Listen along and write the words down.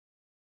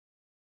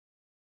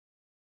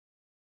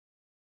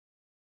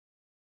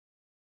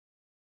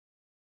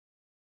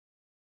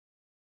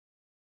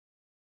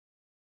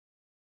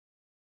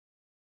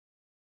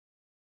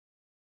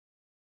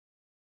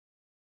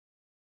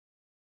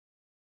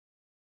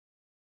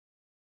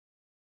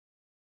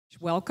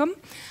Welcome.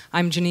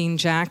 I'm Janine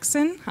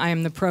Jackson. I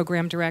am the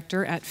program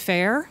director at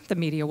FAIR, the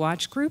Media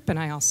Watch Group, and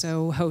I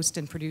also host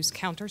and produce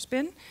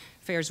Counterspin,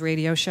 FAIR's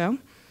radio show.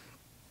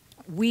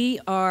 We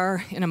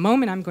are, in a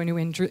moment, I'm going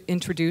to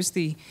introduce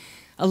the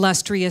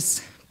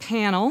illustrious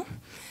panel.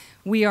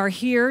 We are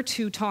here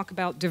to talk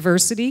about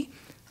diversity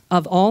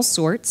of all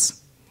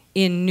sorts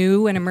in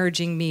new and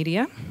emerging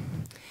media,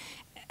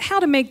 how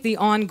to make the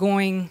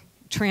ongoing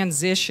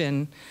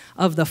transition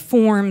of the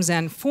forms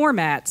and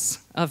formats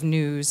of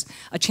news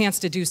a chance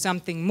to do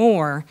something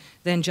more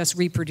than just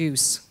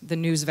reproduce the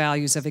news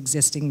values of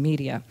existing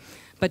media,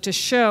 but to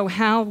show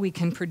how we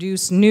can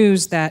produce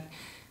news that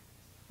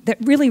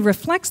really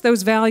reflects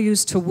those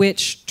values to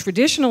which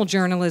traditional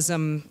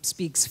journalism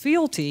speaks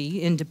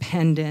fealty: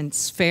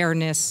 independence,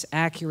 fairness,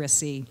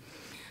 accuracy,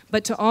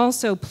 but to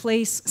also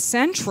place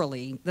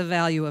centrally the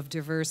value of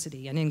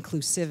diversity and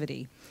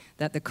inclusivity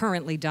that the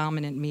currently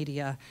dominant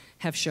media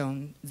have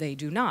shown they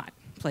do not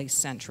place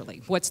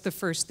centrally. What's the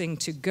first thing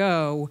to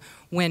go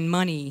when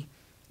money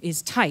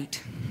is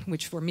tight,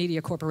 which for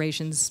media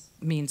corporations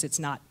means it's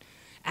not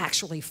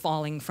actually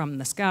falling from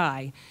the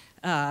sky?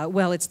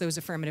 Well, it's those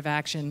affirmative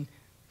action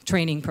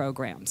training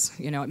programs.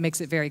 You know, it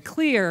makes it very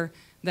clear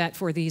that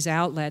for these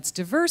outlets,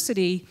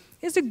 diversity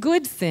is a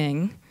good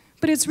thing,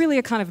 but it's really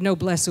a kind of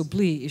noblesse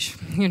oblige.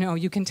 You know,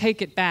 you can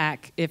take it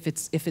back if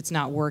it's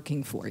not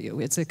working for you.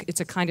 It's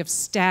a kind of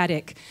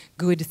static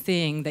good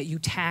thing that you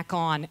tack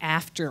on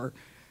after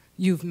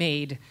you've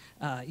made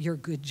your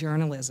good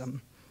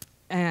journalism.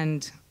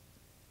 And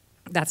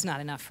that's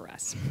not enough for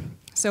us.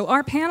 So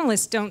our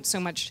panelists don't so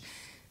much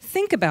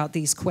think about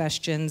these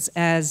questions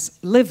as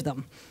live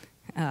them,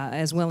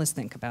 as well as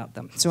think about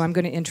them. So I'm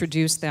going to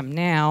introduce them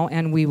now,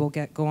 and we will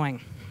get going.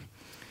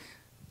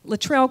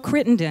 Letrell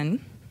Crittendon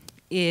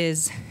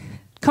is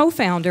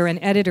co-founder and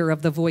editor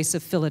of The Voice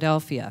of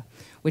Philadelphia,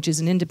 which is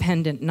an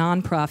independent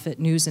nonprofit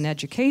news and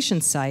education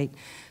site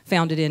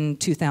founded in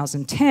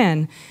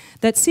 2010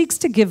 that seeks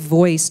to give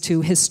voice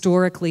to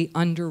historically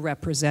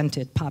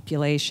underrepresented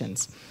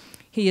populations.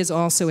 He is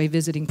also a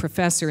visiting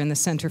professor in the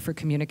Center for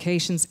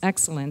Communications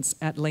Excellence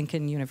at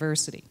Lincoln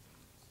University.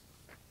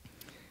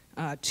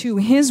 To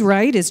his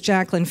right is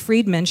Jaclyn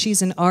Friedman.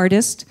 She's an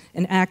artist,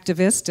 an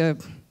activist,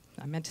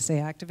 I meant to say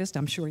activist,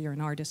 I'm sure you're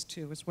an artist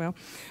too as well,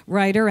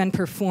 writer and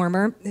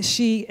performer.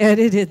 She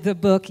edited the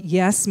book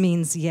Yes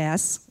Means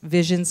Yes,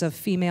 Visions of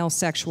Female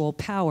Sexual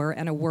Power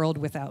and a World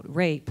Without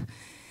Rape.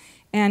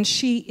 And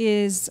she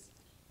is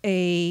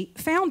a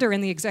founder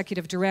and the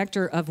executive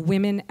director of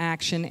Women,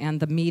 Action, and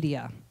the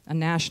Media, a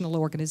national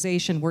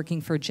organization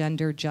working for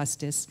gender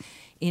justice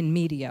in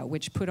media,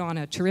 which put on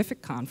a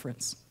terrific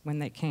conference when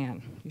they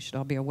can. You should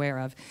all be aware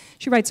of.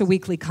 She writes a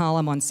weekly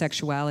column on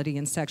sexuality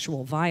and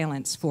sexual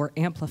violence for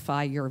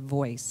Amplify Your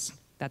Voice.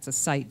 That's a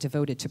site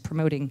devoted to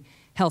promoting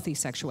healthy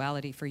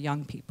sexuality for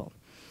young people.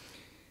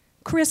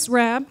 Chris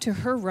Rabb, to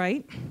her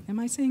right, am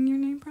I saying your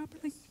name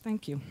properly?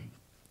 Thank you,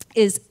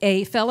 is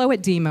a fellow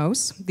at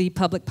DEMOS, the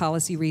Public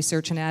Policy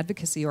Research and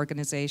Advocacy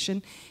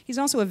Organization. He's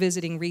also a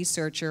visiting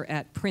researcher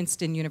at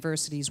Princeton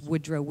University's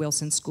Woodrow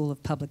Wilson School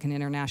of Public and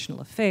International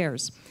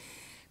Affairs.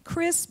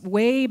 Chris,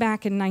 way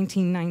back in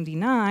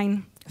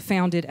 1999,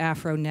 founded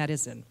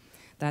Afro-Netizen.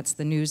 That's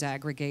the news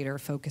aggregator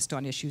focused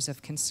on issues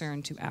of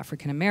concern to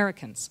African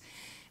Americans.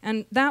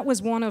 And that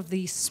was one of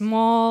the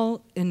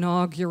small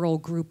inaugural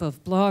group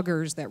of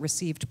bloggers that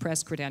received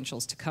press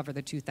credentials to cover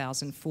the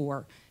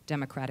 2004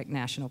 Democratic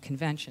National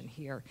Convention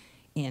here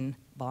in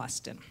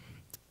Boston.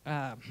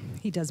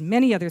 He does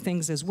many other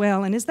things as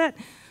well. And is that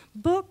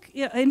book,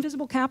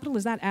 Invisible Capital,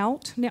 is that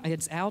out? No,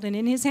 it's out and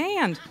in his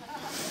hand.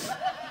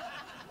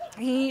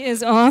 He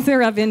is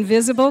author of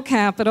Invisible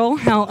Capital,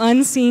 How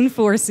Unseen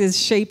Forces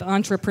Shape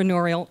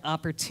Entrepreneurial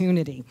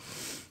Opportunity.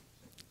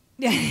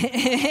 Yeah,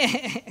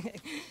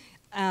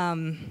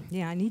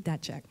 I need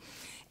that check.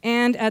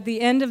 And at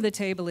the end of the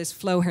table is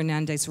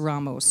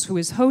Hernandez-Ramos, who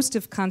is host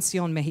of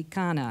Canción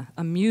Mexicana,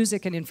 a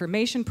music and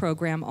information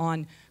program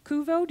on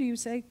Cuvo, do you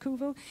say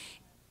Cuvo?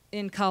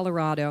 In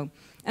Colorado,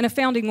 and a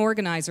founding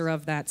organizer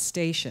of that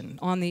station,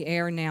 on the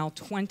air now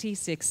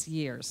 26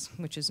 years,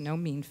 which is no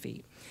mean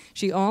feat.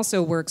 She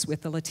also works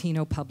with the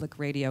Latino Public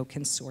Radio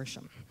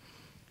Consortium.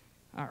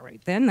 All right,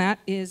 then that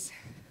is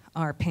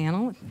our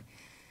panel.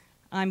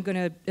 I'm going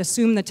to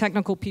assume the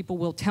technical people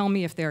will tell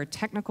me if there are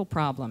technical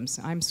problems.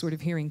 I'm sort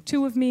of hearing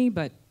two of me,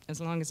 but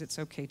as long as it's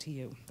okay to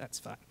you, that's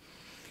fine.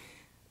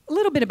 A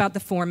little bit about the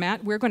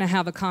format. We're going to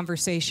have a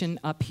conversation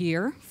up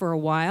here for a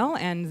while,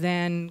 and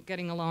then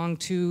getting along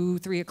to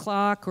 3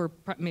 o'clock or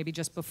maybe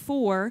just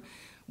before,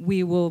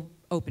 we will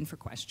open for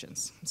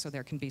questions, so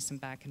there can be some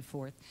back and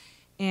forth.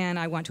 And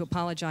I want to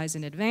apologize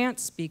in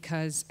advance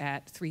because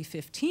at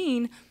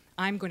 3:15,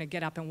 I'm going to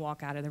get up and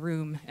walk out of the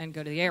room and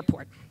go to the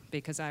airport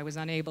because I was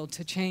unable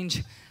to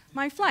change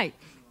my flight.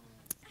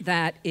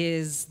 That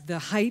is the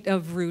height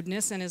of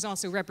rudeness and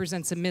also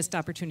represents a missed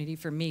opportunity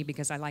for me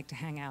because I like to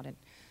hang out and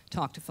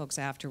talk to folks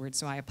afterwards,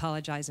 so I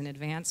apologize in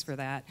advance for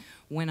that.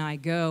 When I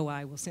go,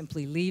 I will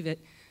simply leave it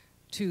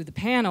to the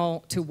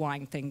panel to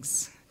wind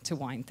things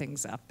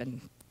up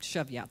and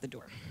shove you out the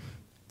door.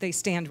 they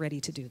stand ready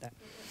to do that.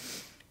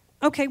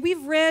 Okay,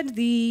 we've read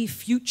the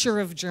future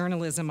of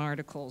journalism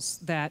articles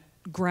that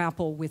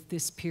grapple with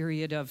this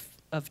period of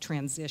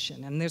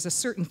transition, and there's a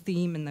certain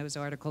theme in those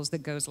articles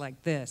that goes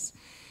like this.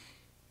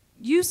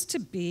 Used to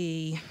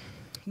be,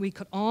 we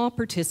could all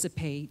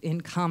participate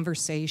in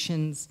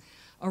conversations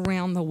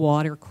around the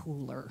water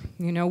cooler.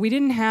 You know, we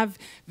didn't have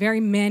very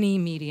many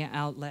media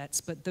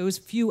outlets, but those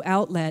few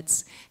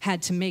outlets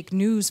had to make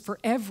news for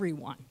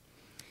everyone.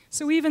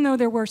 So even though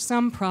there were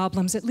some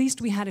problems, at least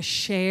we had a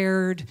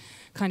shared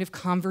kind of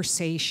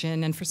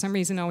conversation, and for some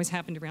reason it always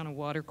happened around a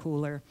water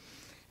cooler.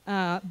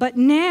 But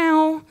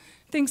now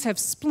things have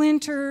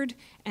splintered,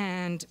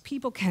 and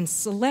people can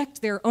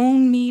select their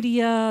own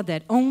media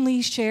that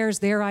only shares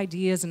their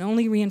ideas and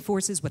only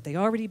reinforces what they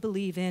already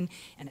believe in,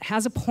 and it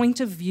has a point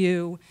of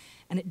view,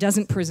 and it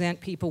doesn't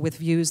present people with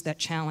views that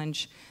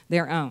challenge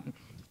their own.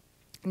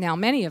 Now,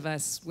 many of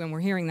us, when we're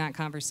hearing that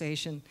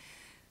conversation,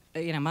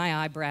 you know, my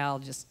eyebrow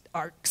just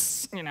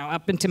arcs, you know,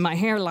 up into my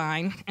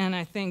hairline, and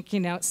I think, you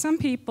know, some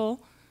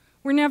people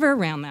were never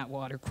around that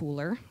water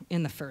cooler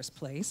in the first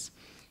place,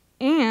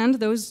 and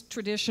those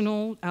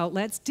traditional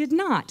outlets did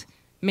not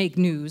make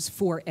news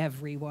for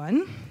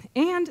everyone,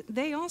 and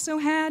they also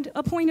had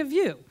a point of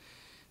view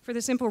for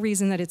the simple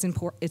reason that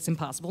it's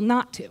impossible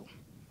not to.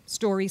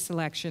 Story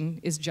selection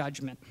is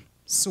judgment.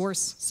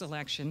 Source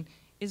selection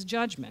is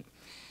judgment.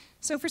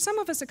 So for some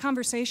of us, a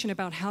conversation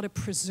about how to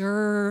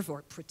preserve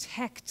or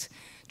protect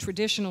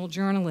traditional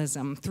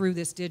journalism through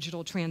this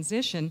digital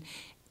transition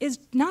is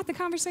not the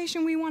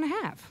conversation we want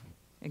to have,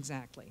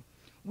 exactly.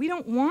 We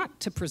don't want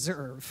to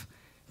preserve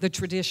the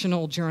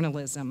traditional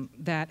journalism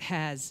that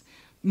has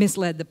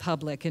misled the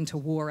public into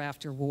war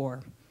after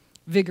war,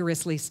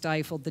 vigorously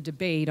stifled the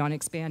debate on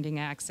expanding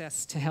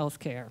access to health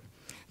care,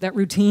 that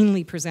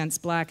routinely presents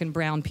black and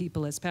brown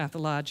people as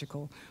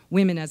pathological,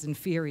 women as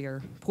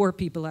inferior, poor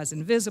people as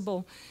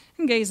invisible,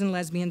 and gays and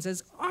lesbians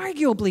as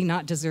arguably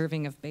not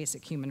deserving of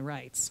basic human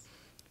rights.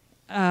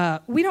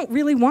 We don't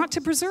really want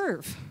to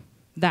preserve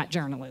that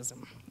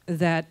journalism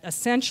that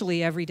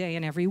essentially every day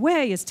in every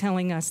way is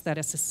telling us that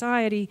a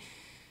society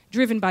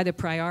driven by the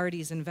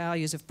priorities and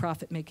values of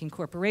profit-making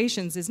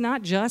corporations is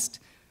not just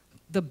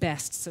the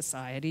best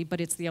society, but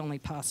it's the only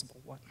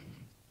possible one.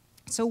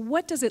 So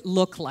what does it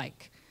look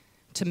like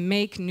to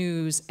make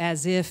news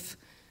as if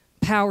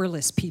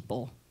powerless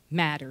people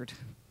mattered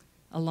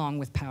along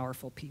with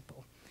powerful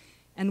people?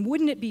 And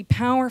wouldn't it be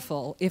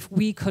powerful if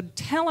we could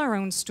tell our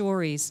own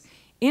stories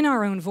in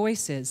our own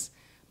voices,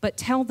 but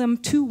tell them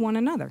to one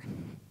another?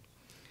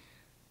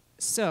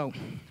 So,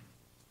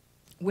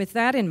 with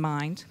that in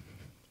mind,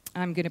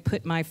 I'm going to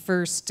put my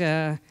first,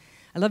 I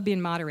love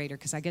being moderator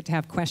because I get to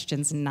have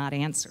questions and not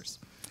answers.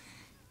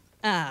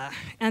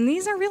 And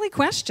these are really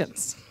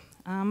questions.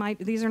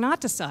 These are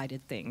not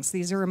decided things.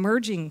 These are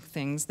emerging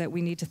things that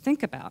we need to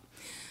think about.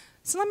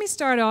 So let me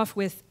start off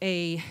with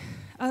an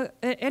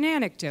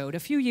anecdote. A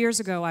few years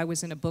ago, I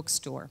was in a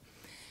bookstore,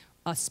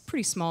 a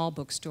pretty small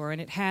bookstore,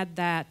 and it had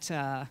that,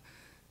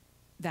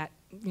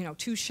 you know,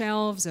 2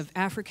 shelves of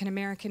African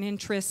American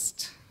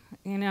interest,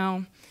 you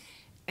know,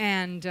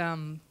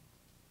 and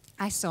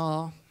I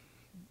saw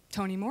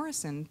Toni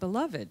Morrison,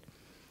 Beloved,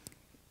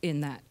 in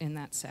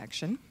that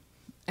section,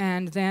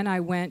 and then I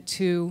went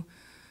to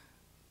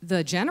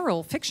the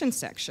general fiction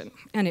section,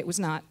 and it was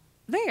not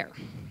there.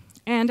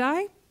 And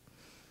I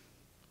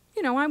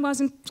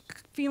wasn't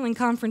feeling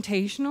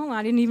confrontational.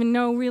 I didn't even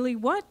know really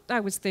what I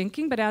was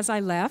thinking, but as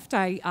I left,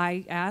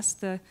 I asked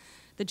the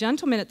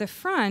gentleman at the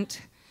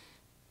front,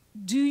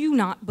 do you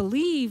not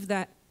believe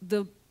that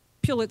the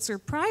Pulitzer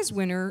Prize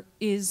winner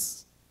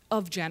is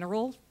of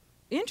general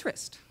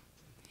interest?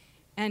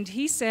 And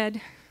he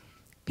said,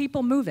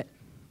 people move it.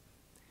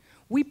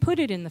 We put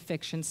it in the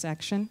fiction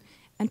section,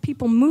 and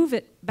people move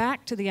it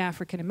back to the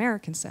African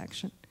American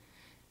section,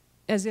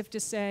 as if to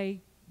say,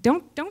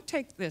 don't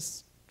take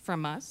this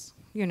from us,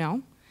 you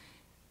know.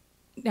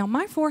 Now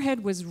my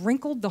forehead was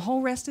wrinkled the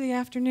whole rest of the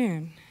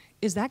afternoon.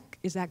 Is that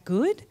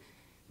good?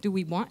 Do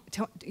we want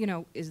to, you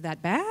know, is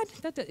that bad?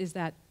 Is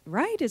that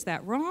right? Is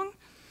that wrong?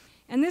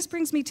 And this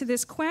brings me to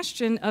this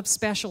question of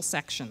special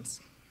sections.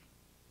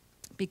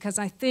 Because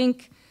I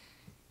think,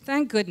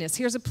 thank goodness,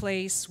 here's a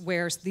place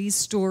where these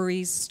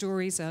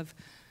stories of,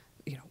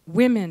 you know,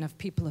 women, of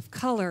people of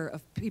color,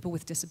 of people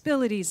with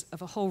disabilities,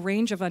 of a whole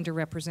range of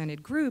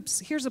underrepresented groups,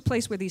 here's a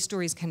place where these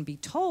stories can be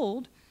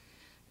told,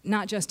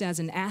 not just as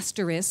an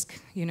asterisk,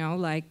 you know,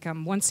 like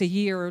once a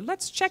year,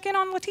 let's check in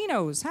on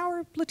Latinos. How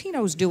are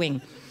Latinos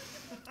doing?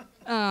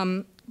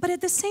 But at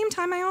the same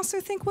time, I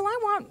also think, well, I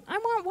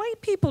want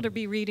white people to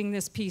be reading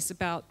this piece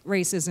about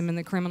racism in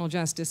the criminal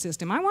justice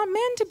system. I want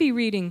men to be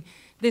reading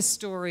this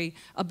story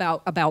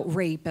about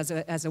rape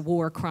as a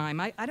war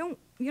crime. I don't,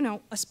 you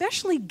know,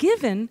 especially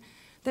given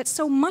that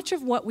so much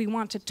of what we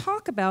want to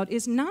talk about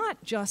is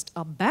not just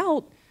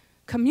about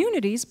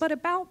communities, but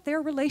about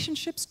their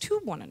relationships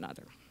to one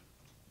another.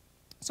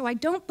 So I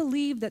don't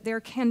believe that there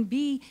can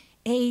be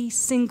a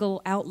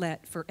single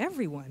outlet for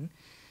everyone,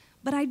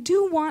 but I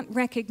do want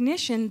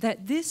recognition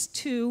that this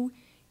too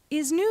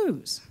is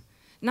news.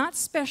 Not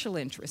special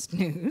interest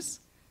news,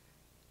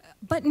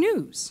 but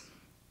news.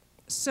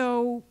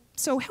 So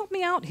help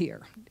me out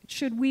here.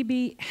 Should we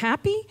be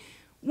happy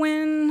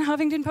when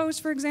Huffington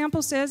Post, for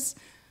example, says,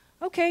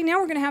 okay, now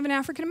we're going to have an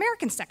African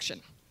American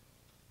section?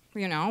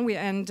 You know,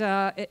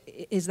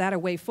 is that a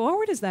way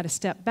forward? Is that a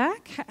step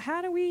back?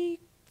 How do we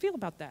feel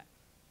about that?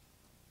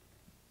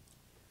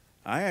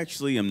 I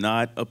actually am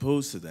not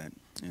opposed to that,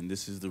 and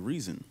this is the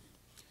reason.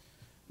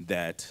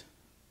 That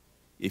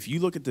if you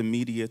look at the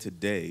media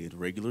today, the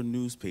regular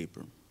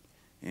newspaper,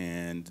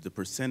 and the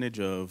percentage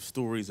of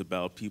stories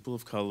about people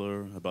of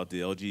color, about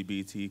the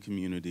LGBT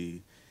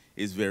community,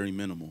 is very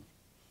minimal.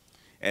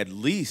 At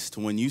least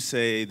when you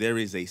say there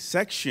is a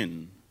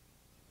section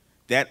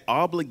that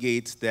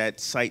obligates that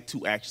site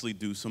to actually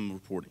do some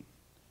reporting.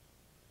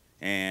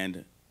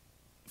 And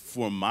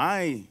from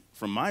my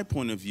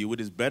point of view, it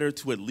is better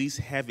to at least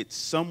have it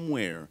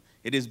somewhere.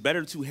 It is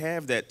better to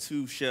have that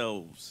 2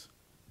 shelves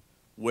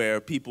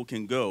where people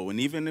can go. And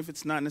even if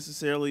it's not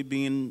necessarily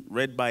being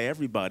read by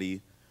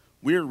everybody,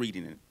 we're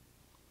reading it.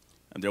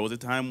 And there was a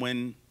time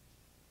when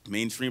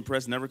mainstream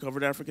press never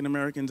covered African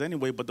Americans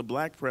anyway, but the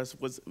black press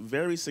was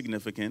very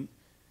significant,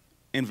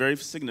 in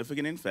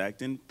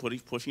fact, in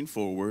pushing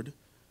forward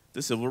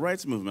the civil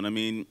rights movement. I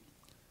mean,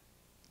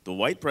 the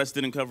white press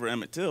didn't cover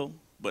Emmett Till,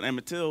 but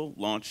Emmett Till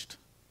launched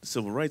the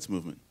civil rights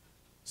movement.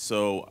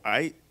 So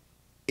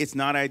it's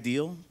not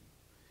ideal,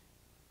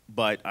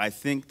 but I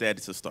think that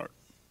it's a start.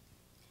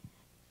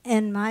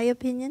 And my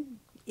opinion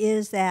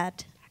is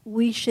that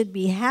we should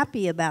be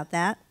happy about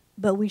that,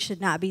 but we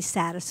should not be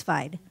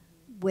satisfied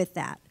with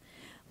that.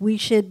 We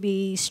should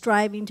be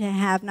striving to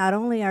have not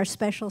only our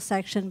special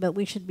section, but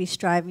we should be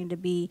striving to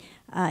be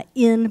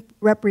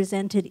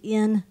represented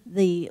in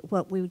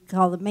what we would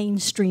call the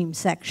mainstream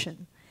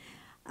section.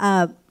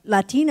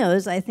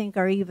 Latinos, I think,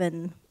 are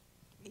even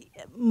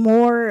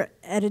more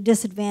at a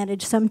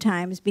disadvantage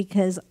sometimes,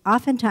 because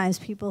oftentimes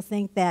people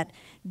think that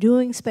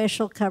doing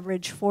special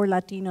coverage for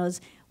Latinos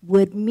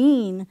would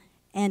mean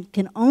and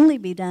can only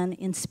be done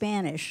in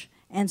Spanish.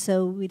 And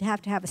so we'd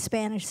have to have a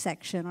Spanish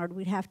section, or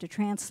we'd have to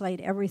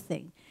translate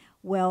everything.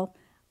 Well,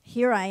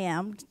 here I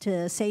am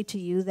to say to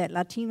you that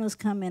Latinos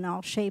come in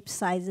all shapes,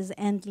 sizes,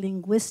 and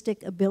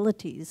linguistic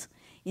abilities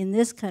in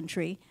this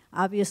country.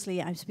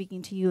 Obviously, I'm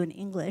speaking to you in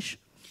English.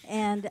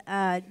 And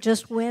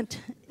just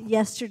went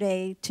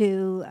yesterday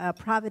to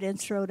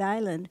Providence, Rhode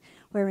Island,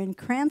 where in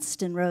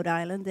Cranston, Rhode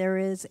Island, there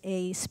is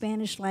a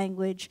Spanish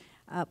language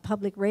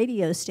public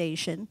radio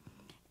station.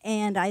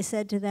 And I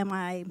said to them,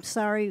 I'm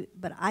sorry,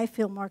 but I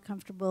feel more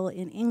comfortable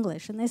in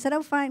English. And they said,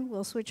 oh, fine,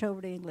 we'll switch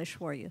over to English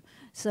for you.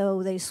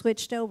 So they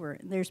switched over.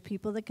 And there's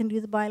people that can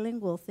do the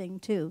bilingual thing,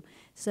 too.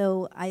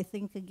 So I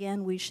think,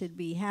 again, we should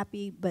be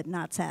happy but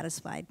not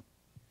satisfied.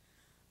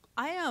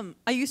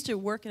 I used to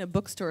work in a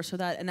bookstore, so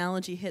that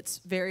analogy hits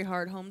very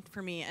hard home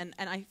for me. And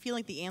I feel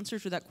like the answer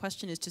to that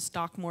question is to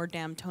stock more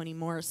damn Toni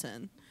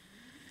Morrison.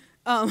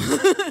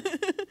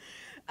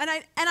 And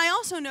I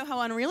also know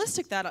how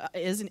unrealistic that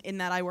is in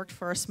that I worked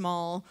for a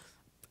small,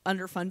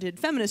 underfunded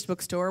feminist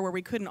bookstore where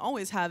we couldn't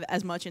always have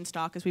as much in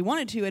stock as we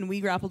wanted to, and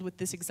we grappled with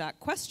this exact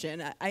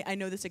question. I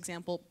know this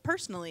example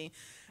personally.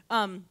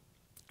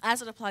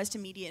 As it applies to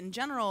media in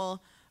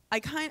general,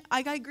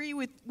 I agree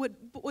with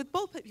what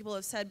both people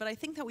have said, but I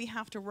think that we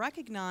have to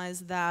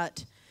recognize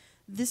that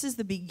this is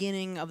the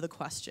beginning of the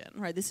question,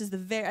 right? This is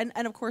the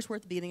and of course we're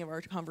at the beginning of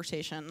our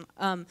conversation.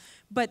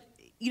 But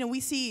you know,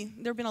 we see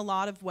there have been a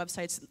lot of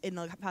websites in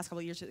the past couple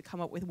of years that come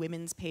up with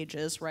women's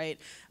pages, right?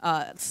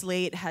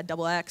 Slate had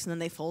XX, and then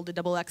they folded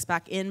XX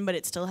back in, but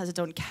it still has its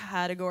own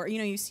category. You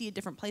know, you see it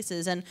different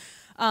places, and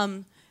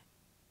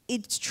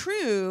it's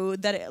true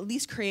that it at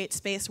least creates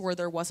space where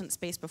there wasn't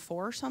space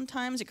before.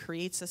 Sometimes it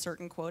creates a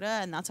certain quota,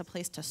 and that's a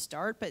place to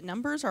start. But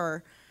numbers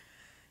are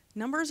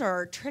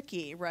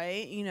tricky,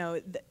 right? You know,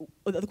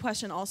 the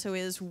question also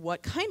is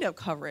what kind of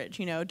coverage.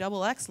 You know,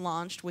 XX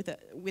launched with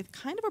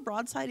kind of a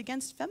broadside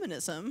against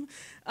feminism,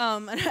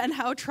 and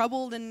how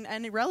troubled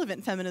and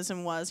irrelevant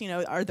feminism was. You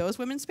know, are those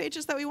women's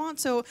pages that we want?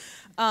 So,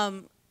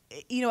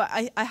 you know,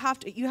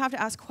 you have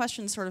to ask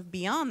questions sort of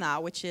beyond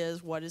that, which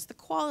is what is the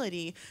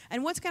quality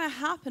and what's going to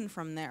happen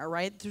from there,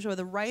 right? So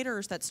the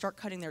writers that start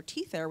cutting their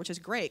teeth there, which is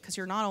great because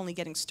you're not only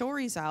getting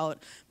stories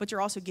out, but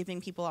you're also giving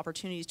people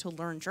opportunities to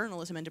learn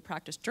journalism and to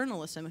practice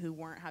journalism who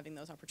weren't having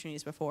those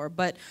opportunities before.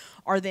 But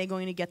are they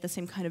going to get the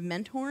same kind of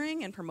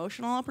mentoring and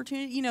promotional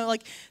opportunity? You know,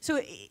 like,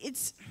 so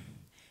it's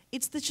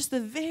just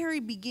the very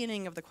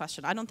beginning of the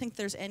question. I don't think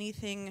there's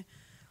anything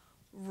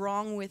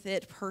wrong with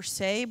it per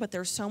se, but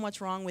there's so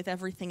much wrong with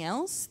everything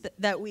else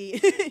that we,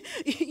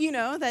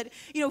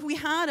 if we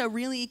had a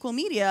really equal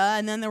media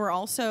and then there were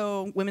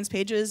also women's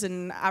pages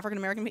and African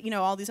American, you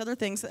know, all these other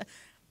things,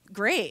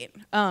 great.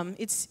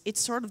 It's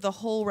sort of the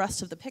whole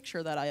rest of the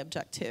picture that I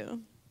object to.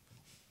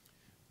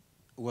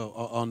 Well,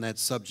 on that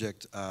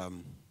subject,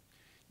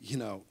 you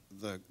know,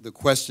 the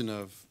question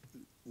of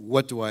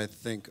what do I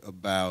think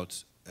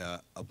about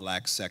a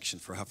black section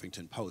for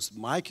Huffington Post?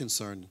 My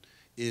concern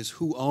is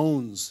who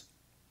owns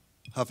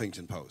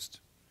Huffington Post.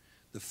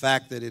 The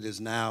fact that it is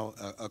now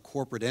a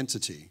corporate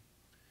entity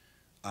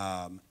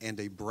and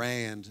a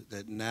brand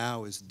that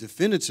now is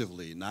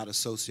definitively not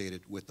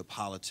associated with the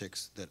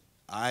politics that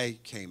I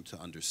came to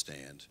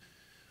understand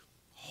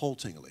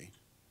haltingly.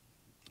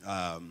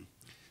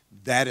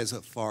 That is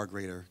a far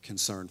greater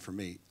concern for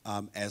me.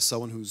 As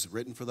someone who's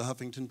written for the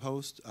Huffington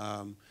Post,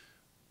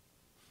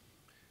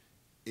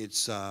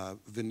 its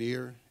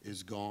veneer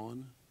is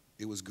gone.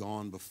 It was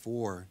gone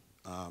before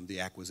the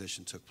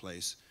acquisition took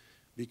place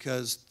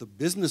because the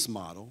business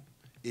model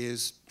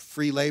is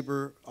free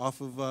labor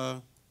off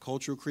of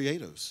cultural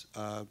creatives,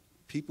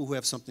 people who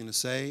have something to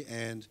say,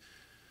 and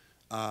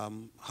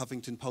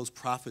Huffington Post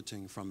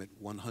profiting from it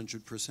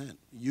 100%.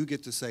 You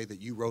get to say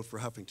that you wrote for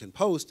Huffington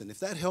Post, and if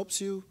that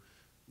helps you,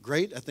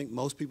 great. I think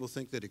most people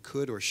think that it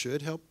could or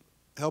should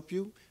help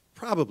you.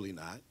 Probably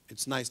not.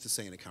 It's nice to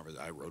say in a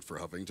conversation, I wrote for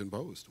Huffington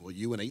Post. Well,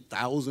 you and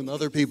 8,000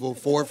 other people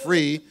for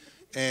free,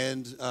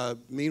 and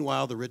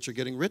meanwhile, the rich are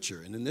getting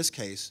richer. And in this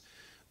case,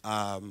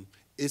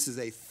 this is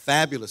a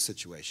fabulous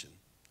situation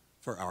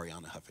for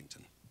Arianna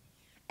Huffington.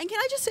 And can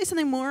I just say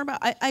something more about?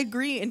 I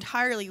agree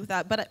entirely with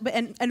that. But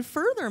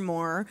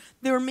furthermore,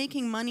 they were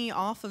making money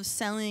off of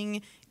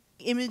selling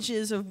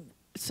images of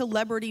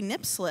celebrity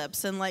nip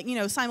slips, and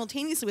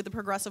simultaneously with the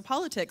progressive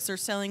politics, they're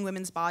selling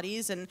women's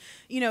bodies, and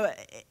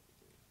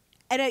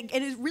And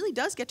it really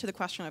does get to the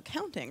question of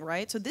counting,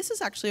 right? So this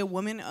is actually a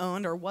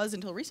woman-owned, or was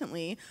until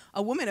recently,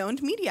 a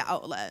woman-owned media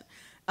outlet.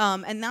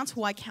 And that's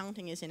why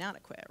counting is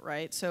inadequate,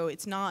 right? So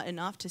it's not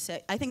enough to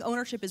say, I think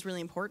ownership is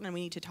really important, and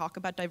we need to talk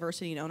about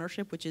diversity and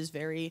ownership, it's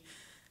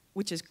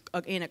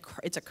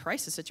a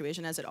crisis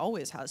situation, as it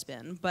always has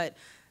been, but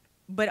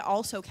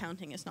also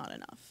counting is not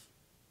enough.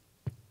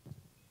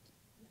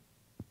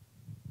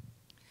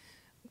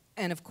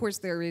 And of course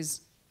there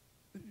is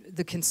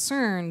the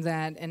concern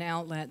that an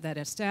outlet that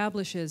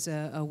establishes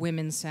a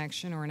women's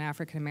section or an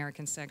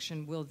African-American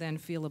section will then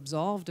feel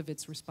absolved of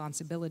its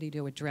responsibility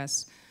to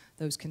address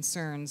those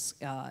concerns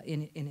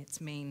in its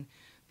main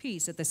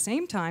piece. At the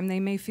same time, they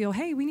may feel,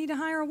 hey, we need to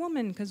hire a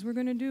woman because we're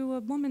going to do a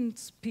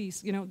woman's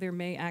piece. There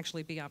may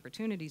actually be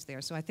opportunities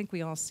there. So I think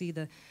we all see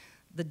the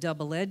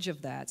double edge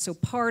of that. So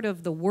part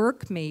of the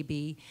work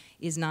maybe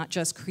is not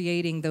just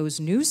creating those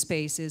new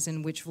spaces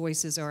in which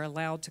voices are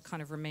allowed to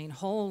kind of remain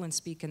whole and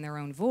speak in their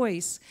own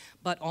voice,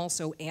 but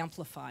also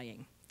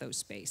amplifying those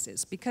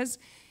spaces, because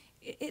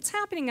it's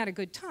happening at a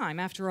good time.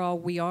 After all,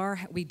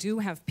 we do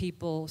have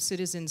people,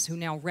 citizens, who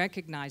now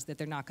recognize that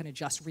they're not going to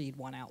just read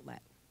one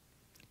outlet.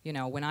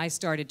 When I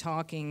started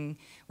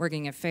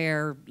working at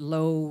FAIR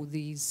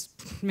these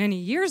many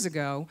years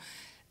ago,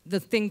 the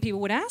thing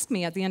people would ask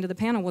me at the end of the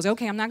panel was,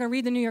 okay, I'm not going to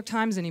read the New York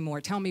Times anymore.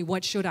 Tell me,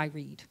 what should I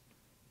read?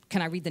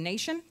 Can I read The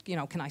Nation?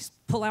 Can I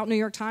pull out New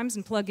York Times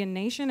and plug in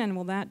Nation, and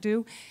will that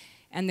do?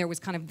 And there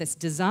was kind of this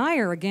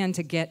desire, again,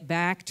 to get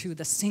back to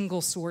the single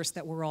source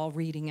that we're all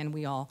reading and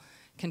we all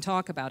can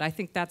talk about. I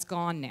think that's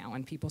gone now,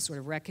 and people sort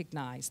of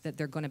recognize that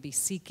they're going to be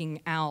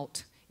seeking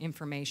out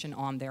information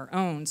on their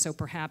own. So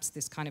perhaps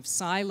this kind of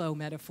silo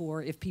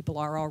metaphor, if people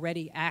are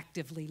already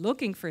actively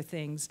looking for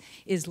things,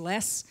 is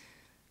less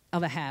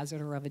of a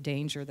hazard or of a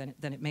danger than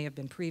it may have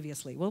been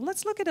previously. Well,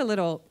 let's look at a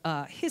little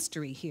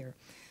history here.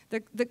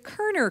 The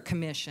Kerner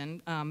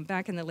Commission,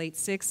 back in the late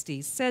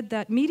 60s, said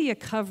that media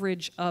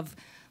coverage of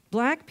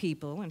black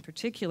people in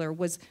particular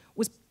was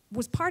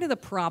part of the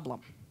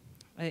problem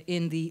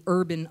in the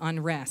urban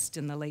unrest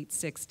in the late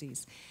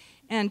 60s.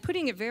 And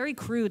putting it very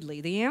crudely,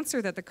 the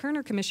answer that the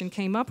Kerner Commission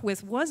came up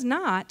with was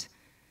not,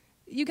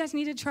 you guys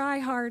need to try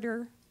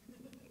harder,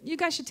 you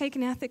guys should take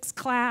an ethics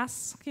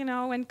class,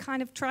 and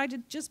kind of try to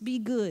just be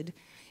good.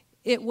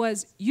 It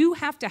was, you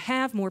have to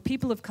have more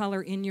people of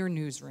color in your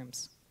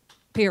newsrooms,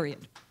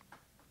 period.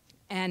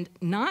 And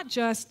not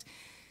just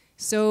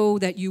so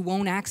that you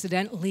won't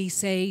accidentally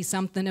say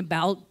something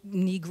about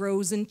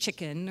Negroes and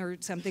chicken or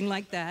something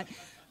like that,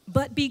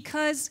 but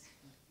because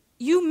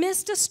you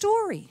missed a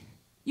story.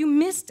 You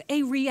missed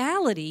a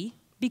reality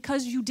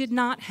because you did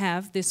not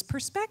have this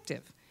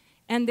perspective.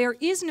 And there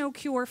is no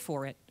cure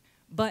for it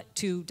but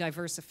to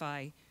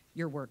diversify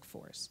your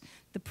workforce.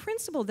 The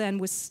principle then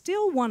was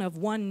still one of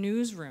one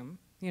newsroom.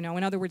 In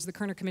other words, the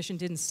Kerner Commission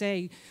didn't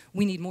say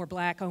we need more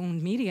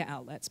black-owned media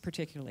outlets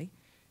particularly.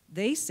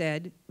 They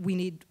said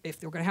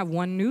if we're going to have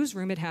one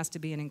newsroom, it has to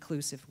be an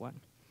inclusive one.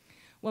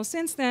 Well,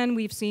 since then,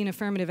 we've seen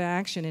affirmative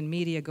action in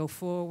media go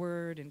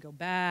forward and go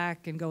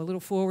back and go a little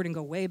forward and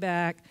go way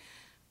back.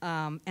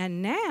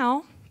 And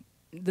now,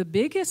 the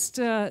biggest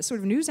sort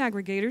of news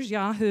aggregators,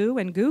 Yahoo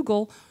and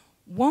Google,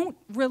 won't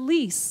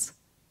release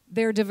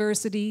their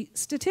diversity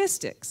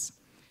statistics.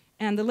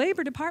 And the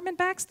Labor Department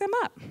backs them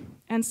up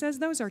and says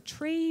those are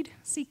trade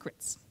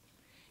secrets.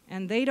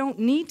 And they don't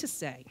need to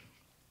say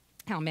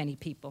how many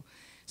people.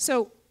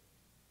 So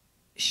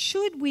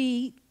should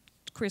we,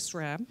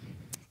 Rabb,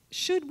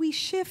 should we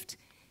shift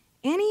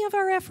any of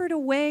our effort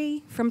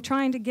away from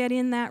trying to get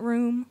in that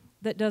room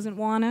that doesn't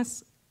want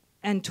us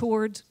and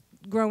towards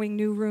growing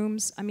new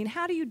rooms? I mean,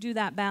 how do you do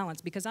that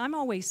balance? Because I'm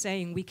always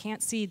saying we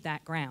can't cede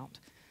that ground.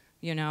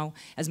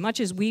 As much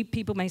as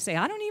people may say,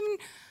 I don't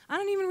I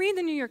don't even read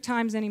the New York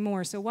Times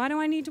anymore, so why do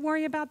I need to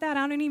worry about that?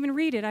 I don't even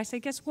read it. I say,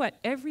 guess what?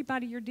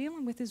 Everybody you're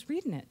dealing with is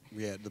reading it.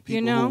 Yeah, the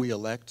people who we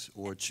elect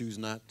or choose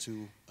not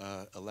to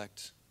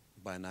elect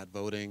by not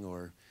voting,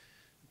 or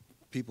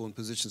people in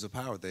positions of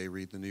power, they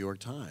read the New York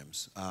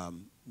Times.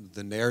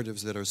 The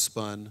narratives that are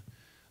spun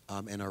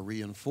and are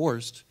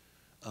reinforced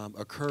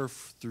occur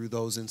through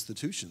those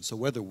institutions. So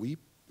whether we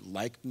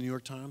like the New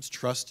York Times,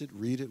 trust it,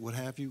 read it, what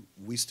have you,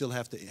 we still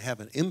have to have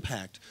an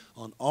impact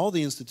on all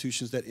the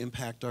institutions that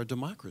impact our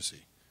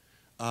democracy.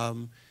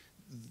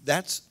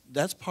 That's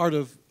part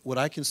of what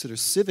I consider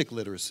civic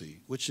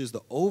literacy, which is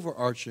the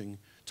overarching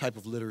type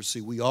of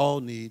literacy we all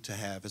need to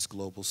have as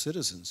global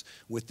citizens.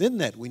 Within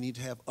that, we need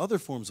to have other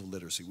forms of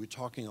literacy. We're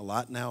talking a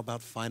lot now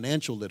about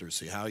financial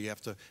literacy, how you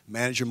have to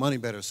manage your money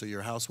better so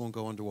your house won't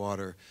go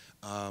underwater,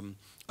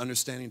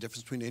 understanding the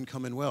difference between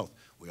income and wealth.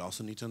 We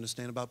also need to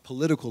understand about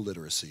political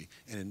literacy,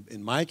 and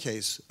in my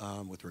case,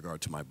 with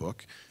regard to my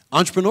book,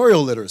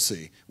 entrepreneurial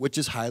literacy, which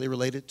is highly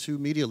related to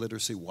media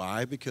literacy.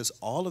 Why? Because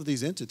all of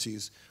these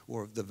entities,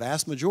 or the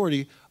vast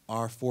majority,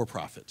 are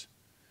for-profit.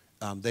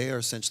 They are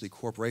essentially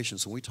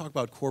corporations. So when we talk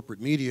about corporate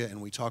media, and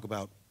when we talk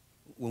about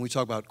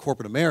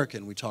corporate America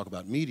and we talk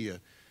about media,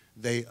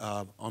 they,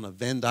 on a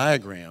Venn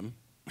diagram,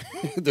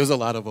 there's a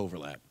lot of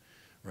overlap,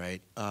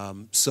 right?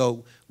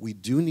 So we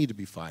do need to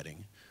be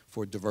fighting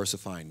for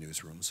diversifying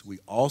newsrooms. We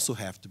also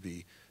have to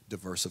be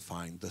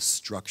diversifying the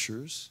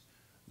structures,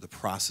 the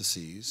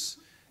processes,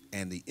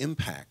 and the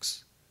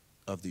impacts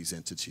of these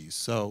entities.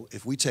 So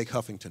if we take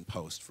Huffington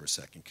Post for a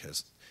second,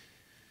 because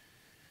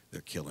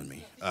they're killing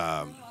me.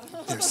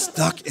 They're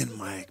stuck in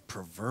my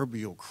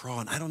proverbial craw,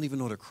 and I don't even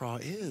know what a craw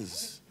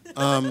is.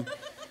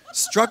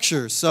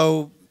 Structure.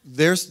 So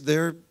their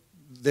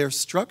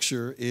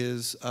structure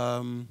is,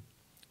 well,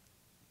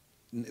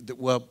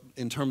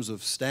 in terms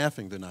of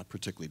staffing, they're not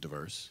particularly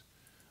diverse.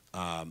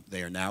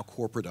 They are now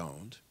corporate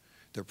owned.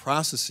 Their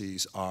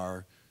processes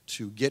are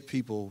to get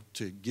people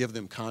to give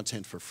them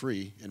content for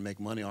free and make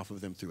money off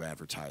of them through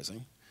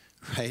advertising,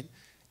 right?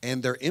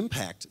 And their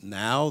impact,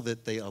 now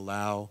that they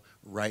allow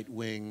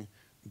right-wing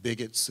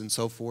bigots and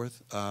so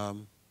forth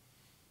to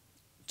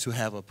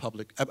have a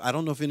public, I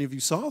don't know if any of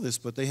you saw this,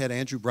 but they had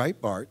Andrew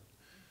Breitbart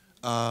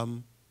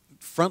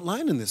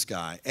frontlining this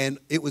guy. And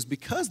it was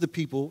because the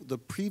people, the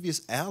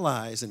previous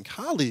allies and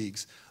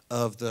colleagues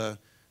of the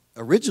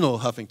original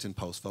Huffington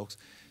Post folks,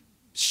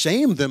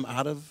 shamed them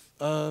out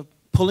of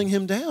pulling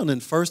him down.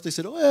 And first they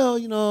said, oh, well,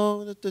 you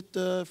know,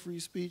 free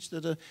speech,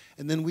 and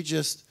then we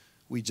just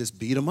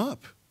beat him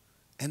up.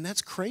 And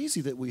that's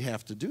crazy that we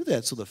have to do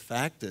that. So the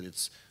fact that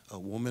it's a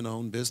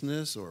woman-owned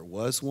business, or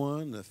was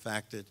one, the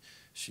fact that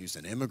she's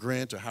an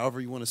immigrant, or however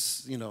you want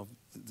to,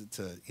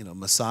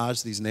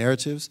 massage these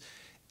narratives,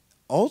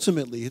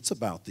 ultimately it's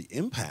about the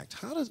impact.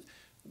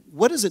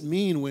 What does it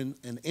mean when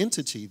an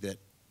entity that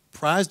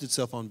prized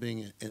itself on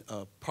being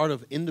a part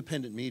of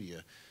independent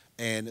media,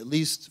 and at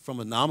least from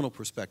a nominal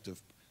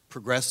perspective,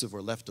 progressive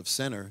or left of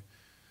center,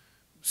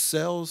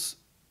 sells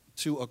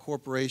to a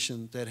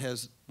corporation that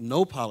has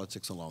no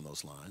politics along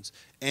those lines,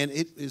 and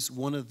it is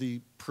one of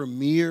the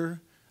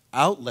premier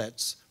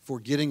outlets for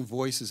getting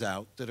voices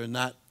out that are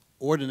not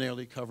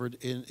ordinarily covered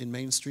in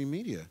mainstream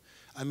media.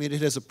 I mean,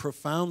 it has a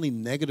profoundly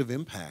negative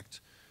impact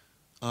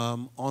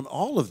on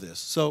all of this.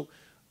 So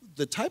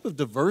the type of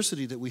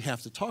diversity that we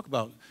have to talk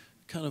about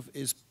kind of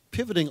is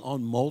pivoting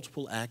on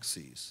multiple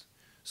axes.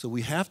 So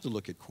we have to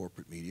look at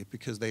corporate media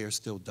because they are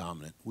still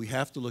dominant. We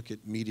have to look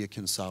at media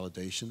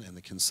consolidation and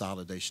the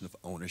consolidation of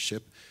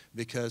ownership,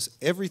 because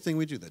everything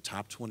we do, the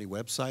top 20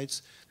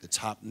 websites, the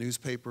top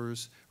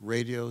newspapers,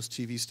 radios,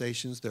 TV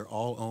stations, they're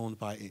all owned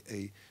by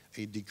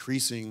a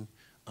decreasing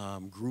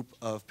group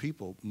of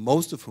people,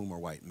 most of whom are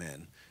white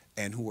men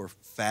and who are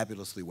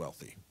fabulously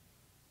wealthy.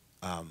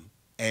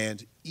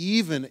 And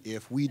even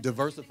if we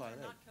diversify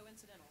that,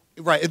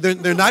 right,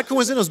 they're not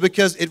coincidentals,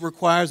 because it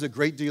requires a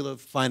great deal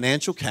of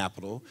financial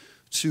capital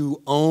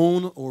to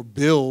own or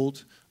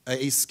build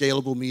a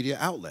scalable media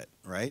outlet,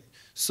 right?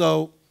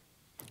 So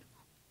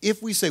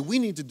if we say we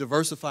need to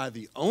diversify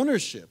the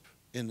ownership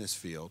in this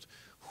field,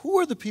 who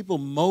are the people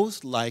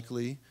most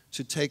likely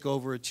to take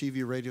over a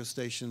TV, radio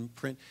station,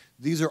 print?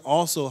 These are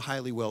also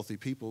highly wealthy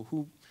people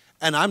who,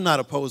 and I'm not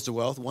opposed to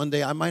wealth, one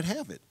day I might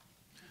have it.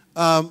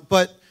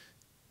 But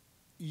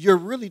you're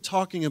really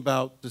talking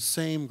about the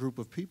same group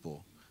of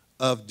people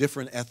of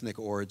different ethnic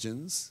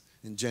origins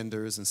and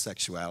genders and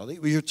sexuality.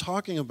 You're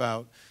talking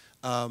about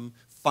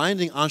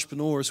finding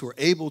entrepreneurs who are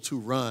able to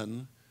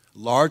run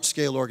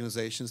large-scale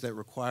organizations that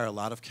require a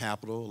lot of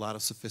capital, a lot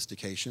of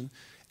sophistication,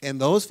 and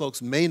those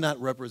folks may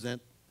not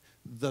represent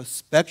the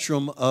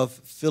spectrum of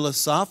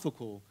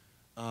philosophical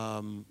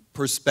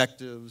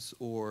perspectives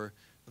or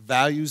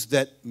values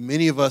that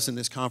many of us in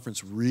this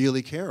conference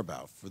really care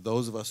about. For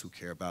those of us who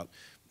care about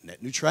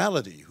net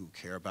neutrality, who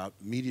care about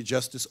media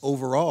justice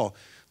overall,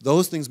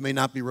 those things may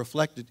not be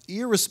reflected,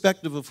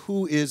 irrespective of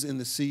who is in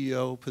the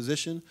CEO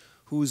position,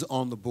 who's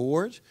on the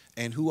board,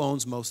 and who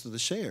owns most of the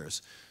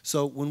shares.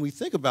 So when we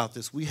think about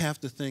this, we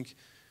have to think,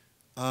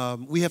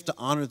 we have to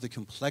honor the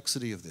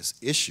complexity of this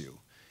issue.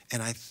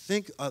 And I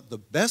think the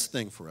best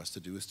thing for us to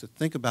do is to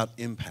think about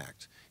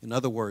impact. In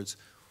other words,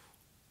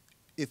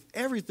 if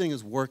everything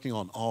is working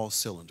on all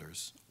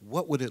cylinders,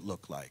 what would it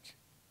look like?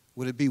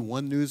 Would it be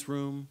one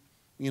newsroom?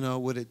 You know,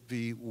 would it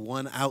be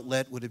one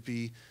outlet? Would it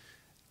be,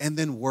 and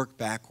then work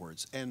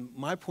backwards? And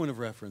my point of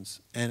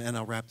reference, and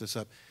I'll wrap this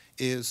up,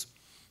 is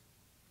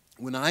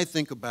when I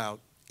think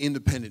about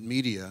independent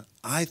media,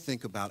 I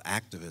think about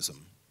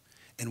activism.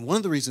 And one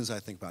of the reasons I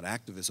think about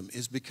activism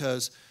is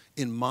because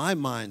in my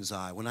mind's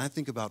eye, when I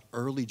think about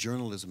early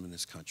journalism in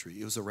this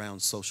country, it was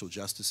around social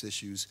justice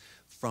issues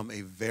from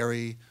a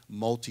very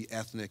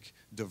multi-ethnic,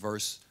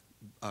 diverse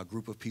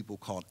group of people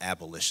called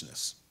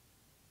abolitionists.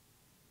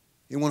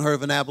 Anyone heard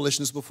of an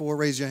abolitionist before?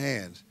 Raise your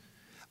hand.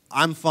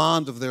 I'm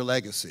fond of their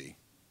legacy.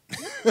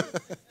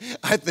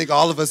 I think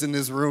all of us in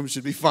this room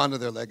should be fond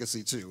of their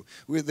legacy too.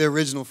 We're the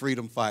original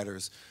freedom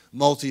fighters,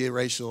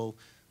 multiracial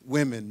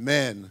women,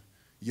 men,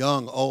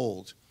 young,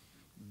 old.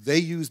 They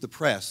used the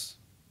press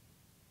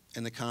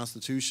and the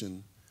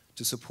Constitution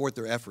to support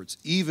their efforts,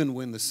 even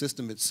when the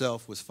system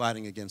itself was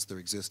fighting against their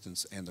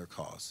existence and their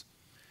cause.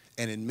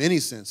 And in many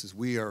senses,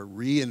 we are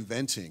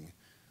reinventing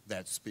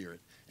that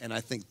spirit. And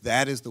I think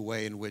that is the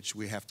way in which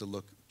we have to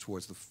look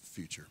towards the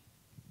future.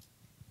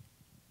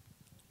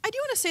 I do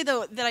want to say,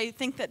 though, that I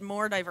think that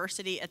more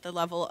diversity at the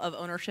level of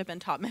ownership and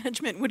top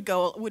management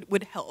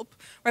would help.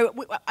 Right?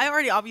 I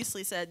already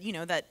obviously said, you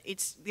know, that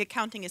the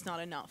accounting is not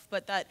enough,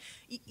 but that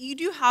you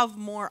do have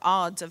more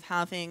odds of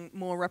having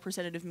more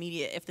representative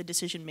media if the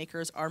decision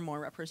makers are more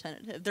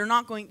representative. They're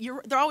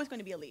always going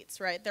to be elites,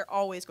 right? They're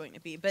always going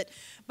to be, but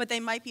they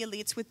might be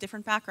elites with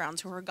different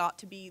backgrounds who are got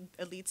to be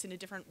elites in a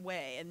different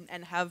way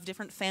and have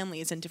different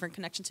families and different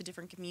connections to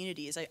different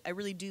communities. I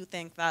really do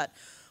think that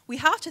we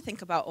have to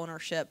think about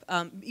ownership.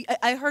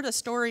 I heard a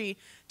story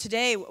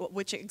today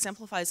which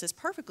exemplifies this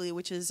perfectly,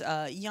 which is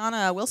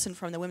Yana Wilson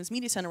from the Women's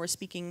Media Center was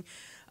speaking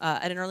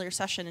at an earlier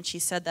session, and she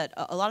said that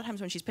a lot of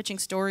times when she's pitching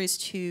stories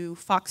to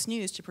Fox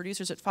News, to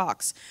producers at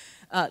Fox,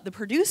 the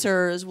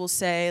producers will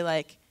say,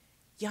 like,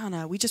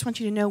 Yana, we just want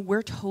you to know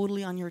we're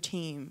totally on your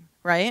team,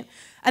 right?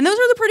 And those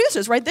are the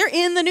producers, right? They're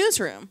in the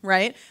newsroom,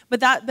 right?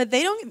 But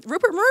they don't.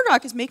 Rupert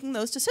Murdoch is making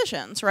those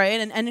decisions, right?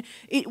 And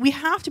we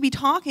have to be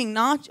talking.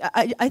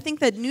 I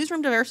think that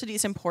newsroom diversity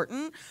is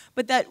important,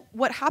 but that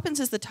what happens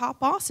is the top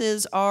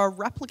bosses are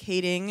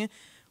replicating,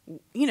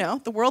 you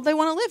know, the world they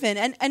want to live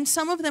in, and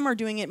some of them are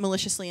doing it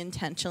maliciously,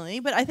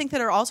 intentionally. But I think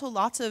there are also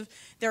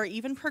there are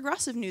even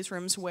progressive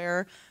newsrooms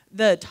where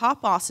the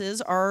top bosses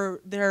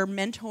they're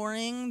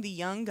mentoring the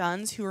young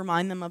guns who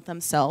remind them of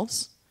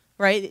themselves.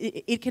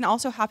 Right? It can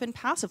also happen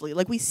passively.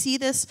 Like we see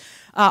this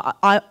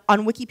on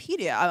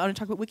Wikipedia. I want to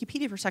talk about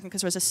Wikipedia for a second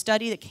because there was a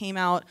study that came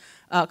out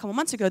a couple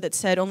months ago that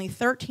said only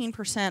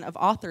 13% of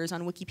authors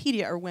on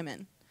Wikipedia are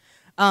women.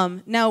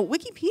 Now,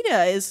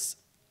 Wikipedia is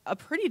a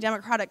pretty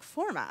democratic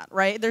format,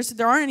 right?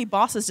 There aren't any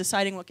bosses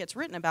deciding what gets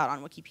written about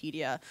on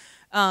Wikipedia,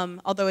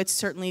 although it's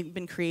certainly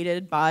been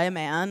created by a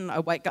man,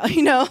 a white guy.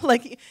 You know,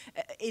 like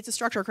it's a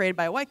structure created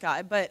by a white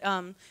guy, but.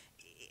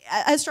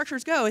 As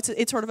structures go,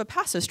 it's sort of a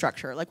passive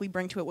structure. Like we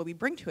bring to it what we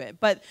bring to it.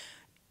 But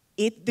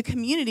the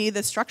community,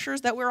 the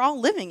structures that we're all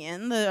living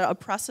in, the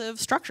oppressive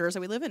structures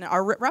that we live in,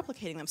 are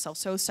replicating themselves.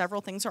 So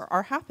several things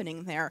are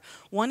happening there.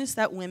 One is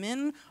that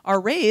women are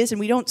raised, and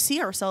we don't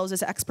see ourselves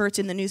as experts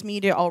in the news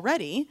media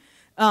already.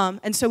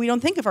 And so we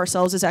don't think of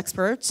ourselves as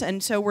experts,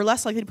 and so we're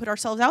less likely to put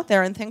ourselves out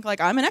there and think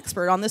like, I'm an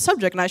expert on this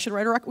subject and I should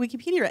write a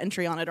Wikipedia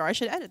entry on it or I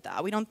should edit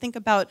that. We don't think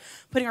about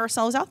putting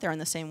ourselves out there in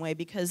the same way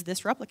because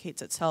this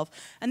replicates itself.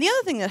 And the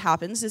other thing that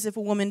happens is if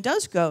a woman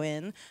does go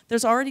in,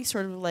 there's already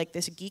sort of like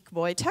this geek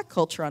boy tech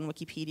culture on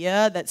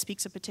Wikipedia that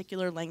speaks a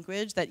particular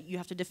language that you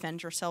have to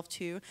defend yourself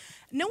to.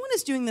 No one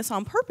is doing this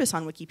on purpose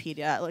on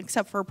Wikipedia,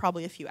 except for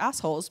probably a few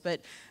assholes, but,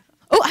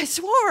 oh, I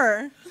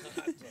swore!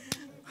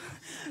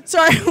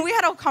 Sorry, we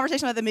had a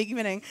conversation at the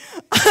beginning.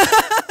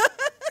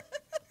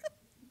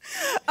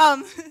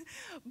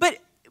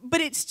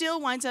 But it still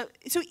winds up,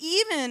 so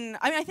even,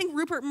 I mean, I think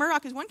Rupert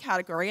Murdoch is one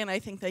category, and I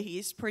think that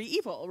he's pretty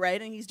evil,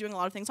 right? And he's doing a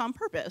lot of things on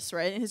purpose,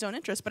 right, in his own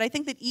interest. But I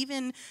think that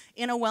even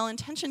in a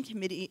well-intentioned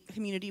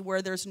community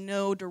where there's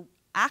no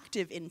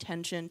active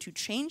intention to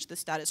change the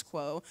status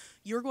quo,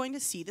 you're going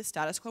to see the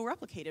status quo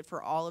replicated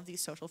for all of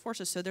these social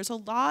forces. So there's a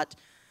lot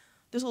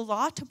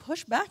to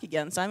push back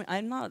against.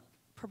 I'm not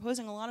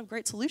proposing a lot of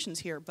great solutions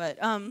here, but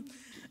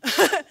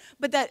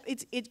but that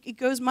it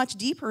goes much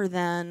deeper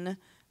than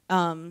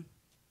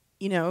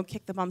you know,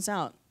 kick the bums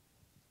out.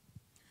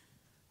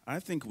 I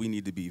think we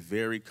need to be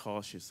very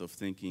cautious of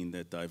thinking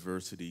that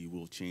diversity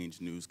will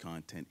change news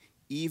content,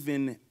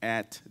 even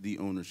at the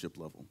ownership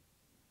level,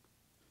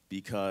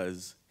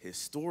 because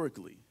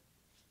historically,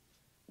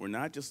 we're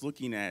not just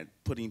looking at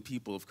putting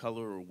people of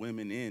color or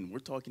women in. We're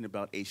talking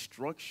about a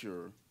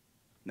structure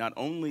not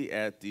only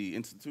at the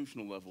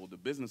institutional level, the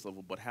business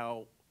level, but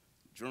how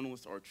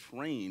journalists are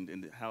trained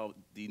and how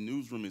the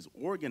newsroom is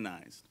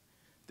organized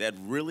that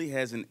really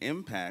has an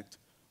impact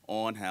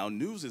on how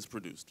news is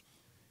produced.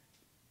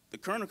 The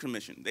Kerner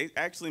Commission, they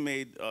actually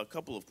made a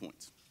couple of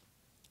points.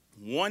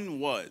 One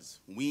was,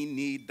 we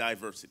need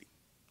diversity.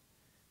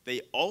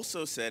 They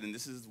also said, and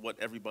this is what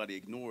everybody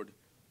ignored,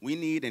 we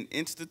need an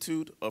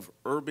Institute of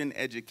Urban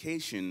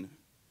Education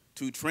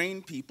to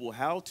train people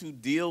how to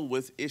deal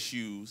with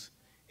issues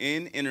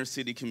in inner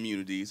city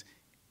communities.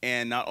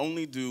 And not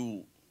only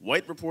do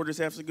white reporters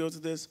have to go to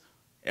this,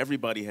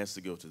 everybody has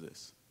to go to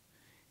this.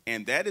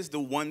 And that is the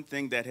one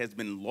thing that has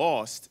been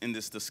lost in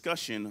this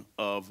discussion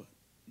of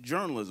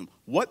journalism.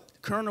 What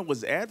Kerner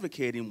was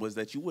advocating was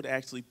that you would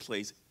actually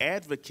place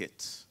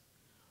advocates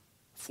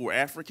for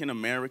African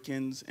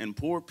Americans and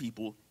poor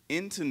people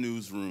into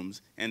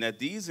newsrooms, and that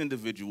these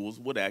individuals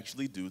would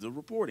actually do the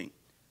reporting.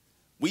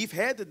 We've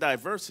had the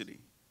diversity.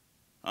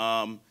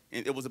 And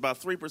it was about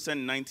 3%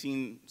 in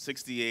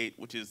 1968,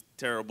 which is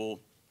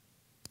terrible.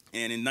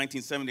 And in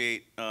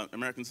 1978,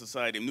 American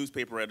Society of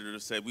Newspaper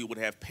Editors said we would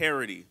have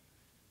parity,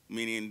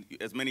 meaning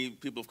as many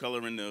people of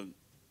color in the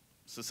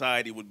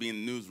society would be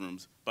in the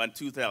newsrooms. By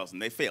 2000,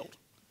 they failed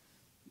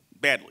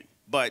badly.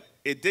 But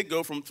it did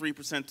go from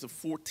 3% to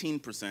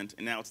 14%,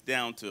 and now it's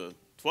down to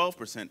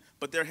 12%.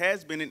 But there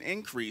has been an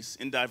increase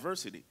in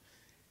diversity.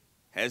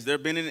 Has there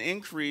been an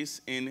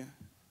increase in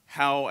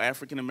how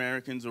African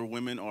Americans or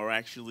women are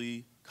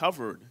actually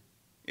covered?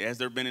 Has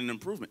there been an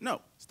improvement?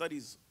 No.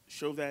 Studies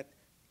show that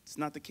it's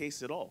not the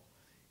case at all,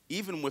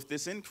 even with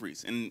this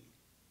increase. And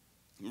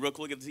real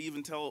quick, to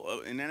even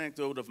tell an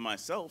anecdote of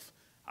myself,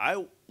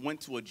 I went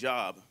to a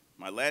job.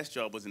 My last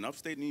job was in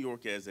upstate New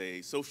York as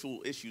a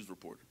social issues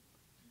reporter.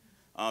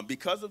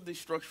 Because of the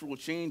structural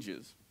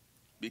changes,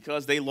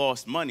 because they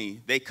lost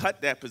money, they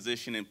cut that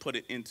position and put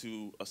it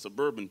into a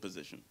suburban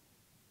position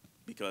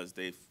because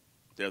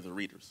they're the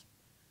readers.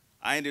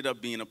 I ended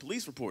up being a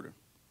police reporter.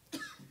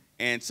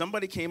 And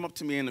somebody came up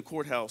to me in the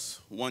courthouse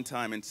one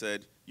time and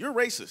said, "You're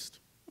racist."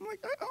 I'm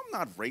like, I'm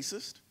not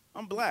racist.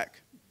 I'm black.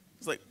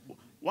 It's like,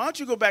 why don't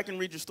you go back and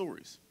read your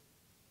stories?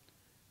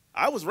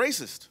 I was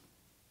racist.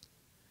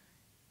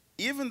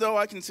 Even though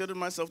I considered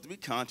myself to be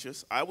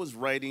conscious, I was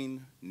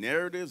writing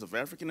narratives of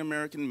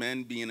African-American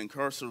men being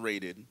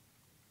incarcerated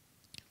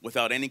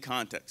without any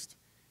context.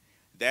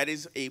 That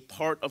is a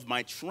part of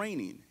my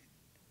training.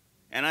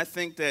 And I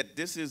think that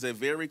this is a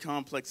very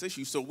complex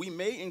issue. So we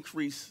may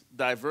increase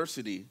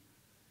diversity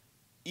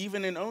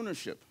even in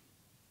ownership,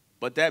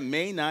 but that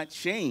may not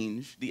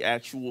change the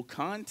actual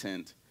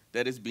content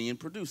that is being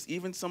produced.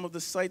 Even some of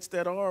the sites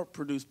that are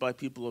produced by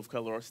people of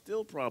color are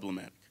still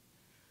problematic.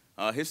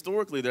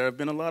 Historically, there have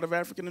been a lot of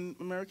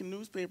African-American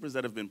newspapers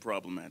that have been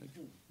problematic,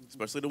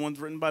 especially the ones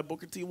written by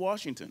Booker T.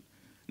 Washington.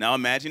 Now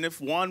imagine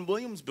if Juan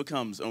Williams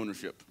becomes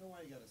ownership.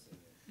 Why you gotta say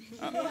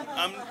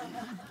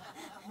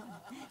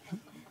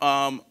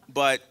that?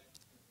 But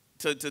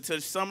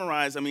to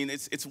summarize, I mean,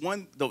 it's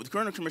one, the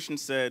Kerner Commission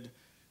said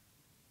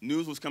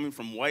news was coming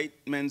from white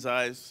men's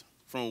eyes,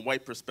 from a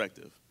white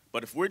perspective.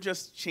 But if we're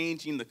just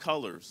changing the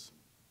colors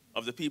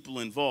of the people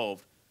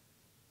involved,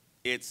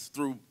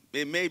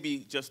 it may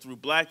be just through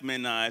black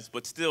men's eyes,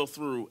 but still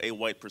through a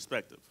white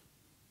perspective.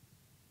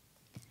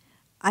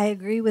 I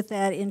agree with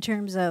that in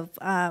terms of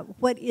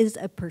what is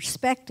a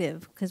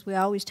perspective, because we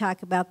always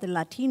talk about the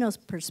Latino's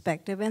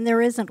perspective, and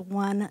there isn't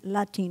one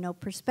Latino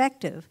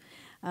perspective.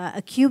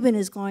 A Cuban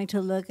is going to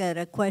look at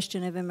a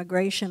question of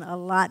immigration a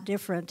lot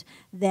different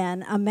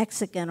than a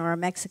Mexican or a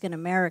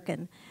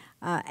Mexican-American.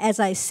 As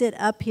I sit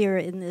up here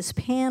in this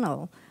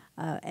panel,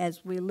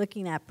 as we're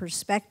looking at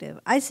perspective,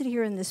 I sit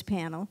here in this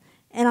panel,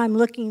 and I'm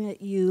looking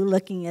at you,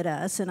 looking at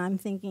us, and I'm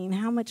thinking,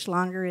 how much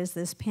longer is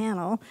this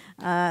panel?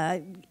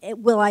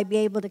 Will I be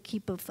able to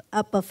keep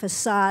up a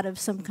facade of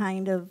some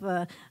kind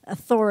of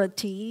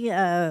authority,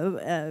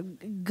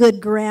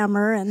 good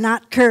grammar, and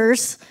not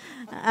curse?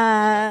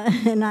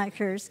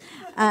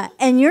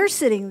 And you're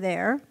sitting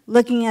there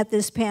looking at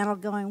this panel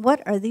going,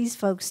 what are these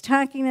folks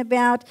talking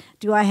about?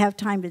 Do I have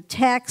time to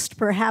text?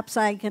 Perhaps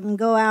I can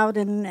go out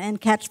and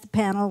catch the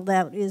panel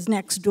that is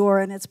next door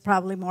and it's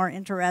probably more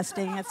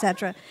interesting,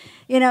 etc.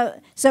 You know,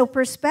 so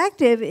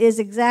perspective is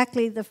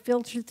exactly the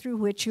filter through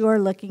which you're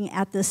looking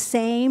at the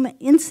same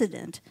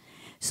incident.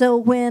 So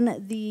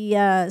when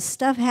the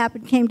stuff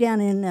came down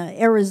in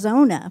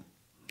Arizona,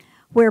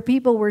 where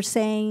people were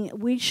saying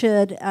we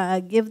should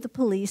give the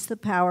police the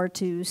power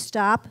to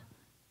stop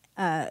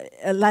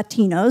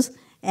Latinos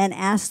and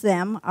ask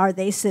them, are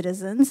they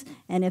citizens?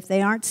 And if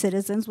they aren't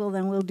citizens, well,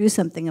 then we'll do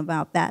something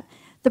about that.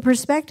 The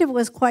perspective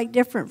was quite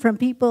different from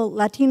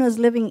Latinos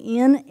living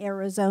in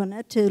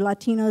Arizona to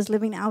Latinos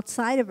living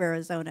outside of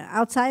Arizona.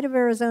 Outside of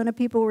Arizona,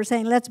 people were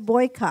saying, let's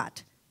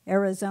boycott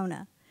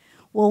Arizona.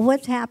 Well,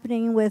 what's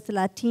happening with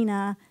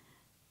Latina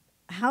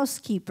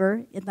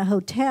housekeeper in the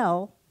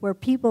hotel where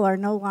people are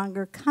no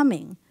longer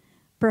coming?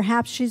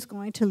 Perhaps she's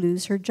going to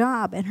lose her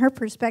job. And her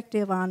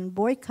perspective on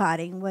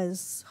boycotting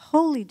was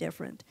wholly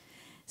different.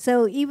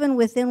 So even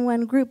within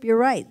one group, you're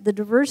right, the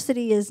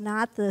diversity is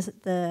not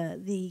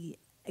the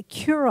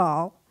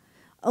cure-all.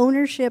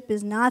 Ownership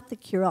is not the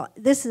cure-all.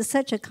 This is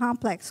such a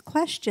complex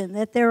question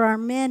that there are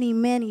many,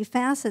 many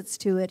facets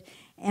to it,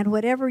 and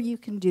whatever you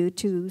can do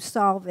to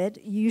solve it,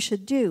 you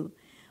should do.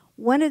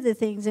 One of the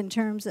things in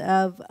terms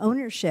of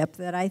ownership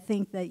that I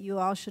think that you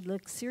all should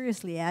look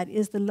seriously at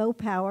is the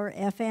low-power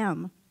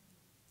FM.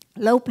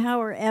 Low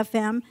power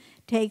FM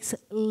takes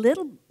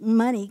little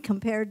money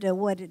compared to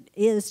what it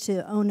is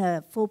to own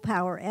a full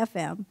power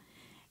FM.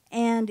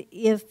 And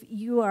if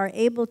you are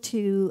able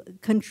to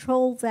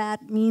control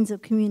that means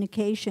of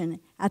communication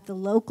at the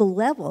local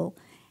level,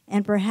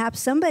 and perhaps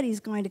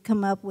somebody's going to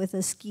come up with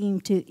a scheme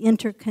to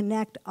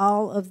interconnect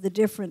all of the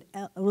different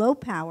low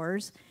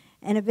powers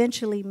and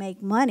eventually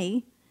make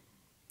money,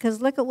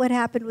 because look at what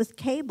happened with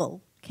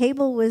cable.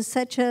 Cable was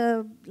such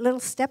a little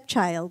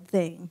stepchild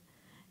thing,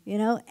 you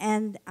know,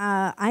 and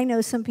I know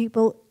some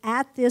people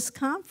at this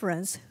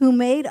conference who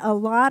made a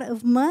lot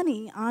of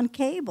money on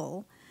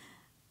cable,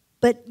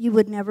 but you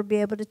would never be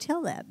able to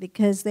tell that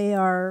because they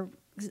are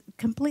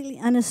completely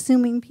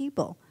unassuming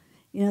people.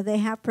 You know, they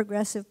have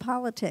progressive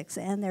politics,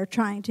 and they're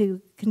trying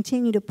to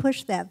continue to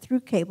push that through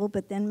cable,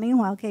 but then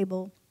meanwhile,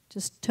 cable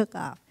just took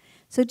off.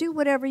 So do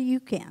whatever you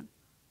can.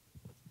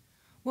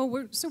 Well,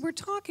 we're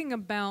talking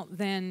about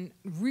then,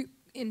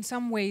 in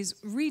some ways,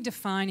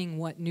 redefining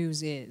what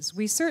news is.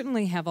 We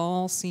certainly have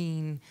all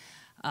seen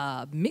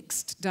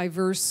mixed,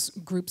 diverse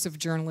groups of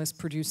journalists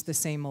produce the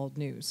same old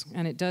news,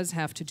 and it does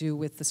have to do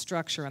with the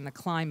structure and the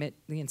climate,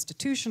 the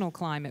institutional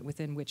climate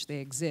within which they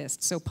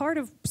exist. So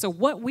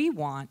what we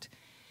want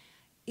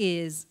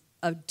is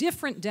a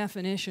different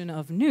definition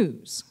of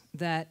news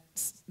that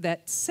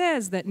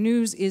says that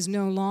news is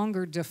no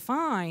longer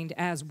defined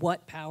as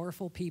what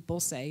powerful people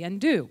say and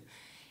do.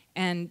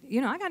 And,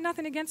 you know, I got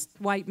nothing against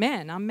white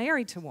men. I'm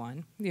married to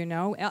one, you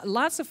know.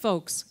 Lots of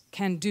folks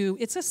can do,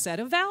 it's a set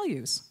of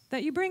values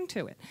that you bring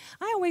to it.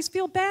 I always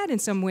feel bad in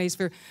some ways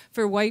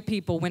for white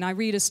people when I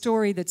read a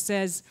story that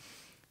says,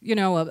 you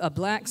know,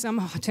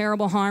 some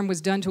terrible harm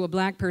was done to a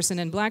black person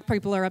and black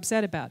people are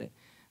upset about it.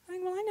 I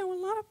think, well, I know a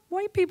lot of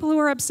white people who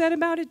are upset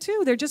about it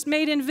too. They're just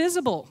made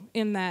invisible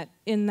in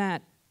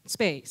that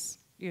space,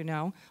 you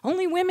know.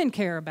 Only women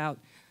care about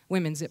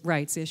women's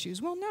rights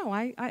issues. Well, no,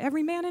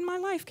 every man in my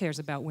life cares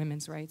about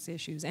women's rights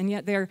issues, and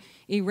yet they're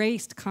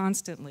erased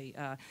constantly.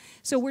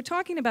 So we're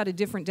talking about a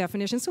different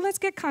definition, so let's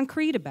get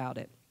concrete about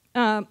it.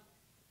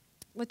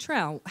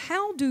 Letrell,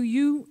 how do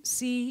you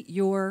see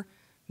your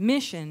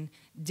mission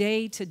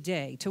day to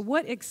day? To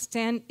what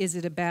extent is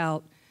it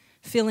about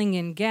filling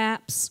in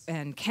gaps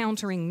and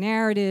countering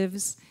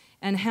narratives,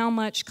 and how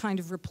much kind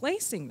of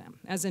replacing them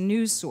as a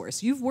news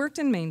source? You've worked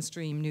in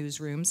mainstream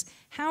newsrooms.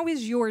 How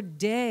is your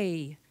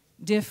day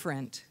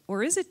different,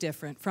 or is it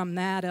different from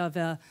that of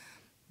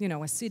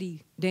another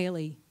city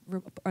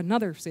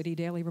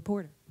daily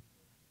reporter?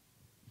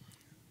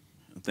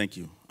 Thank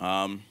you.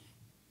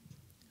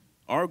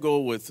 Our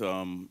goal with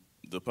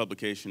the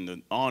publication,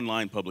 the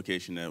online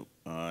publication that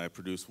I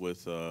produced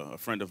with a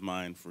friend of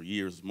mine for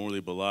years,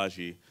 Morley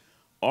Balaji,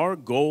 our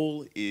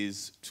goal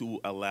is to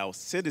allow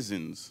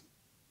citizens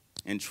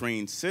and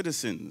train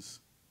citizens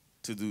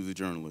to do the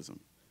journalism.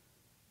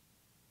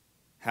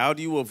 How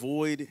do you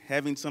avoid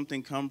having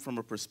something come from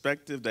a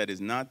perspective that is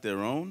not their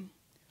own?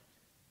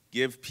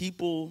 Give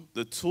people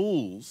the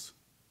tools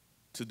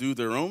to do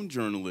their own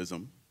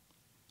journalism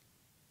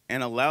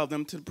and allow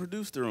them to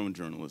produce their own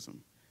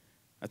journalism.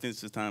 I think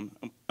this is time.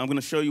 I'm going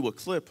to show you a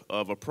clip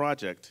of a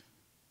project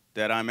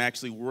that I'm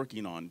actually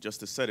working on just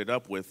to set it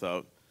up with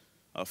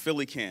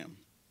Philly Cam,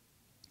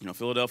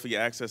 Philadelphia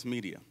Access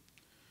Media.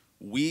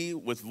 We,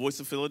 with Voice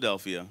of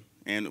Philadelphia,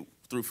 and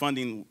through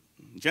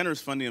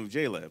generous funding of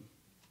JLab,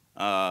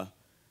 are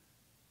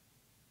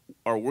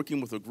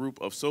working with a group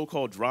of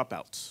so-called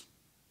dropouts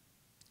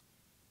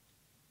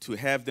to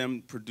have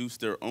them produce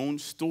their own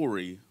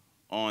story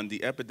on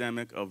the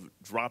epidemic of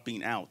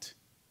dropping out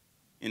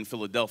in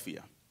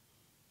Philadelphia.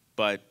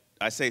 But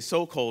I say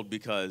so-called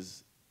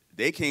because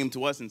they came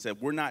to us and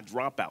said, we're not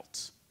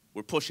dropouts,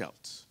 we're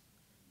pushouts.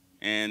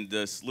 And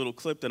this little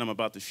clip that I'm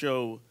about to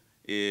show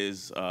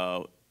is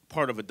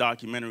part of a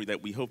documentary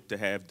that we hope to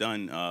have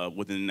done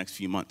within the next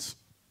few months.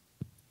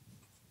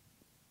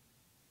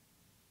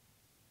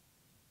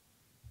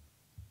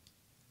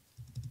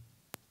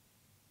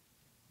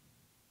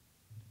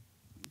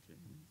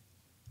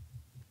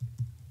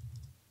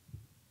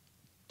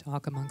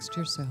 Talk amongst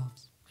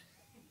yourselves.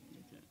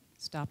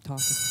 Stop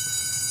talking.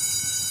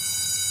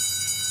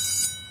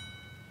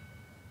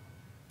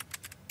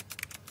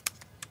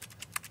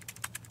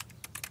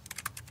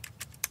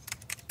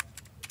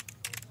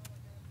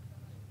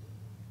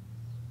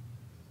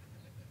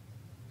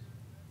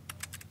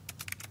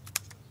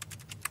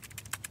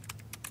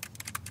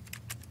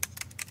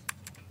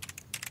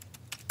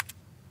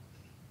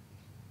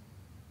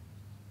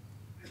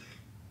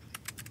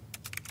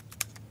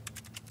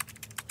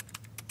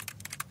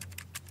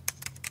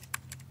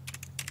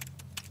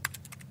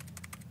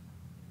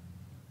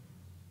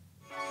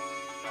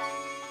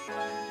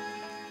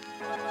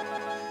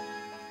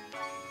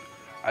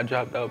 I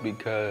dropped out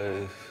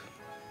because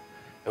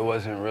it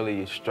wasn't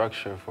really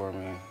structure for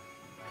me,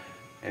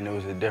 and it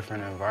was a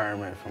different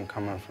environment from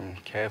coming from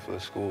Catholic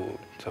school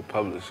to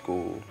public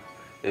school.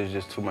 It was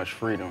just too much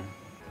freedom.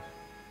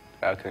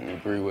 I couldn't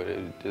agree with it.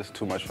 It was just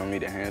too much for me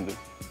to handle.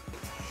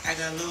 I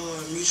got a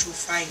little mutual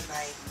fight,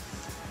 like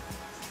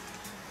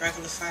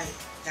regular fight,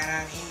 got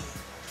out of hand,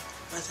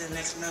 went to the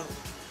next level.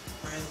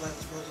 My really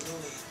wasn't supposed to go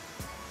there.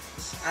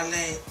 I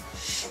let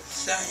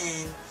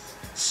something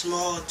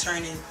small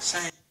turn into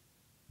something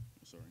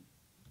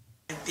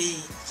big,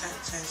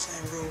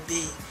 something real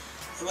big.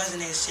 It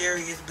wasn't that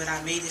serious, but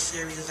I made it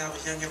serious because I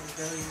was young and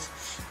rebellious.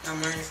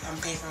 I'm learning, I'm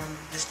paying for my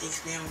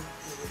mistakes now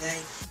every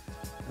day.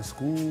 In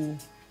school,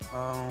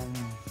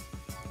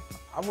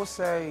 I would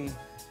say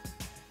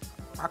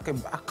I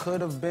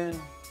could have been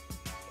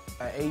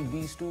an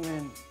A-B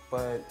student,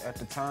 but at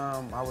the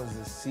time I was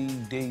a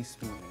C-D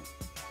student.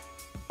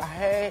 I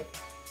had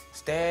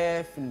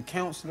staff and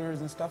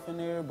counselors and stuff in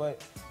there,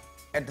 but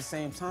at the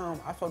same time,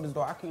 I felt as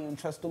though I couldn't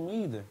trust them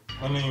either.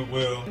 My name is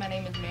Will. My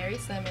name is Mary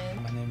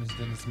Simmons. My name is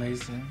Dennis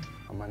Mason.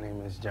 My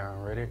name is John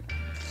Riddick.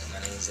 My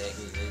name is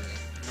Jaclyn.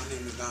 My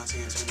name is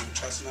Dante Antonio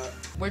Chestnut.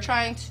 We're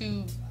trying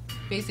to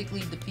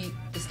basically defeat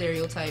the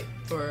stereotype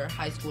for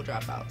high school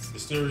dropouts. The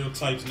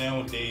stereotypes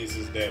nowadays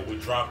is that we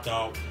dropped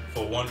out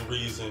for one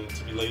reason,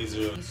 to be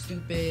lazy.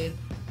 Stupid,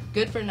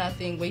 good for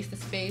nothing, waste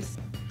of space.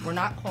 We're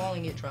not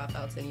calling it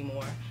dropouts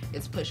anymore.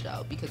 It's pushed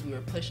out because we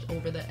were pushed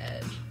over the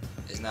edge.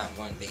 There's not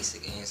one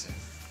basic answer.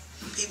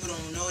 People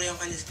don't know, they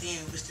don't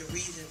understand what's the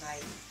reason,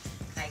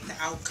 like the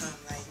outcome,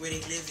 like where they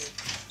living,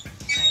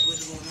 like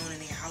what's going on in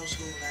their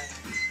household, like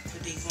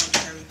what they going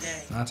through every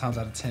day. 9 times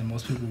out of 10,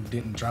 most people who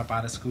didn't drop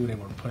out of school, they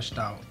were pushed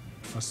out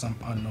for some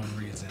unknown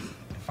reason.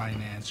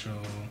 Financial,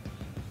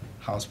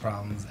 house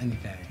problems,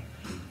 anything.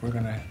 We're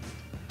gonna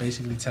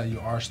basically tell you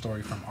our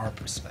story from our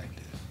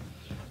perspective,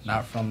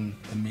 not from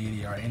the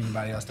media or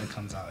anybody else that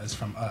comes out. It's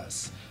from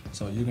us.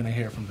 So you're gonna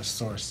hear it from the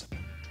source.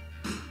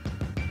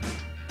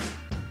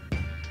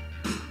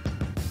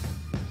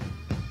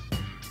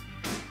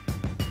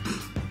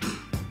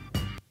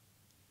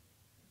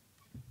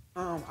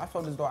 I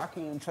felt as though I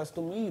couldn't trust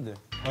them either.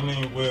 My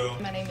name is Will.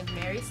 My name is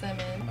Mary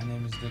Simmons. My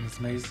name is Dennis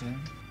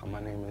Mason. My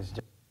name is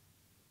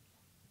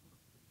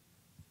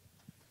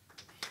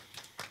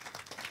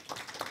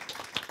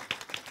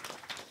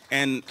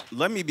And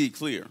let me be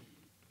clear.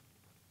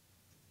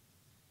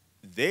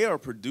 They are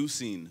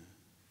producing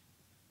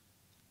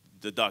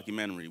the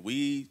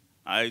documentary.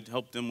 I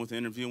helped them with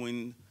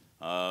interviewing.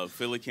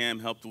 Philly Cam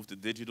helped with the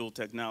digital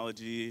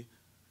technology.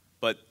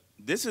 But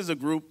this is a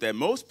group that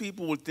most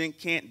people would think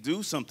can't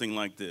do something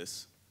like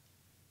this,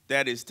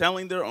 that is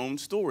telling their own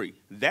story.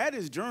 That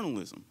is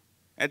journalism.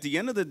 At the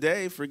end of the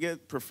day,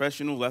 forget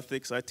professional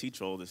ethics. I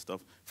teach all this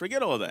stuff.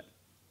 Forget all that.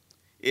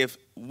 If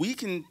we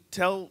can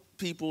tell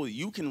people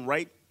you can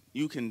write,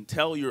 you can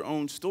tell your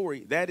own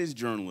story, that is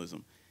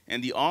journalism.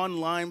 And the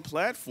online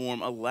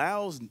platform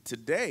allows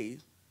today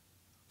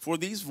for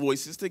these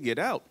voices to get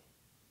out.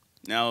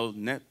 Now,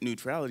 net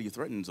neutrality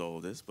threatens all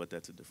of this, but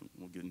that's a different,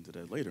 we'll get into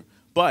that later.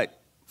 But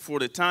for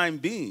the time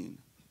being,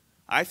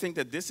 I think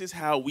that this is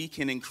how we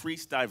can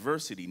increase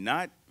diversity,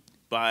 not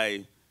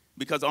by,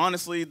 because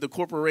honestly, the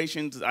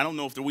corporations, I don't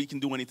know if we can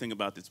do anything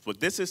about this, but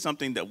this is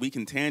something that we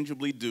can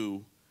tangibly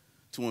do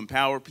to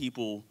empower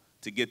people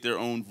to get their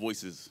own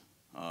voices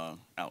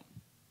out.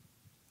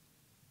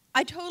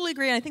 I totally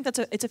agree, and I think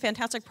it's a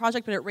fantastic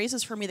project, but it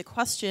raises for me the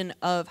question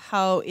of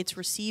how it's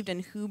received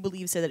and who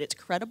believes that it's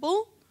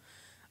credible,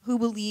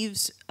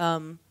 who's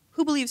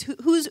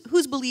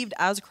believed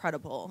as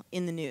credible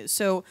in the news.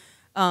 So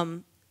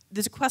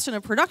there's a question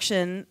of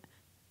production,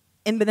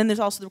 but then there's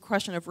also the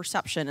question of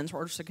reception and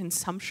sort of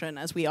consumption,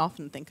 as we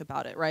often think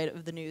about it, right,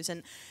 of the news,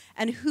 and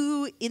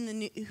who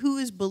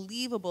is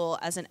believable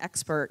as an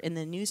expert in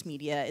the news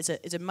media is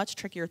a much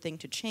trickier thing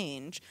to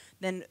change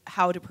than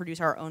how to produce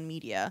our own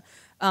media.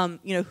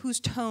 Whose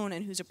tone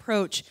and whose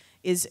approach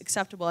is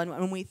acceptable, and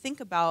when we think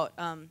about,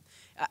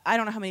 I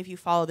don't know how many of you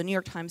follow, the New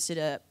York Times did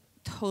a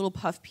total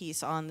puff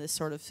piece on this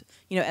sort of,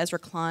 Ezra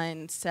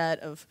Klein set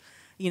of,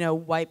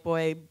 white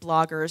boy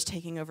bloggers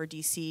taking over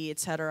DC, et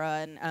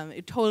cetera, and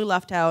it totally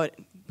left out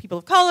people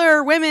of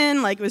color,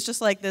 women, like it was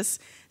just like this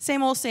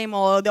same old, same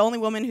old. The only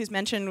woman who's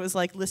mentioned was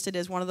like listed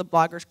as one of the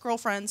blogger's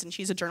girlfriends, and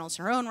she's a journalist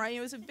in her own right.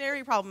 It was a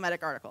very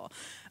problematic article.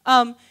 We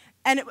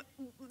had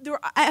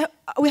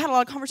a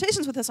lot of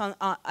conversations with this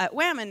at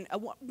WHAM, and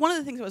one of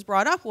the things that was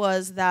brought up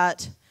was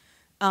that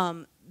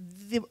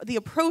the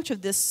approach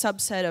of this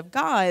subset of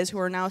guys who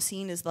are now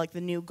seen as like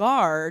the new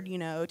guard,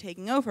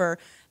 taking over,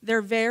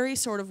 they're very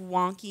sort of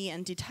wonky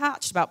and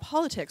detached about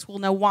politics. Well,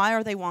 now why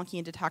are they wonky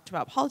and detached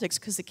about politics?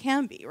 Because it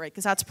can be, right?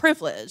 Because that's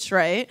privilege,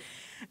 right?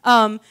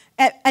 And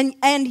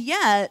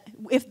yet,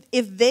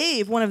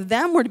 if one of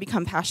them were to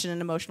become passionate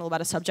and emotional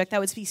about a subject, that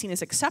would be seen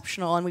as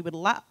exceptional, and we would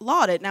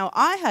laud it. Now,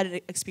 I had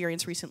an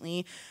experience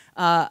recently.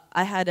 I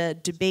had a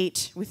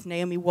debate with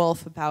Naomi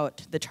Wolf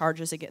about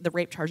the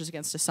rape charges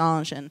against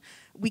Assange, and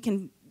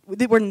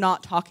we're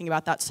not talking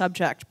about that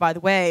subject, by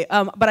the way.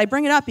 But I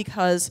bring it up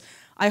because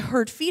I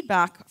heard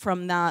feedback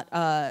from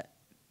that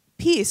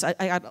piece. I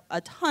got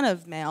a ton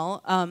of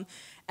mail.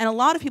 And a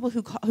lot of people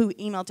who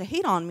emailed to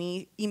hate on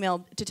me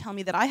emailed to tell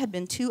me that I had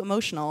been too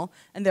emotional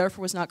and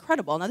therefore was not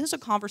credible. Now, this is a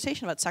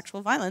conversation about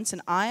sexual violence,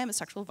 and I am a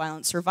sexual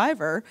violence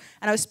survivor,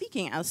 and I was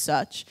speaking as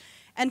such.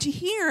 And to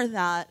hear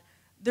that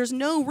there's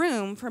no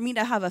room for me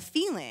to have a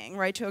feeling,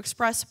 right, to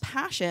express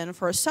passion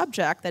for a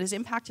subject that has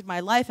impacted my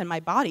life and my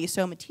body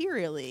so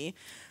materially,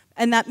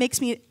 and that makes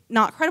me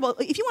not credible.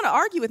 If you want to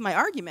argue with my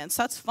arguments,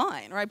 that's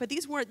fine, right? But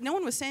these weren't, no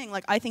one was saying,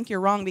 like, I think you're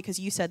wrong because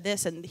you said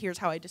this, and here's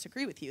how I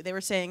disagree with you. They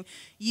were saying,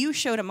 you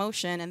showed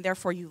emotion, and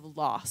therefore you've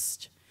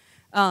lost.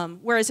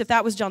 Whereas if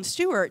that was Jon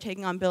Stewart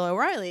taking on Bill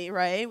O'Reilly,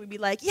 right, we'd be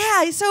like,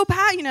 yeah, he's so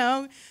you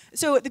know.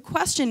 So the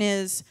question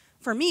is,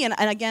 for me, and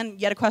again,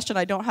 yet a question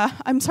I don't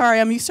have, I'm sorry,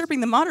 I'm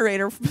usurping the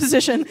moderator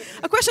position.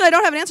 A question I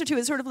don't have an answer to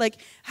is sort of like,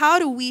 how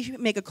do we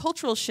make a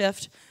cultural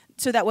shift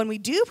so that when we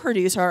do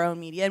produce our own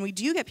media and we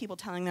do get people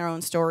telling their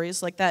own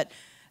stories, like that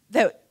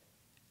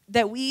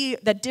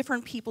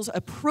different people's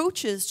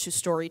approaches to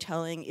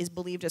storytelling is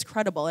believed as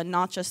credible and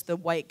not just the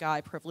white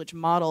guy privilege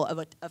model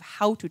of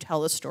how to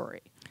tell a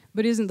story.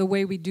 But isn't the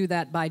way we do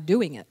that by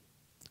doing it?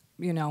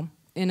 You know,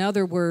 in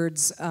other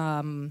words,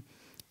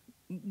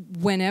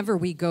 whenever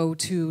we go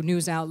to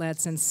news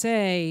outlets and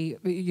say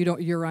you're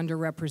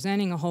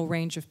underrepresenting a whole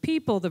range of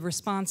people, the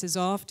response is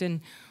often,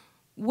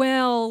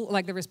 well,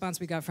 like the response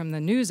we got from the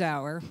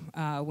NewsHour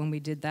when we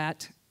did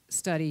that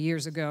study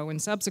years ago and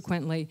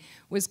subsequently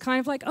was kind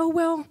of like, oh,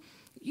 well,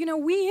 you know,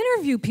 we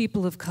interview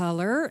people of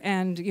color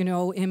and, you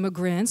know,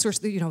 immigrants or,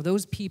 you know,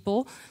 those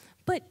people,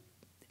 but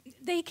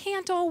they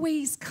can't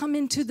always come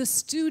into the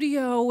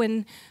studio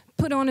and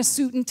put on a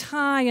suit and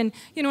tie and,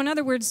 you know, in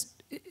other words,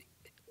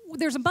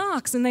 there's a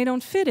box and they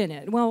don't fit in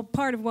it. Well,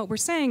 part of what we're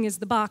saying is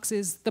the box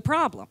is the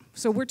problem.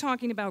 So we're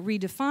talking about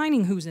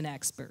redefining who's an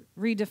expert,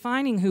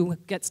 redefining who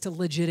gets to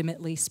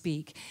legitimately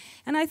speak.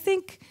 And I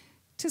think,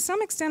 to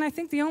some extent, I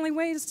think the only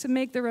way is to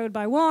make the road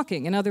by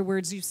walking. In other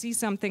words, you see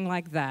something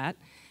like that,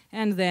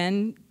 and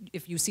then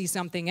if you see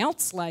something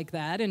else like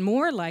that and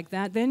more like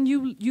that, then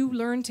you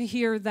learn to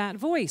hear that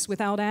voice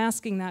without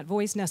asking that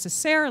voice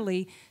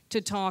necessarily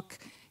to talk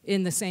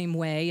in the same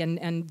way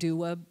and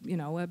do a, you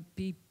know,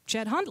 be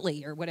Chet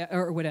Huntley or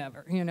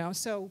whatever, you know,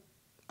 so.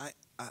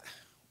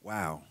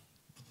 Wow.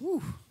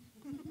 Whew.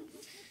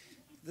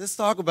 Let's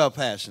talk about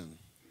passion.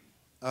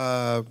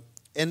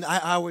 And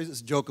I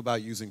always joke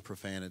about using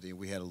profanity.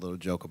 We had a little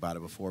joke about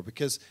it before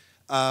because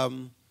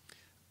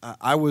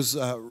I was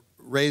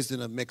raised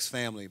in a mixed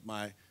family.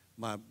 My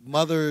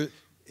mother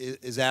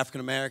is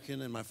African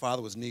American and my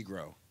father was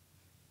Negro.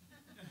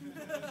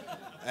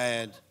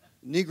 And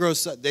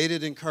Negroes, they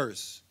didn't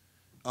curse.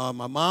 On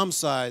my mom's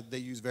side, they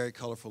use very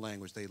colorful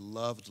language. They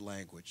loved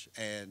language.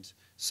 And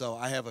so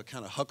I have a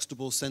kind of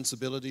Huxtable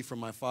sensibility from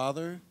my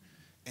father,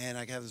 and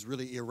I have this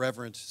really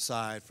irreverent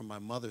side from my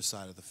mother's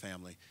side of the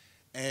family.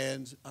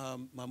 And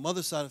my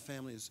mother's side of the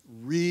family is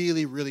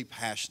really, really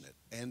passionate,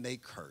 and they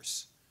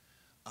curse.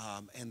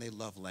 And they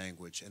love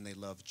language, and they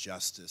love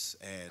justice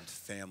and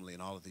family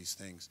and all of these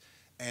things.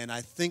 And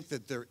I think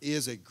that there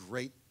is a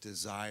great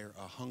desire,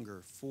 a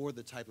hunger for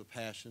the type of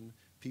passion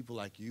people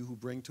like you who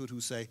bring to it,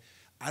 who say,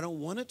 I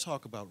don't want to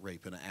talk about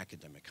rape in an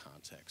academic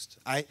context.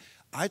 I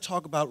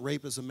talk about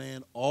rape as a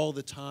man all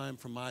the time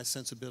from my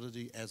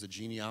sensibility as a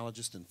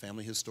genealogist and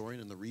family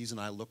historian, and the reason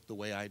I look the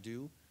way I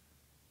do,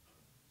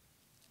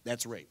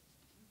 that's rape.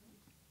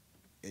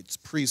 It's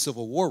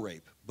pre-Civil War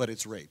rape, but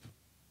it's rape.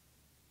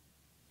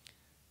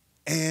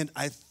 And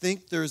I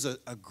think there's a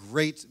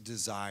great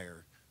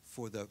desire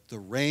for the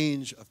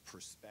range of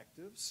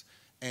perspectives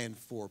and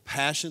for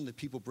passion that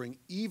people bring,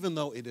 even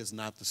though it is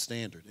not the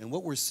standard. And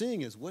what we're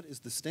seeing is what is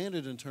the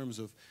standard in terms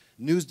of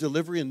news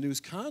delivery and news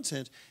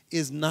content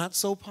is not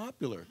so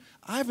popular.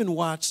 I haven't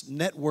watched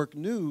network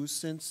news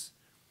since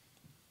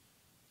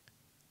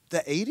the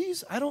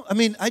 80s.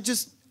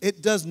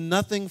 It does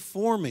nothing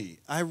for me.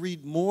 I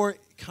read more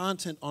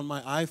content on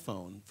my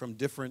iPhone from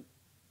different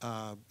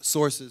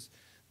sources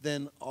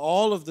than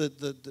all of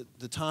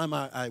the time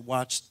I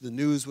watched the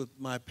news with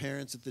my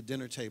parents at the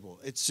dinner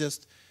table.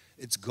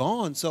 It's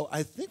gone. So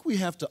I think we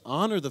have to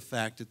honor the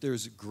fact that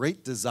there's a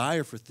great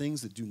desire for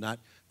things that do not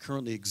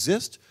currently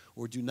exist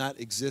or do not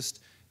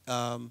exist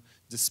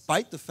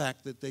despite the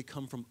fact that they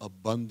come from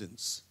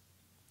abundance.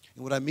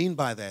 And what I mean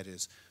by that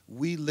is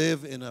we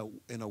live in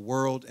a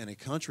world and a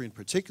country in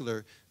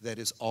particular that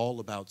is all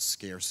about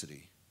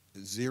scarcity,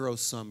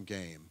 zero-sum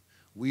game.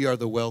 We are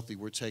the wealthy.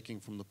 We're taking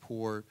from the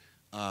poor.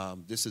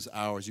 This is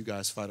ours. You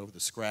guys fight over the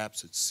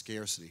scraps. It's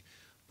scarcity.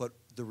 But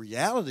the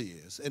reality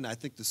is, and I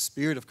think the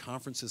spirit of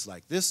conferences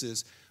like this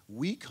is,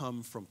 we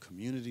come from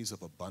communities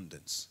of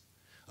abundance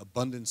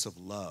of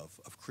love,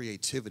 of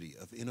creativity,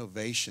 of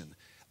innovation.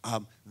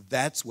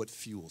 That's what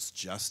fuels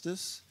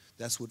justice.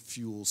 That's what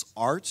fuels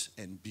art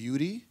and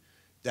beauty.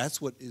 That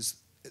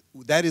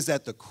is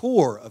at the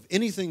core of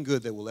anything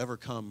good that will ever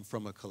come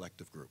from a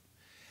collective group.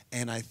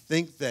 And I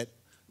think that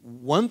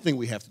one thing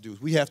we have to do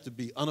is we have to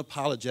be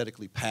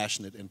unapologetically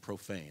passionate and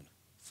profane.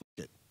 F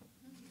it.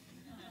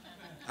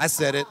 I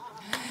said it.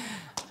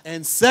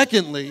 And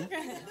secondly,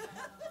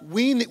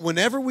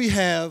 whenever we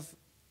have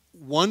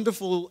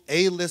wonderful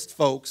A-list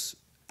folks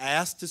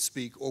asked to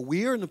speak, or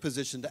we are in a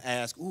position to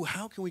ask, ooh,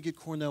 how can we get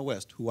Cornel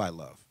West, who I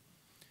love?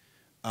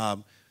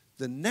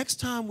 The next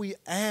time we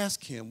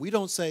ask him, we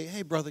don't say,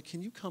 hey, brother,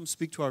 can you come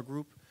speak to our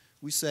group?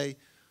 We say,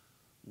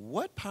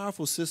 what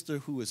powerful sister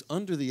who is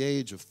under the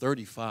age of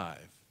 35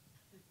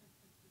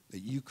 that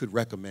you could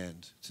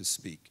recommend to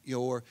speak?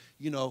 Or,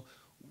 you know,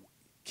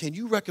 can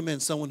you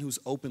recommend someone who's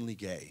openly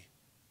gay,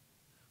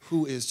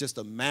 who is just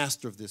a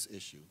master of this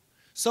issue?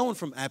 Someone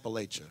from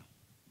Appalachia,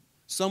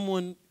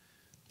 someone,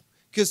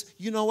 because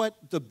you know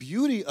what? The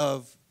beauty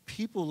of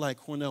people like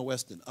Cornel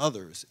West and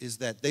others is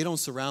that they don't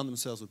surround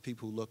themselves with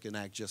people who look and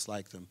act just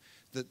like them.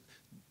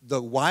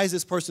 The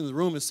wisest person in the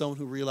room is someone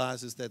who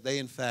realizes that they,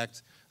 in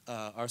fact,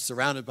 are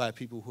surrounded by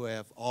people who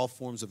have all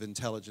forms of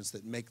intelligence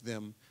that make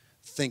them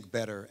think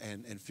better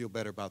and feel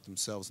better about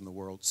themselves in the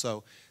world.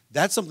 So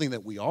that's something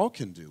that we all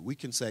can do. We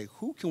can say,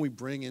 who can we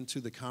bring into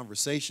the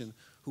conversation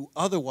who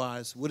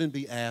otherwise wouldn't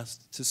be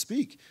asked to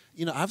speak?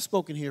 You know, I've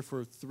spoken here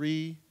for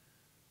 3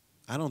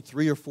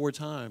 or 4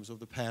 times over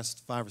the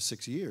past 5 or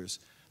 6 years.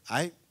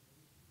 I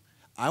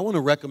want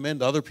to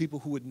recommend other people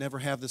who would never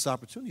have this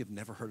opportunity, have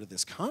never heard of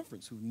this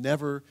conference, who've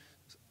never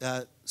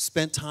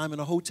spent time in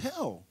a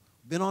hotel,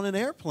 been on an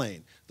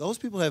airplane. Those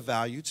people have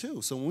value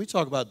too. So when we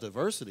talk about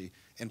diversity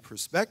and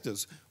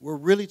perspectives, we're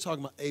really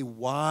talking about a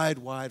wide,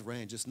 wide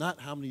range. It's not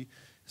how many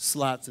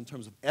slots in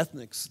terms of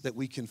ethnics that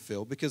we can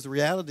fill, because the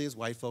reality is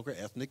white folk are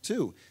ethnic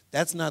too.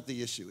 That's not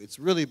the issue. It's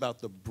really about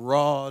the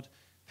broad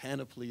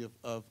panoply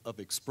of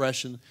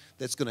expression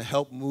that's going to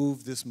help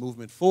move this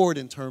movement forward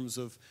in terms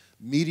of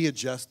media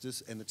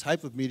justice and the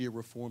type of media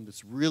reform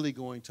that's really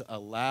going to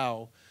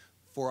allow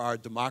for our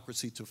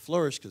democracy to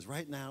flourish, because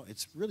right now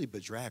it's really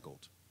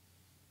bedraggled.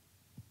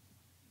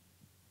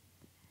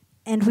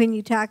 And when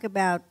you talk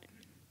about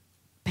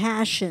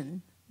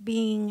passion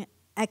being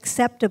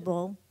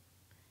acceptable,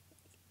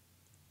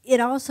 it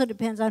also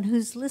depends on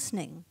who's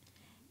listening.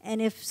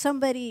 And if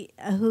somebody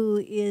who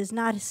is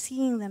not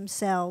seeing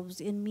themselves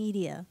in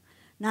media,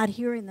 not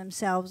hearing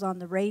themselves on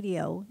the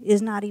radio,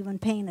 is not even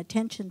paying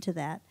attention to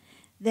that,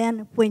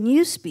 then when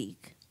you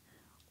speak,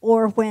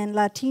 or when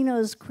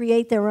Latinos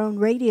create their own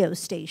radio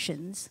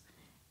stations,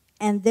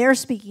 and they're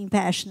speaking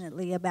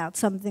passionately about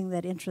something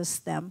that interests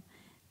them,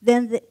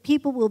 then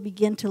people will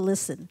begin to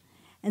listen.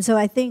 And so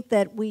I think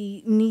that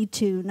we need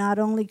to not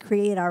only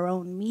create our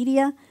own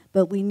media,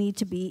 but we need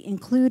to be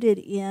included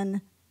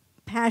in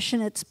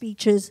passionate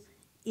speeches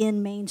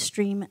in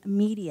mainstream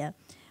media.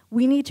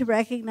 We need to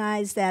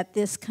recognize that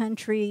this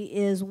country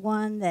is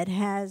one that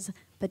has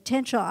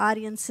potential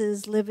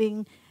audiences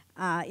living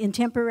in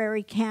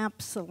temporary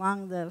camps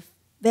along the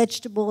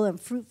vegetable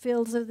and fruit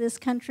fields of this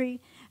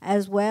country,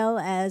 as well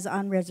as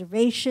on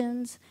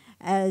reservations,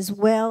 as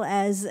well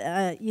as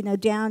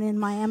down in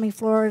Miami,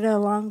 Florida,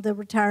 along the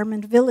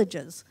retirement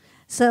villages.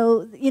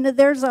 So,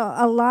 there's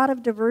a lot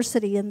of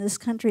diversity in this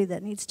country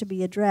that needs to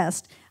be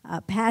addressed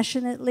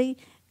passionately,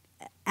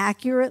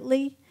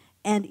 accurately,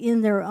 and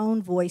in their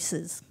own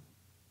voices.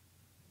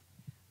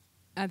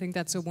 I think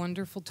that's a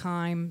wonderful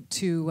time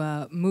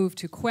to move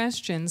to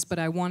questions, but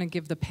I want to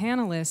give the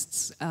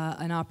panelists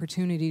an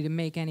opportunity to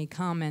make any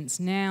comments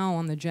now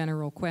on the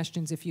general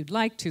questions, if you'd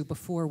like to,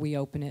 before we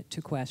open it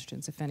to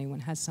questions, if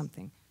anyone has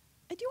something.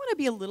 I do want to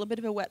be a little bit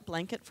of a wet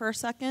blanket for a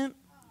second.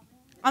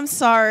 I'm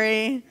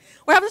sorry.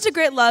 We're having such a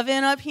great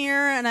love-in up here,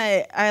 and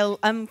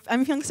I'm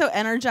feeling so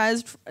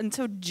energized and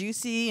so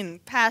juicy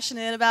and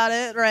passionate about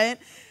it, right?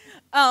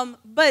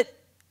 But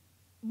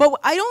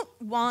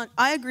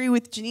I agree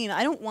with Janine,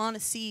 I don't want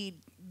to see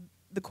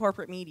the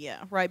corporate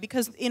media, right?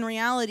 Because in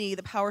reality,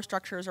 the power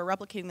structures are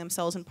replicating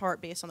themselves in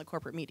part based on the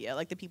corporate media.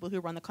 Like the people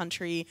who run the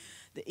country,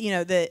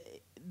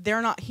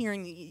 they're not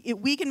hearing,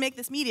 we can make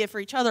this media for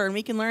each other, and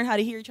we can learn how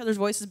to hear each other's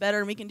voices better,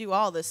 and we can do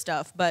all this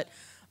stuff. But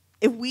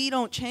if we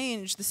don't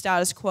change the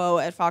status quo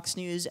at Fox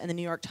News and the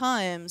New York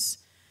Times,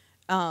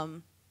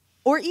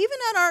 or even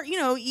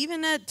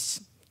at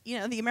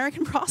the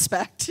American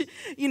Prospect,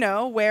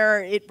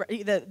 where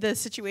the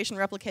situation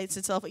replicates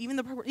itself. Even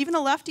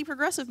the lefty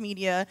progressive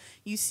media,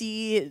 you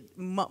see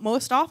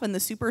most often the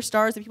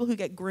superstars, the people who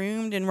get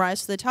groomed and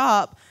rise to the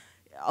top,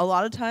 a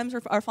lot of times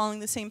are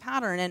following the same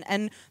pattern.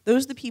 And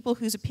those are the people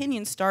whose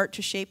opinions start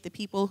to shape the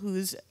people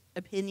whose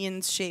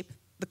opinions shape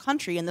the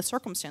country and the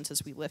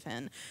circumstances we live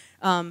in.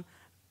 And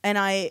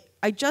I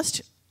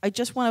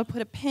just want to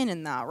put a pin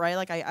in that, right?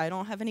 Like, I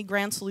don't have any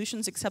grand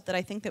solutions, except that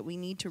I think that we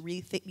need to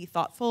really be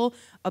thoughtful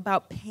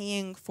about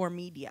paying for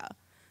media.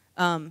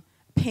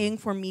 Paying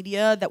for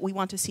media that we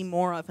want to see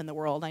more of in the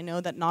world. I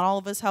know that not all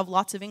of us have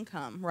lots of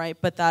income, right?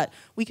 But that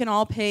we can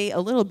all pay a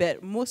little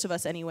bit, most of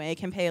us anyway,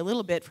 can pay a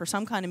little bit for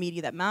some kind of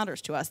media that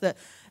matters to us.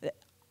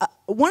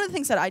 One of the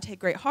things that I take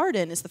great heart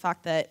in is the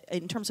fact that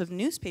in terms of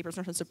newspapers,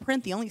 in terms of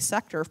print, the only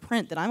sector of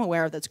print that I'm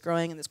aware of that's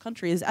growing in this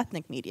country is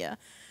ethnic media.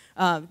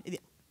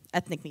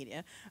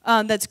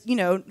 That's,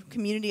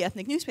 community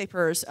ethnic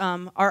newspapers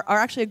are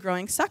actually a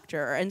growing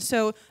sector. And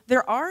so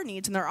there are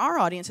needs and there are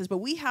audiences,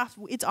 but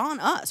it's on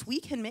us.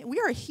 We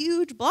are a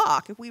huge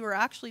block if we were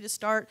actually to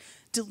start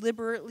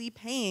deliberately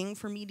paying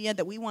for media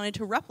that we wanted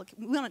to replicate.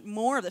 We wanted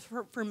more of this.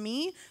 For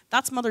me,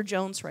 that's Mother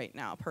Jones right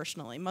now,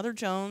 personally. Mother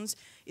Jones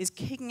is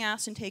kicking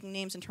ass and taking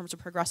names in terms of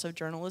progressive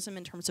journalism,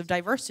 in terms of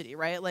diversity,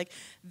 right? Like,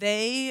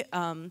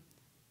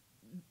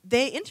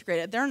 they integrate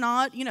it. They're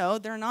not,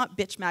 they're not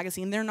Bitch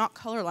Magazine. They're not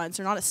Color Lines.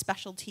 They're not a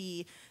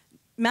specialty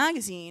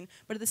magazine.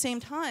 But at the same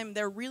time,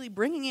 they're really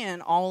bringing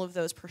in all of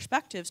those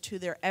perspectives to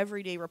their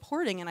everyday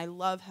reporting, and I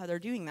love how they're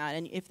doing that.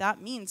 And if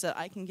that means that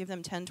I can give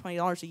them $10,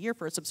 $20 a year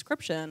for a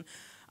subscription,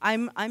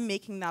 I'm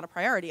making that a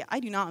priority. I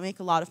do not make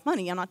a lot of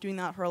money. I'm not doing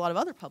that for a lot of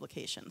other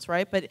publications,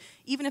 right? But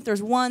even if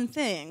there's one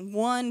thing,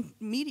 one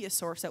media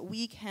source that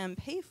we can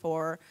pay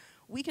for,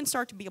 we can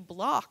start to be a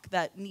block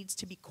that needs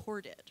to be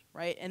courted,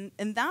 right?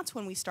 And that's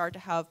when we start to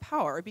have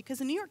power, because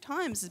the New York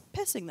Times is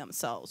pissing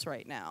themselves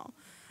right now.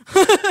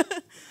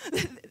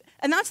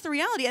 And that's the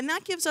reality, and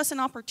that gives us an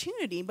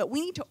opportunity, but we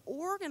need to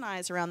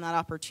organize around that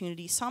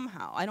opportunity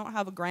somehow. I don't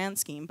have a grand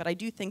scheme, but I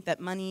do think that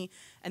money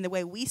and the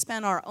way we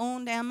spend our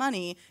own damn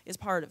money is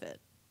part of it.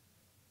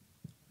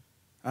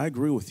 I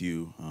agree with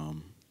you.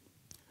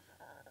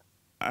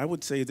 I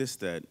would say this,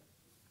 that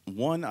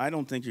one, I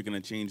don't think you're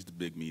going to change the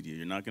big media.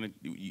 You're not going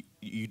to.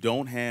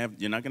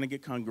 You're not going to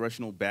get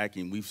congressional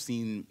backing. We've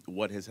seen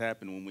what has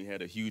happened when we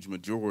had a huge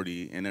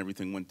majority and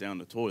everything went down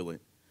the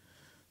toilet.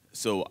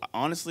 So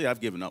honestly, I've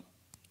given up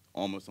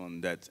almost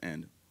on that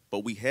end.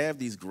 But we have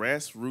these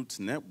grassroots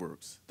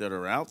networks that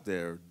are out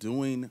there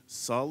doing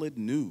solid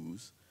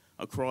news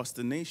across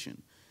the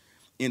nation.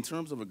 In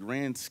terms of a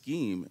grand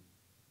scheme,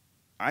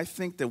 I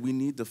think that we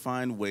need to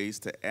find ways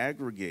to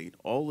aggregate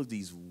all of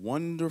these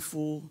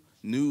wonderful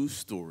news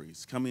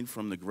stories coming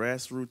from the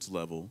grassroots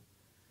level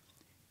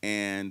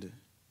and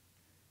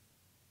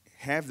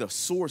have the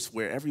source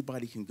where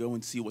everybody can go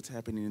and see what's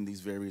happening in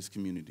these various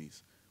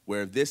communities,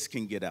 where this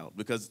can get out.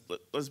 Because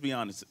let's be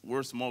honest,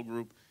 we're a small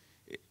group.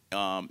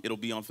 It'll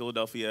be on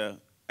Philadelphia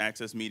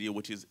Access Media,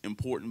 which is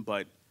important,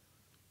 but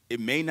it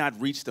may not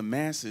reach the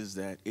masses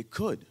that it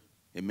could.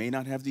 It may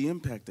not have the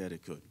impact that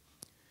it could.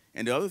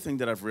 And the other thing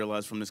that I've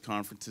realized from this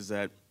conference is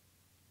that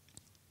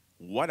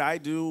what I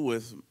do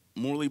with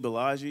Morley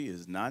Balaji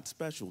is not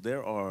special.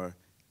 There are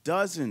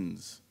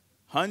dozens,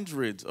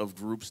 hundreds of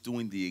groups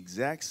doing the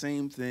exact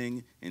same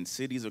thing in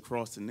cities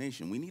across the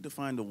nation. We need to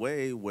find a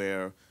way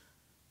where,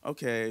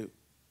 okay,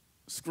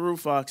 screw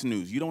Fox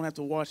News. You don't have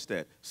to watch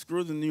that.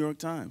 Screw the New York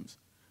Times.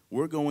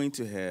 We're going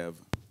to have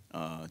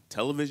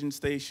television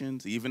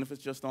stations, even if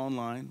it's just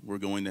online. We're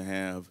going to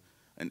have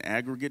an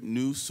aggregate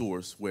news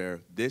source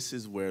where this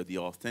is where the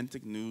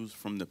authentic news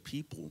from the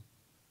people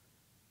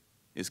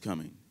is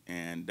coming.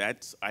 And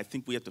that's, I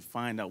think we have to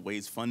find out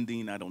ways,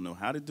 funding, I don't know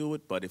how to do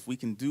it, but if we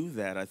can do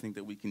that, I think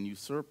that we can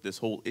usurp this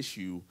whole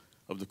issue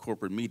of the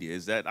corporate media.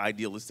 Is that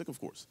idealistic? Of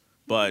course.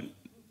 But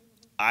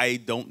I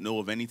don't know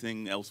of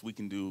anything else we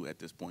can do at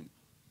this point.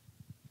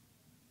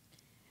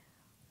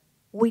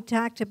 We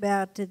talked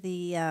about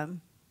the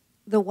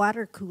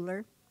water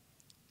cooler,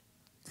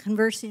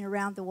 conversing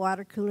around the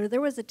water cooler.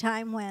 There was a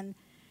time when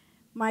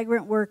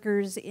migrant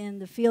workers in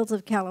the fields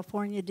of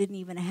California didn't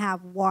even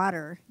have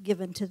water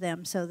given to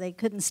them, so they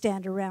couldn't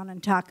stand around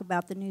and talk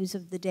about the news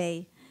of the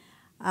day.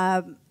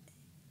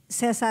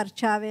 Cesar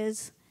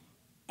Chavez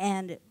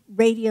and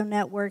radio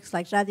networks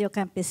like Radio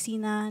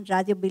Campesina,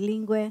 Radio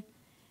Bilingüe,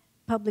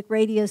 public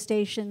radio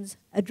stations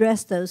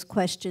addressed those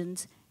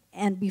questions,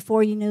 and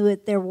before you knew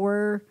it, there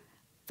were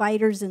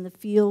fighters in the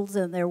fields,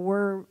 and there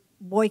were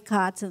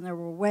boycotts, and there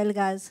were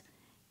huelgas,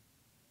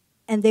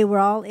 and they were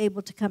all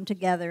able to come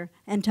together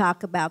and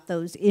talk about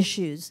those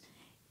issues.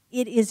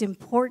 It is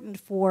important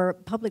for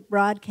public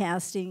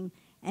broadcasting,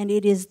 and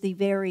it is the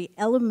very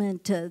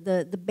element,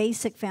 the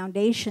basic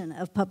foundation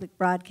of public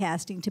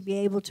broadcasting, to be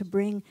able to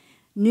bring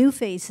new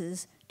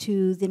faces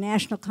to the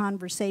national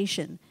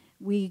conversation.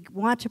 We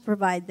want to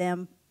provide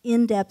them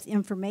in-depth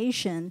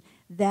information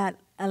that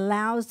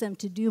allows them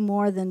to do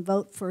more than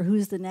vote for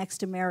who's the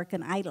next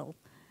American Idol.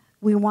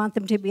 We want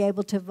them to be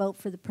able to vote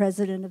for the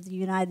President of the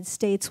United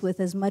States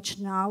with as much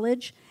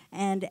knowledge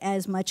and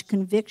as much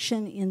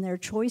conviction in their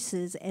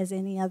choices as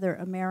any other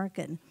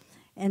American.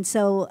 And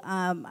so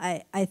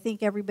I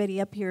think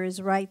everybody up here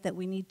is right that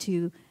we need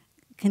to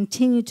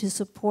continue to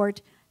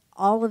support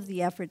all of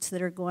the efforts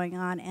that are going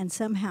on and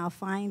somehow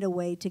find a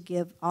way to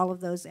give all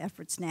of those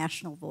efforts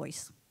national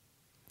voice.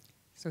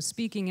 So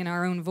speaking in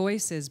our own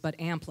voices, but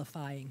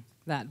amplifying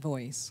that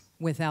voice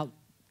without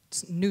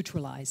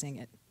neutralizing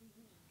it.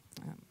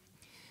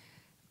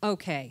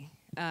 Okay,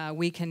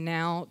 we can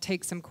now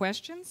take some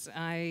questions.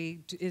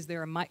 Is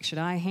there a mic? Should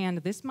I hand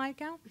this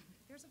mic out?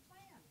 Here's a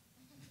plan.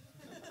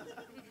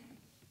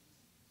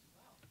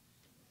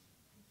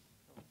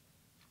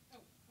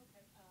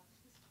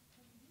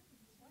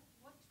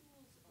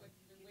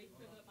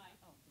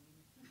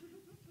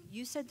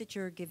 You said that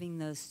you're giving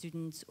the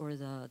students or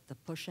the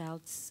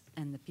push-outs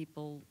and the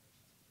people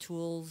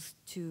tools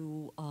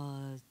to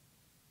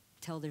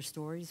tell their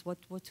stories.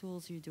 What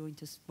tools are you doing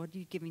what are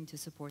you giving to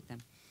support them?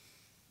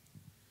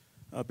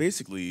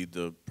 Basically,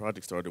 the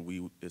project started,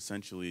 we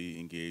essentially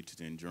engaged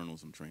in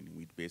journalism training.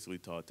 We basically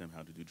taught them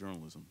how to do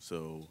journalism.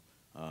 So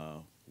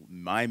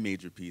my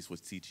major piece was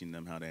teaching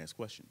them how to ask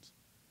questions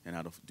and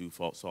how to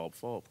solve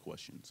follow-up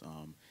questions.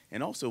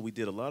 And also, we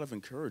did a lot of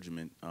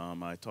encouragement.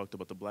 I talked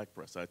about the black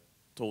press. I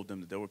told them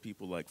that there were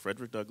people like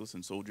Frederick Douglass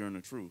and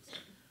Sojourner Truth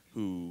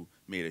who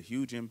made a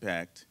huge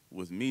impact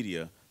with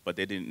media, but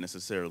they didn't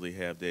necessarily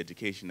have the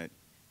education that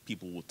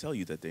people will tell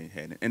you that they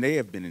had. And they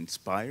have been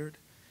inspired.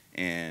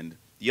 And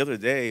the other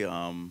day,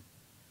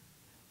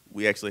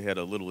 we actually had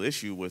a little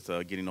issue with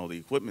getting all the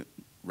equipment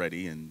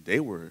ready, and they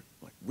were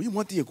like, we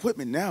want the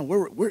equipment now.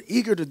 We're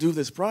eager to do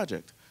this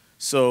project.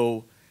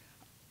 So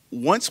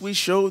once we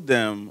showed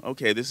them,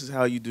 okay, this is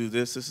how you do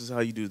this is how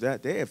you do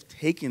that, they have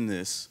taken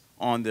this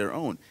on their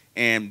own.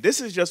 And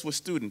this is just with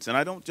students, and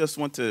I don't just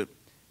want to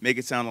make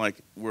it sound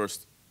like we're a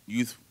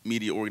youth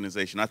media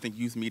organization. I think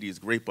youth media is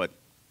great, but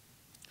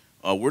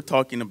we're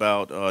talking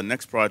about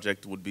next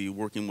project would be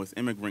working with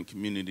immigrant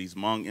communities,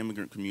 Hmong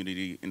immigrant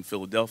community in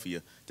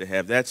Philadelphia, to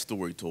have that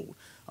story told.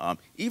 And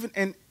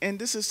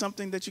this is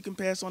something that you can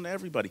pass on to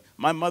everybody.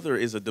 My mother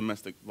is a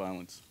domestic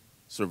violence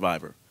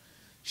survivor.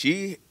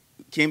 She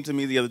came to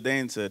me the other day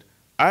and said,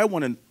 I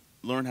want to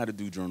learn how to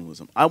do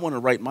journalism. I want to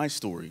write my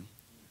story.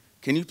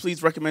 Can you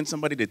please recommend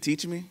somebody to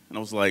teach me? And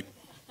I was like,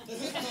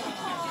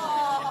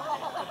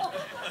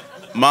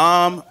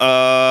 Mom,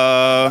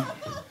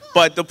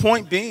 but the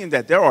point being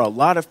that there are a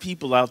lot of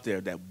people out there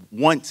that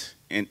want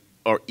and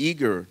are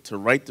eager to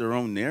write their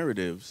own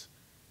narratives.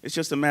 It's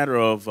just a matter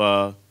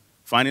of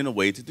finding a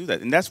way to do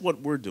that. And that's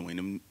what we're doing.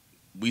 And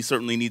we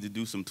certainly need to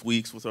do some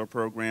tweaks with our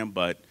program,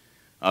 but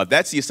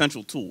that's the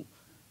essential tool.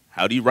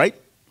 How do you write?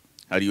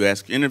 How do you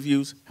ask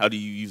interviews? How do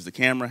you use the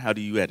camera? How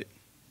do you edit?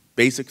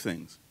 Basic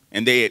things.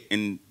 And they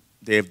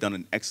have done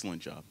an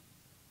excellent job.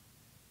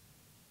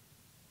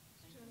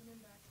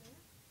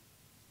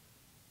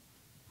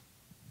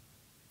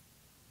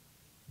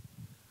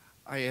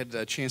 I had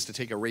a chance to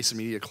take a race and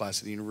media class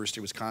at the University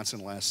of Wisconsin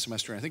last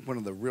semester, and I think one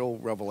of the real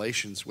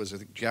revelations was, I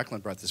think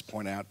Jaclyn brought this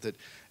point out, that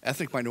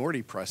ethnic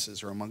minority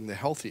presses are among the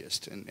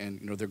healthiest,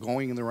 and you know, they're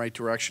going in the right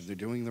direction, they're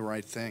doing the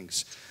right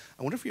things.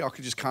 I wonder if y'all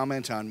could just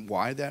comment on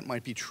why that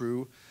might be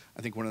true.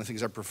 I think one of the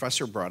things our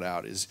professor brought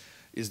out is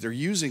they're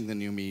using the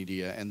new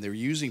media and they're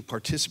using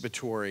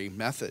participatory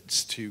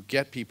methods to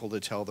get people to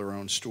tell their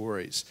own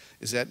stories.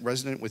 Is that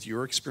resonant with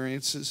your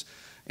experiences?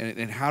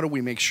 And how do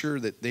we make sure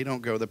that they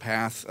don't go the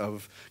path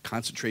of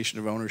concentration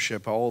of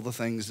ownership, all the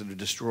things that have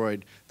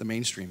destroyed the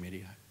mainstream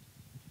media?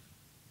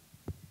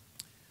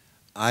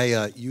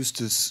 I used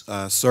to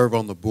serve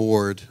on the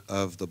board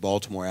of the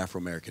Baltimore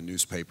Afro-American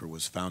newspaper.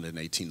 Was founded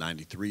in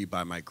 1893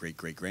 by my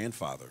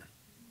great-great-grandfather.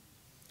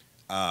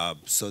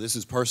 So this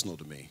is personal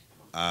to me.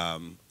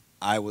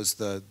 I was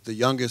the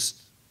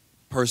youngest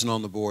person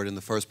on the board and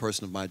the first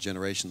person of my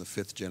generation, the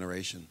fifth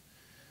generation.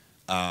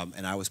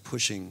 And I was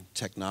pushing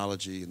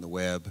technology and the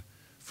web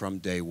from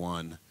day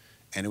one,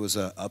 and it was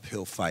an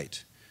uphill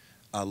fight.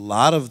 A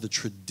lot of the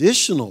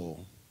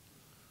traditional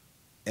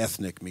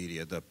ethnic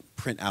media, the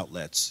print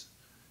outlets,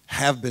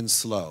 have been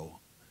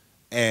slow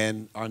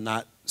and are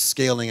not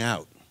scaling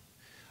out.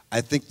 I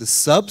think the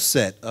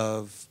subset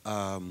of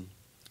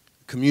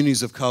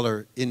communities of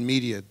color in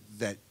media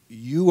that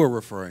you are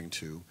referring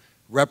to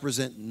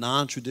represent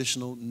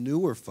non-traditional,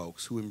 newer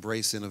folks who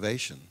embrace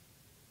innovation.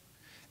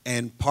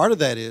 And part of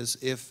that is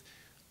if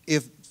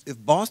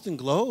Boston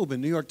Globe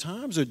and New York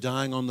Times are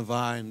dying on the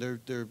vine,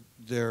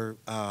 they're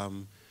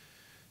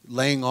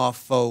laying off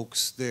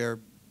folks, they're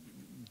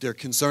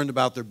concerned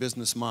about their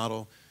business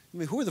model. I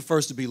mean, who are the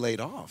first to be laid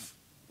off,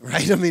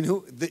 right? I mean,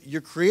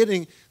 you're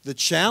creating, the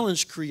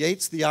challenge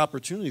creates the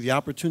opportunity. The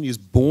opportunity is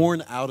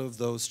born out of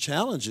those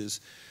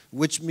challenges,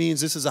 which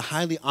means this is a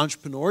highly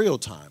entrepreneurial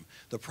time.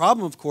 The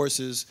problem, of course,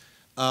 is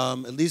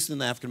at least in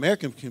the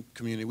African-American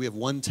community, we have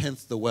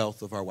 1/10 the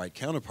wealth of our white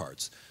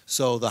counterparts.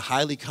 So the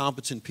highly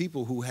competent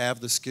people who have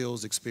the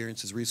skills,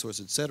 experiences,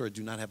 resources, et cetera,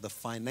 do not have the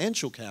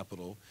financial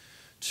capital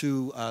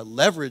to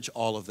leverage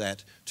all of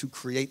that to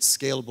create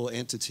scalable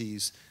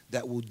entities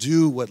that will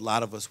do what a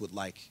lot of us would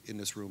like in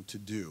this room to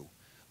do.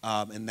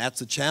 And that's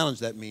a challenge.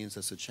 That means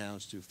that's a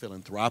challenge to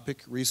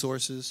philanthropic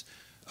resources,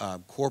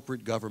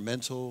 corporate,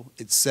 governmental,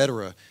 et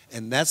cetera.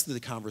 And that's the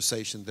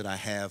conversation that I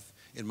have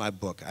in my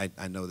book.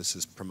 I know this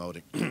is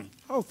promoting.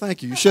 Oh,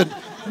 thank you. You shouldn't.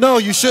 No,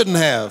 you shouldn't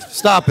have.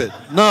 Stop it.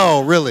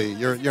 No, really.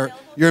 You're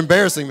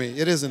embarrassing me.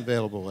 It is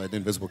available at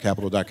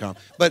invisiblecapital.com.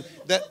 But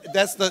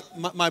that's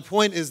my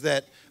point is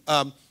that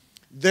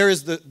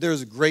there's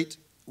a great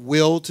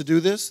will to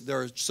do this.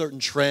 There are certain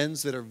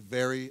trends that are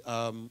very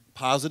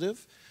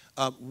positive.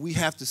 We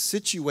have to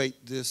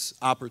situate this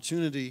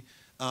opportunity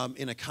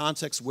in a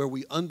context where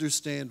we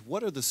understand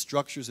what are the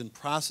structures and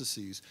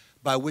processes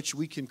by which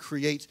we can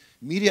create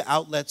media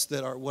outlets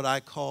that are what I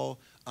call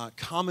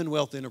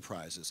commonwealth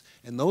enterprises.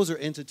 And those are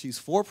entities,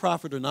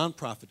 for-profit or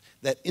non-profit,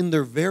 that in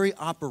their very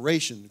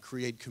operation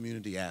create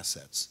community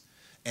assets.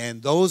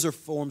 And those are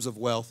forms of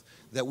wealth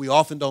that we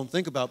often don't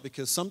think about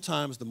because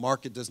sometimes the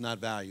market does not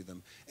value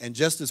them. And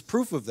just as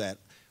proof of that,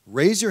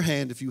 raise your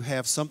hand if you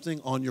have something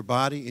on your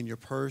body, in your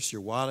purse,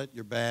 your wallet,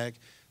 your bag,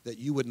 that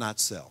you would not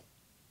sell.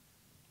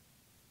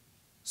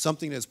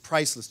 Something that's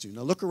priceless to you.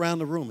 Now look around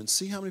the room and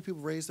see how many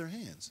people raise their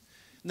hands.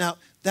 Now,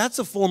 that's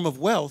a form of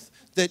wealth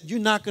that you're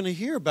not going to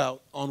hear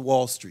about on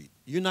Wall Street.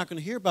 You're not going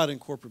to hear about in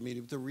corporate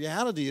media. But the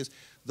reality is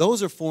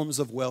those are forms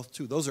of wealth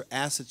too. Those are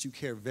assets you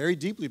care very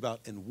deeply about.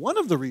 And one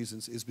of the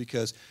reasons is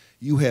because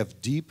you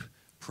have deep,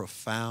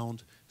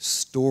 profound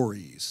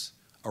stories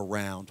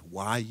around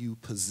why you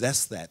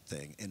possess that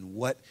thing and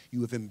what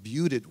you have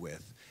imbued it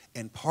with.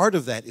 And part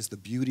of that is the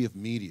beauty of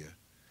media.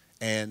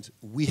 And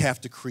we have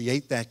to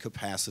create that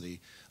capacity,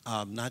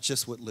 not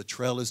just what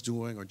Letrell is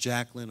doing or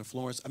Jaclyn or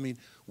Florence. I mean,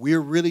 we're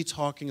really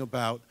talking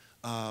about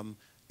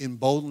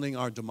emboldening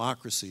our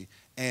democracy.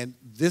 And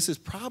this is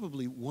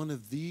probably one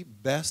of the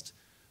best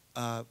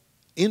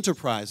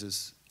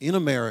enterprises in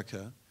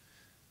America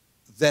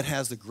that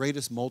has the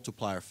greatest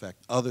multiplier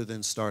effect other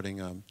than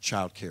starting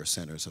child care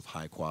centers of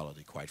high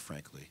quality, quite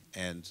frankly.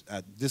 And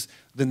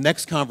the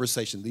next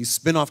conversation, these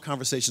spin-off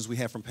conversations we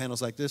have from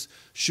panels like this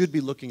should be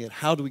looking at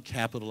how do we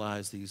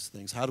capitalize these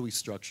things, how do we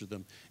structure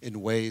them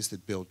in ways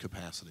that build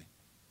capacity.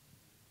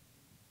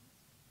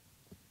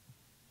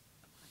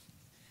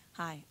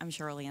 Hi, I'm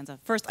Cheryl Lianza.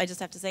 First, I just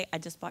have to say, I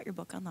just bought your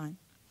book online.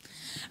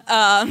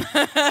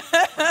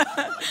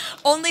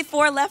 Only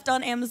 4 left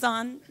on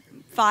Amazon.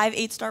 5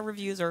 8-star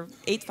reviews or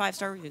 8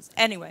 5-star reviews.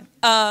 Anyway,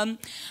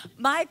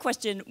 my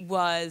question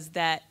was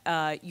that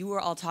you were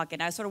all talking.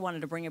 I sort of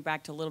wanted to bring it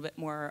back to a little bit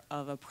more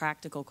of a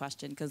practical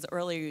question, because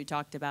earlier you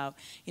talked about,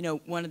 you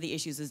know, one of the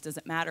issues is, does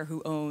it matter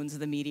who owns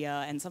the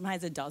media? And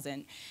sometimes it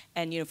doesn't.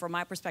 And, you know, from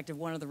my perspective,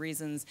 one of the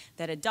reasons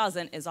that it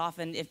doesn't is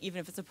often, even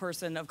if it's a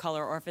person of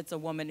color or if it's a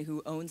woman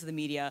who owns the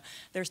media,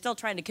 they're still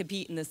trying to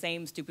compete in the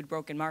same stupid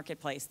broken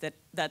marketplace that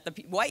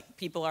the white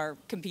people are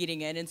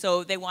competing in. And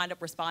so they wind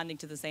up responding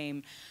to the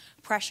same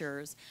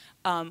pressures.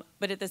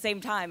 But at the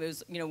same time, it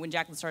was, you know, when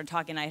Jaclyn started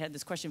talking, I had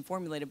this question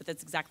formulated, but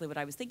that's exactly what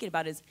I was thinking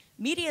about, is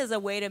media is a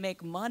way to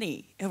make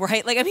money,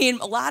 right? Like, I mean,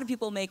 a lot of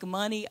people make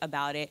money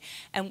about it.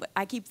 And what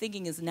I keep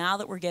thinking is, now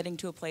that we're getting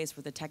to a place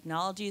where the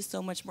technology is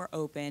so much more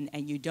open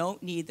and you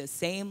don't need the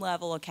same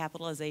level of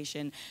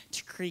capitalization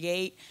to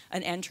create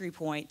an entry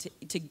point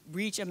to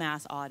reach a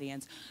mass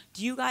audience,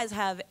 do you guys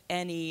have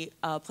any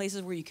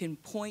places where you can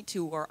point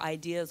to, or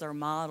ideas or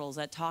models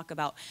that talk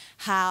about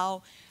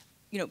how,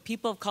 you know,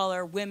 people of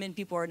color, women,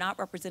 people who are not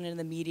represented in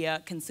the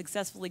media can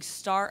successfully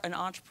start an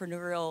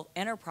entrepreneurial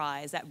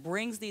enterprise that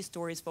brings these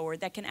stories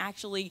forward, that can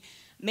actually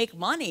make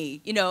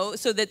money, you know,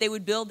 so that they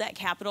would build that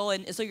capital?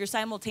 And so you're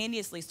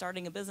simultaneously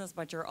starting a business,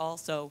 but you're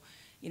also,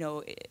 you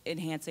know,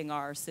 enhancing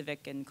our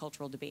civic and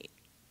cultural debate.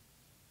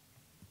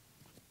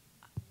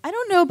 I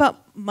don't know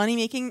about money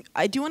making.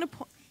 I do want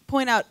to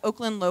point out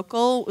Oakland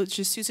Local, which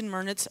is Susan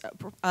Murnitz.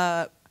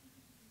 Are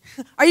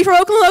you from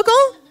Oakland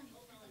Local?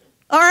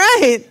 All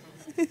right.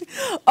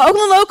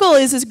 Oakland Local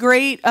is this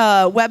great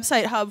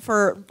website hub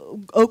for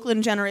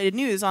Oakland-generated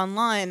news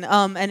online,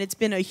 and it's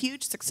been a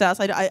huge success.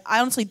 I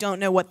honestly don't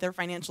know what their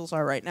financials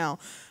are right now,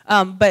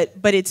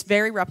 but it's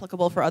very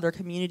replicable for other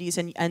communities,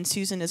 and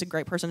Susan is a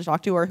great person to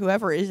talk to, or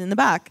whoever is in the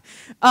back.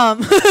 But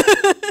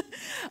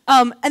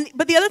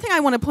the other thing I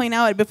want to point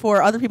out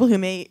before other people who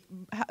may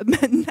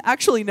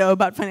actually know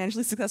about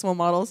financially successful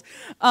models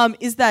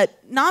is that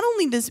not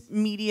only does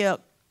media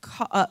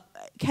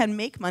can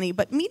make money,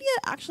 but media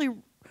actually,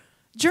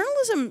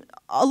 journalism,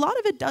 a lot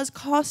of it does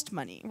cost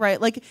money, right?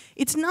 Like,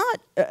 it's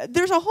not,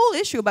 there's a whole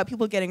issue about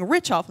people getting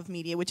rich off of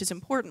media, which is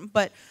important,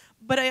 but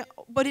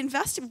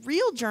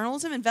real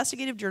journalism,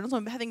 investigative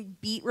journalism, having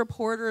beat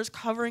reporters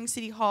covering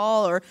City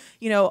Hall, or,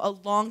 you know, a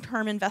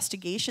long-term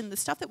investigation, the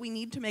stuff that we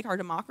need to make our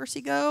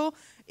democracy go,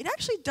 it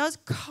actually does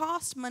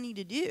cost money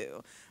to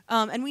do.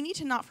 And we need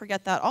to not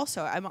forget that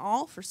also. I'm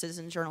all for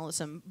citizen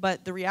journalism,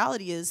 but the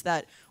reality is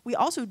that we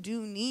also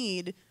do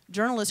need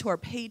journalists who are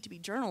paid to be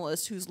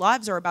journalists, whose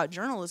lives are about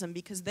journalism,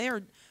 because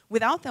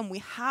without them, we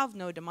have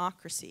no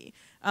democracy.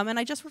 And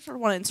I just sort of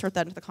want to insert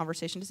that into the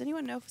conversation. Does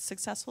anyone know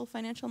successful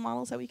financial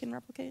models that we can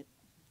replicate?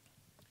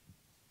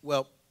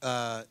 Well,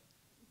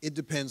 it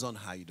depends on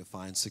how you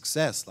define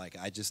success. Like,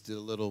 I just did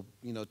a little,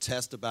 you know,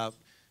 test about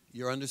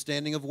your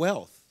understanding of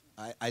wealth.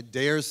 I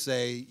dare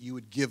say you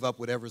would give up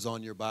whatever's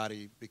on your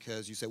body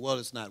because you say, well,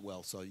 it's not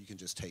wealth, so you can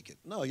just take it.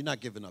 No, you're not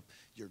giving up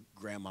your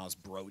grandma's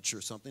brooch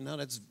or something. No,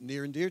 that's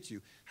near and dear to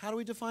you. How do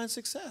we define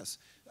success?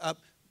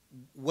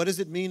 What does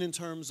it mean in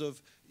terms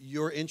of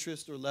your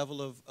interest or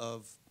level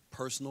of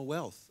personal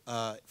wealth,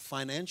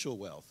 financial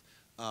wealth,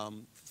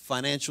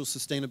 financial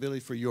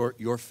sustainability for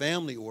your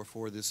family or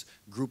for this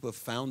group of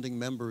founding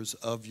members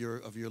of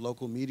your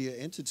local media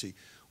entity?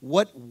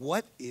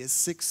 What is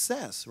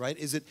success, right?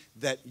 Is it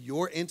that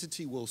your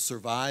entity will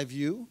survive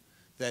you,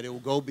 that it will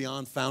go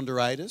beyond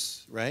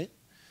founderitis, right?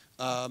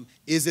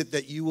 Is it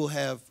that you will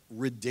have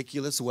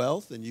ridiculous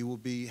wealth and you will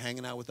be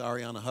hanging out with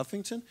Ariana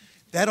Huffington?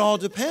 That all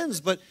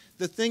depends. But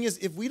the thing is,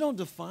 if we don't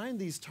define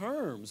these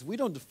terms, we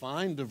don't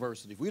define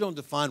diversity, if we don't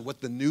define what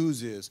the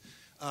news is,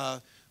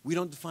 we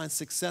don't define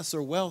success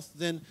or wealth,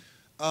 then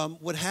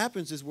what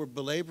happens is we're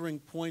belaboring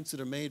points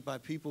that are made by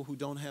people who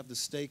don't have the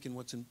stake in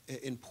what's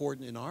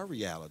important in our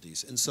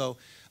realities. And so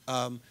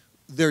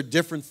there are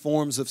different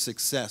forms of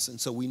success, and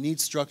so we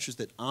need structures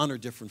that honor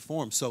different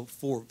forms. So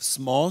for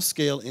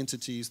small-scale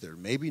entities, they're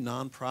maybe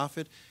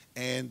nonprofit,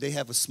 and they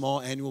have a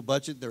small annual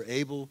budget, they're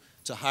able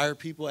to hire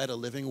people at a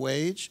living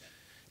wage.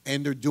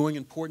 and they're doing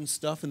important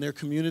stuff in their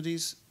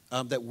communities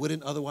that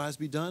wouldn't otherwise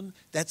be done,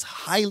 that's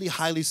highly,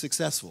 highly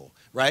successful,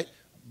 right?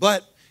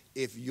 But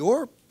if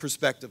your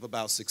perspective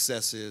about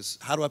success is,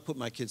 how do I put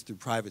my kids through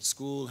private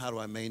school? How do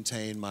I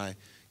maintain my,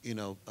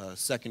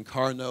 second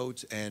car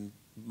note and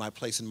my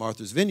place in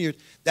Martha's Vineyard?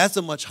 That's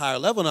a much higher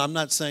level. Now, I'm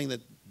not saying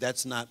that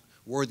that's not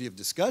worthy of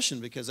discussion,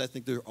 because I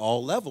think they're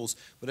all levels.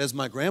 But as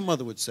my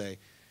grandmother would say,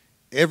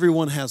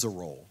 everyone has a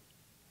role.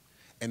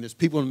 And there's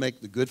people who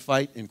make the good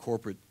fight in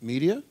corporate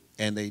media,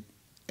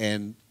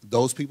 and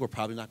those people are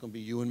probably not going to be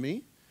you and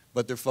me,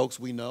 but they're folks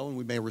we know and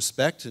we may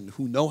respect and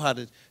who know how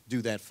to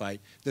do that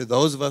fight. There are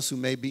those of us who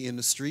may be in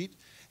the street,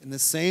 and the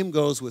same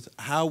goes with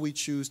how we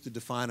choose to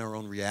define our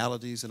own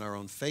realities and our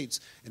own fates.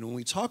 And when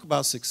we talk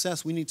about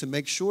success, we need to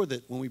make sure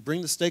that when we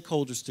bring the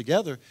stakeholders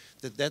together,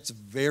 that that's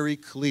very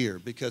clear,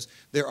 because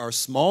there are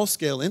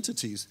small-scale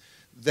entities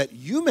that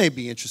you may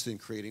be interested in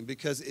creating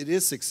because it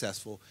is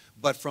successful,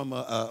 but from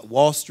a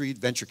Wall Street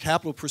venture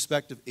capital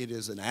perspective, it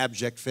is an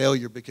abject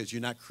failure because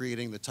you're not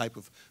creating the type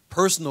of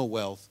personal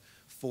wealth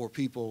for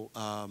people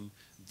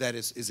that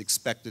is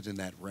expected in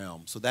that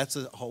realm. So that's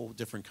a whole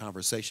different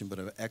conversation, but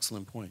an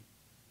excellent point.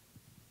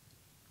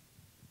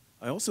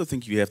 I also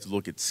think you have to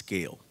look at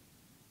scale,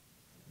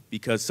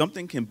 because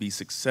something can be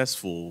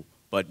successful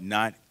but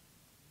not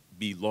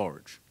be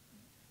large.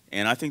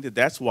 And I think that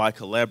that's why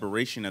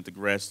collaboration at the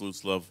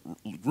grassroots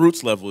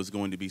level is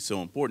going to be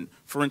so important.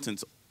 For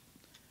instance,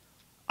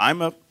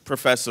 I'm a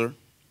professor.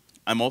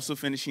 I'm also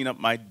finishing up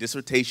my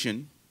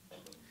dissertation,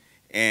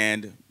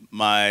 and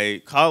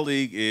my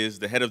colleague is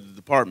the head of the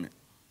department.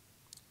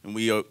 And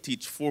we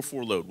teach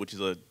 4-4 load, which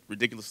is a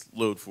ridiculous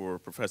load for a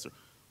professor.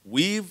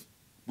 We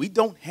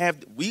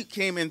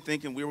came in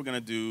thinking we were going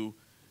to do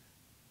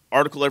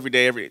article every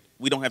day,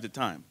 we don't have the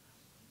time.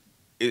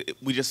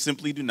 We just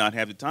simply do not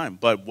have the time.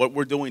 But what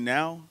we're doing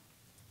now,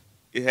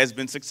 it has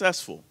been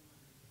successful.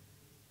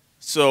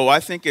 So I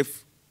think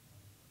if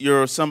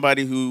you're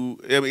somebody who,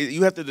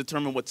 you have to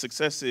determine what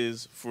success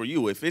is for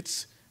you. If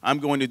it's, I'm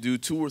going to do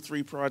 2 or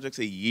 3 projects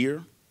a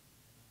year,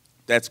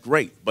 that's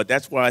great. But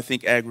that's why I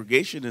think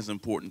aggregation is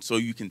important. So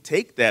you can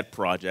take that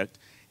project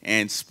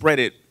and spread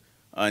it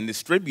and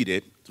distribute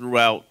it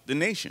throughout the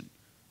nation.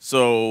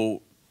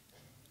 So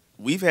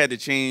we've had to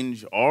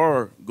change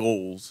our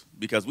goals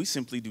because we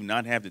simply do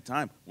not have the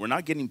time. We're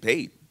not getting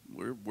paid.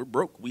 We're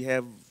broke. We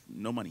have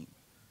no money.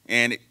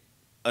 And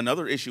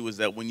another issue is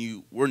that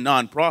when we're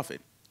nonprofit,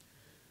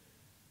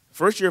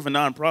 first year of a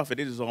nonprofit,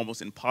 it is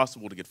almost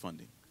impossible to get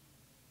funding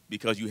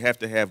because you have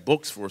to have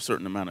books for a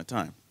certain amount of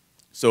time.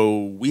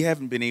 So we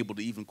haven't been able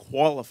to even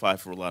qualify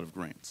for a lot of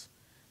grants.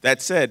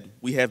 That said,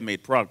 we have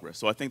made progress.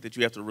 So I think that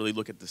you have to really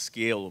look at the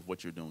scale of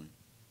what you're doing.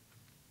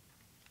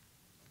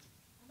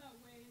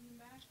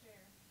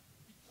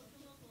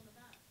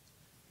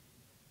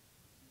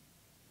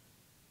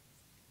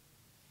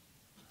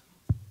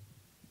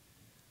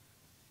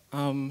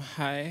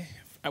 Hi.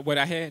 What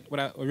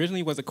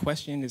originally was a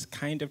question is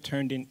kind of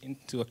turned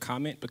into a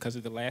comment because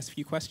of the last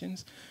few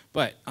questions.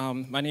 But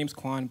my name's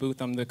Quan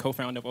Booth. I'm the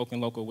co-founder of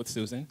Oakland Local with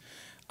Susan.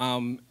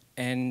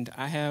 And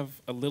I have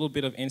a little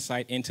bit of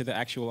insight into the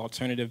actual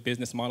alternative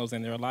business models,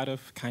 and there are a lot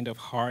of kind of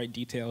hard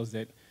details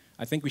that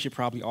I think we should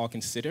probably all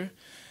consider.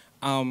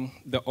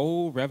 The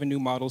old revenue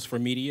models for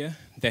media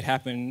that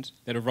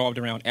evolved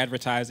around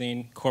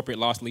advertising, corporate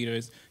loss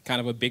leaders, kind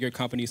of a bigger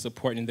company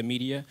supporting the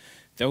media,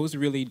 those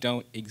really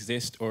don't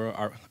exist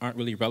or aren't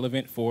really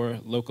relevant for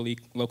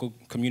local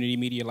community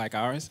media like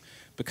ours,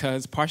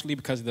 partially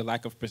because of the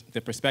lack of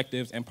the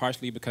perspectives, and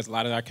partially because a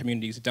lot of our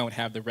communities don't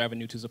have the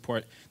revenue to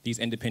support these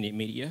independent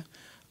media.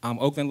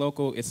 Oakland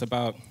Local, it's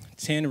about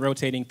 10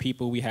 rotating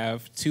people. We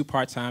have 2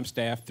 part-time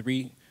staff,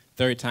 3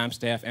 third-time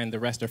staff, and the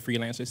rest are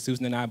freelancers.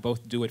 Susan and I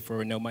both do it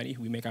for no money.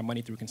 We make our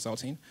money through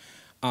consulting.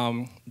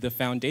 The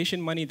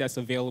foundation money that's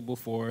available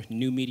for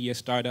new media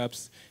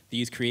startups,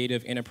 these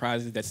creative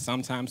enterprises that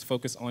sometimes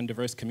focus on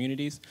diverse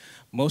communities,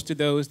 most of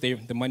those, the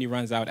money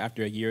runs out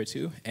after a year or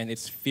 2, and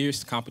it's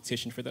fierce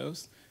competition for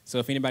those. So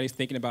if anybody's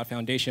thinking about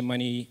foundation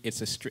money,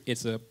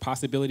 it's a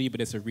possibility,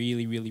 but it's a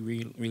really, really,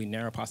 really, really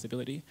narrow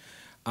possibility.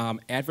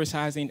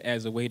 Advertising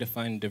as a way to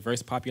fund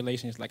diverse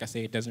populations, like I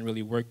say, it doesn't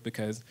really work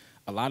because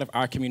a lot of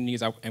our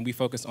communities, and we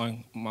focus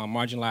on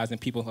marginalized and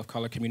people of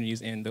color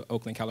communities in the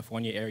Oakland,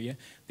 California area,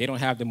 they don't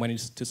have the money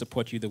to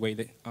support you the way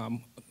that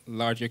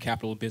larger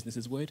capital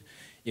businesses would.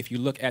 If you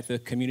look at the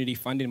community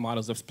funding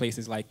models of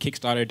places like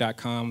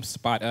Kickstarter.com,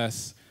 Spot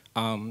Us,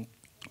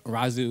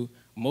 Razoo,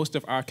 most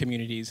of our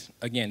communities,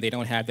 again, they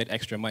don't have that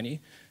extra money.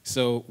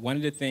 So one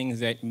of the things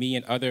that me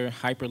and other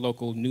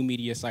hyper-local new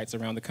media sites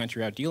around the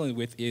country are dealing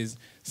with is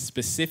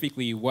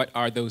specifically what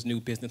are those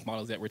new business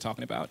models that we're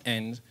talking about.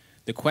 And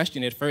the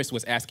question at first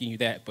was asking you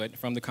that, but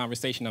from the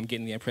conversation, I'm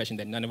getting the impression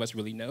that none of us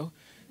really know.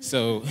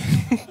 So,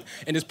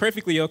 and it's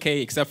perfectly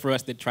okay except for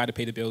us that try to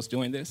pay the bills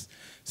doing this.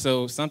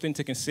 So something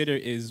to consider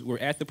is we're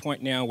at the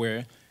point now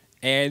where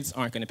ads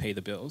aren't going to pay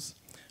the bills.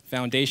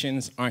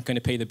 Foundations aren't going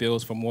to pay the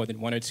bills for more than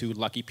 1 or 2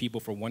 lucky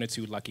people for 1 or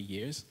 2 lucky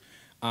years.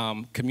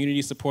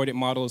 Community-supported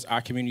models, our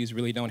communities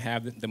really don't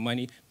have the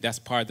money. That's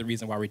part of the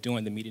reason why we're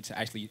doing the media, to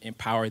actually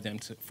empower them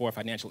for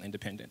financial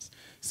independence.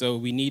 So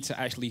we need to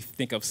actually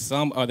think of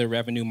some other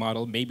revenue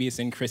model. Maybe it's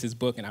in Chris's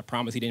book, and I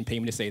promise he didn't pay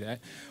me to say that.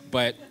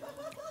 But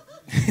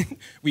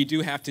we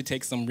do have to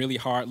take some really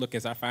hard look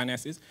at our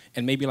finances.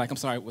 And maybe, like, I'm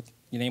sorry, what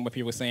your name up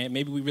here was saying,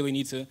 maybe we really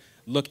need to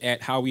look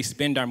at how we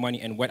spend our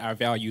money and what our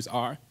values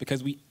are,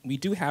 because we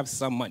do have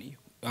some money.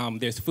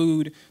 There's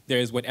food,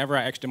 there's whatever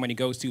our extra money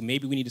goes to.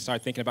 Maybe we need to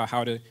start thinking about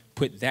how to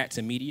put that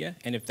to media.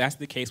 And if that's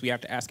the case, we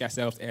have to ask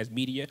ourselves as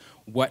media,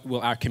 what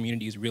will our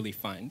communities really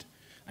fund?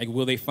 Like,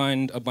 will they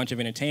fund a bunch of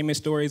entertainment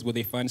stories? Will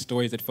they fund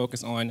stories that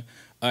focus on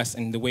us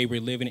and the way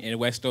we're living in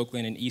West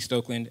Oakland and East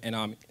Oakland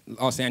and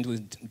Los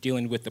Angeles,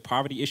 dealing with the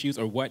poverty issues?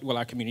 Or what will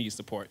our communities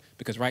support?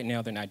 Because right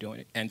now they're not doing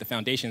it, and the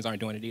foundations aren't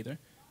doing it either.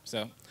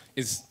 So,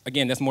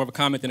 again, that's more of a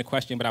comment than a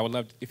question, but I would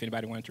love if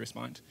anybody wanted to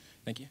respond.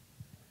 Thank you.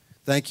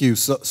 Thank you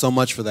so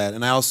much for that.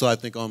 And I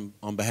think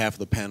on behalf of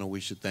the panel,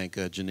 we should thank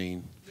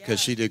Janine, because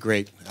she did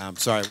great. I'm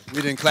sorry,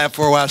 we didn't clap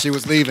for her while she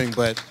was leaving,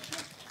 but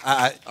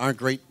aren't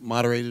great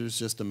moderators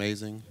just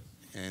amazing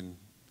and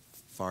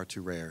far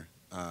too rare?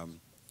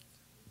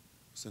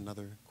 What's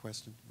another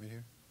question right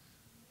here?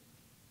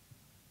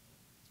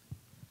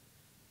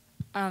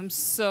 I'm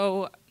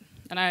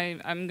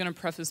going to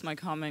preface my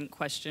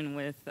question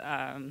with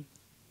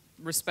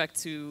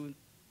respect to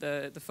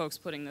the folks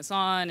putting this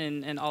on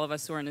and all of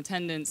us who are in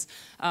attendance,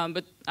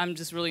 but I'm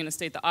just really going to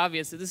state the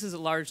obvious, that this is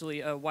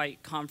largely a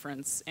white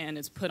conference, and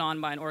it's put on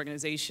by an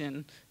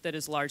organization that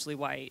is largely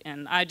white.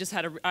 And I just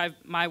had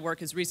my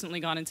work has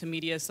recently gone into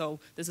media, so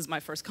this is my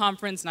first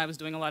conference, and I was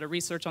doing a lot of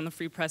research on the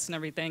Free Press and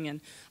everything,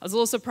 and I was a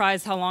little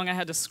surprised how long I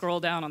had to scroll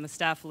down on the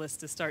staff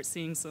list to start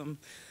seeing some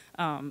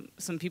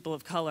people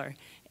of color.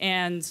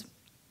 And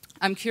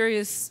I'm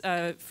curious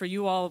for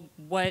you all,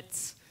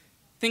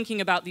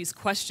 thinking about these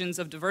questions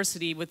of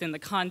diversity within the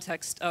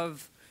context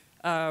of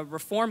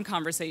reform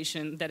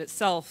conversation that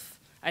itself,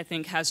 I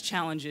think, has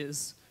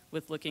challenges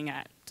with looking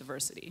at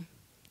diversity.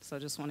 So I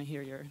just want to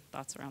hear your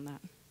thoughts around that.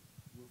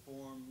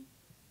 Reform?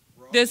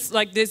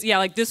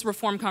 This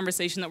reform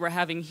conversation that we're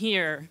having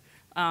here,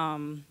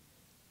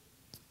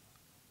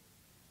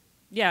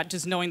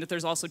 just knowing that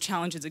there's also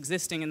challenges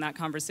existing in that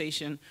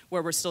conversation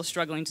where we're still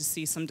struggling to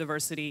see some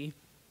diversity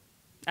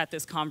at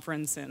this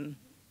conference, and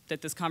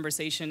that this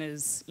conversation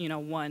is,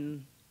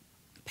 one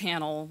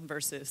panel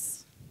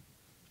versus,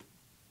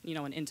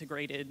 an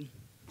integrated.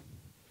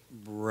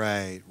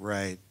 Right.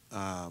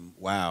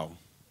 Wow.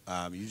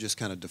 You just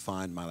kind of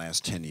defined my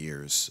last 10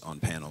 years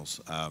on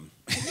panels.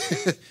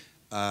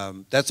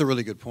 That's a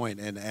really good point.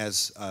 And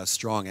as a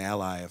strong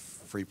ally of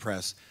Free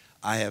Press,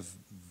 I have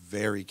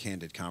very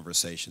candid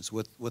conversations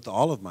with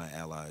all of my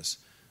allies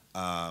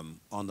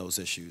on those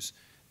issues.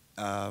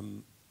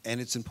 And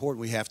it's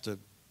important. We have to,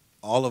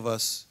 all of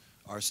us,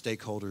 are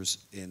stakeholders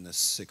in the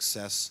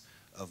success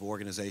of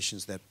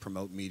organizations that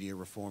promote media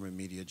reform and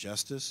media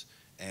justice.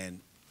 And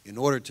in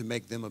order to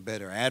make them a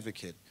better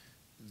advocate,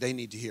 they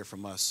need to hear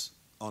from us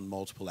on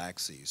multiple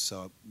axes.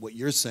 So what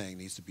you're saying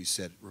needs to be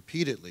said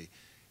repeatedly.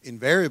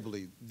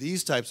 Invariably,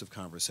 these types of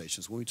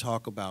conversations, when we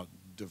talk about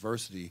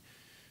diversity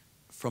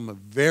from a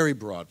very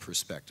broad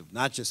perspective,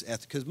 not just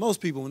ethnic, because most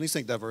people, when they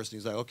think diversity,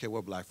 it's like, okay, what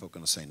are black folk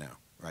going to say now,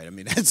 right? I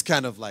mean, that's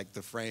kind of like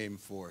the frame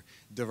for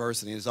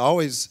diversity. It's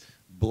always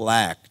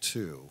black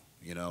too,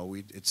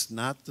 it's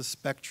not the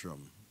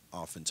spectrum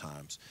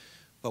oftentimes.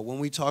 But when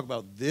we talk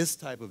about this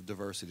type of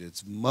diversity,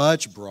 it's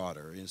much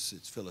broader.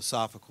 It's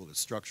philosophical,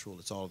 it's structural,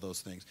 it's all of those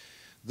things.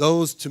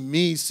 Those, to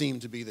me, seem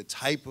to be the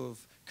type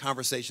of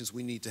conversations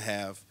we need to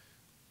have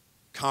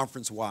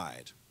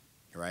conference-wide,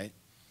 right?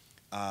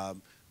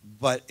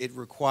 But it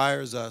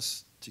requires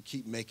us to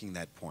keep making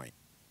that point,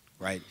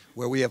 right?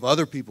 Where we have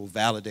other people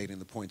validating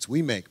the points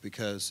we make,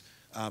 because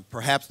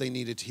perhaps they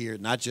needed to hear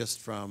not just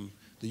from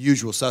the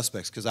usual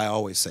suspects, because I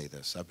always say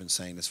this. I've been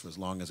saying this for as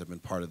long as I've been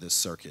part of this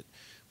circuit.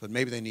 But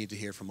maybe they need to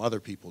hear from other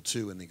people,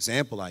 too. And the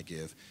example I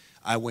give,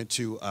 I went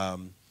to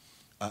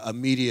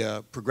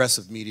a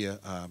progressive media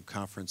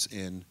conference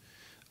in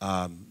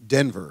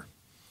Denver.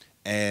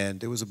 And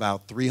there was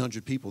about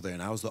 300 people there,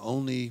 and I was the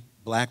only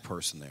black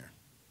person there.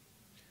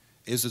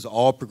 This is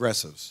all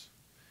progressives.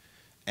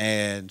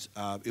 And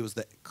it was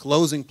the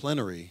closing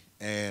plenary,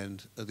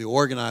 and the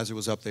organizer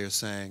was up there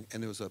saying,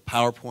 and there was a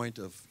PowerPoint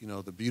of,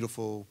 the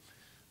beautiful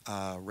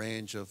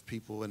range of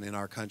people in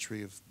our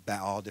country of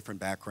all different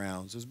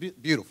backgrounds. It was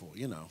beautiful,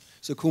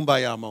 It's a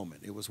kumbaya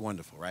moment. It was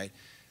wonderful, right?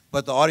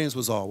 But the audience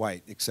was all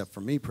white, except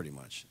for me, pretty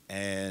much.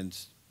 And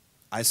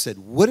I said,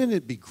 wouldn't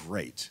it be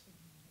great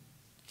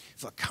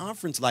if a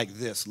conference like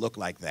this looked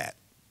like that?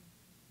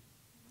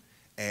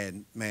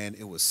 And, man,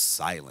 it was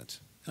silent.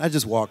 And I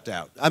just walked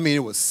out. I mean,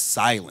 it was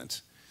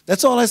silent.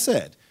 That's all I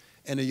said.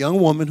 And a young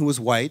woman who was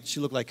white, she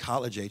looked like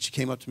college age, she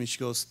came up to me, she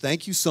goes,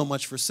 thank you so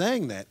much for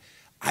saying that.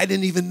 I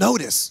didn't even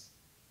notice.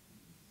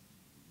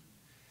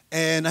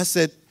 And I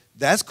said,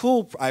 that's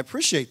cool, I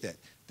appreciate that.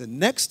 The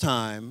next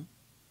time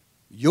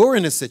you're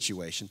in a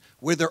situation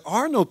where there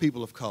are no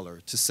people of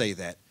color to say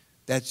that,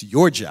 that's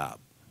your job.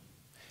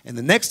 And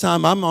the next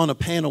time I'm on a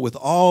panel with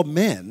all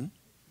men,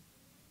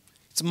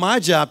 it's my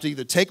job to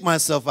either take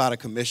myself out of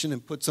commission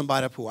and put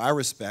somebody up who I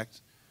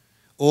respect,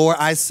 or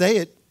I say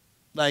it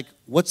like,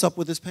 what's up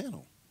with this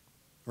panel,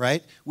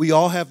 right? We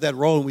all have that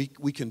role, and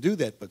we can do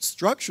that. But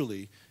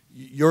structurally,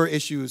 your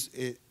issues,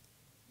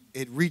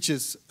 it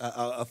reaches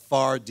a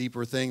far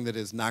deeper thing that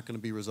is not going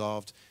to be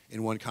resolved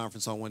in one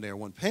conference on one day or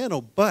one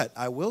panel. But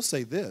I will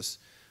say this.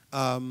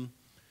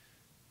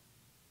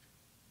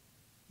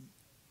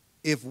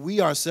 If we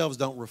ourselves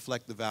don't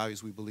reflect the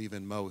values we believe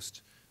in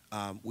most,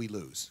 we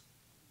lose.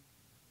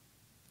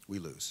 We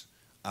lose.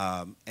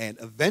 And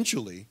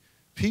eventually,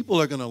 people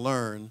are going to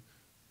learn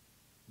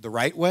the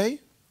right way,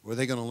 or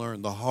they're going to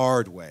learn the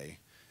hard way.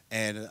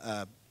 And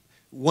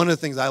one of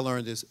the things I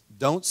learned is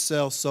don't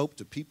sell soap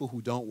to people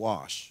who don't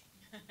wash.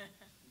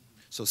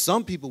 So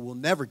some people will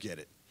never get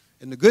it.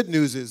 And the good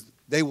news is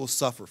they will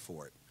suffer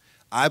for it.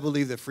 I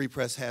believe that Free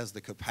Press has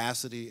the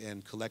capacity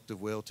and collective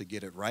will to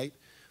get it right.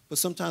 But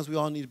sometimes we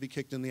all need to be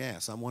kicked in the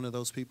ass. I'm one of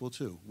those people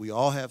too. We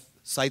all have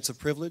sites of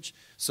privilege.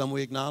 Some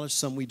we acknowledge,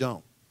 some we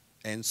don't.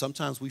 And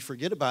sometimes we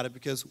forget about it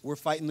because we're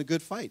fighting the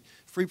good fight.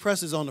 Free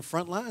Press is on the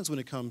front lines when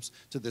it comes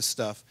to this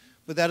stuff.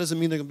 But that doesn't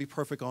mean they're going to be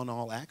perfect on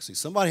all axes.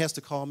 Somebody has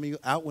to call me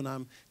out when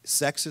I'm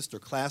sexist or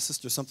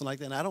classist or something like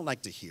that. And I don't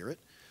like to hear it.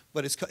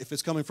 But if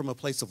it's coming from a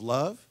place of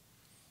love,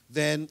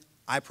 then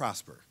I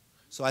prosper.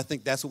 So I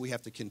think that's what we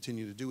have to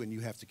continue to do, and you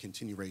have to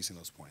continue raising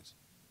those points.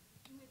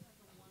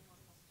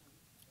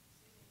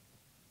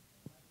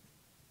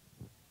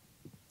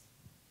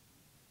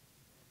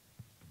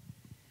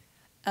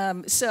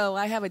 So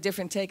I have a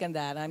different take on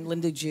that. I'm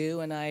Linda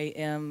Jew, and I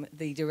am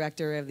the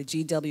director of the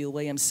G.W.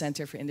 Williams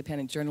Center for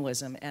Independent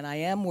Journalism, and I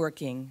am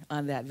working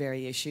on that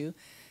very issue.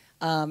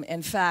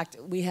 In fact,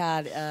 we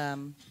had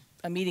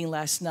a meeting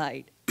last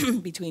night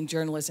between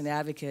journalists and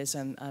advocates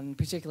on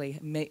particularly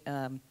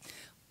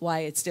why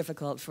it's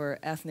difficult for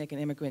ethnic and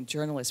immigrant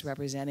journalists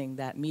representing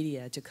that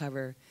media to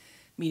cover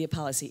media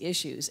policy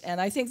issues. And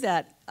I think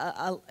that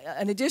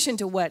in addition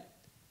to what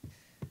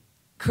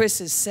Chris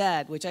has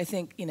said, which I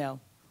think,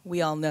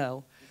 we all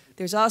know,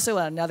 there's also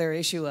another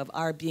issue of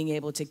our being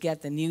able to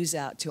get the news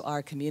out to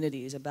our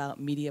communities about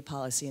media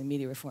policy and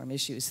media reform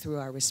issues through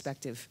our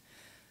respective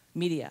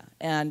media.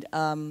 And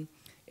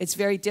it's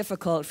very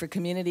difficult for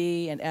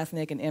community and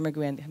ethnic and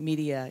immigrant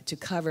media to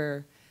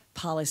cover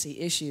policy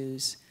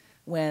issues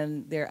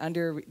when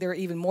they're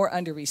even more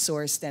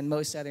under-resourced than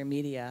most other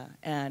media,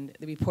 and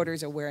the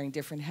reporters are wearing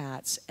different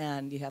hats,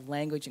 and you have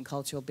language and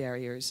cultural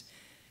barriers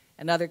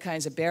and other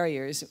kinds of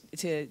barriers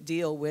to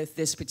deal with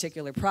this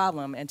particular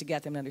problem and to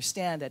get them to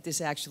understand that this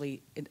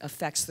actually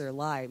affects their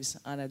lives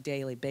on a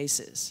daily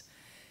basis.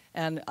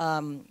 And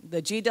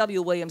the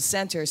G.W. Williams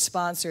Center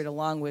sponsored,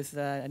 along with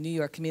the New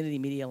York Community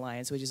Media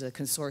Alliance, which is a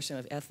consortium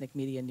of ethnic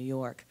media in New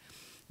York,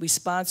 we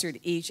sponsored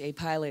each a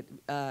pilot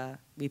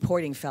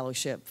reporting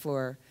fellowship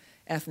for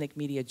ethnic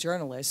media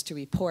journalists to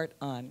report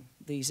on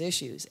these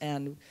issues.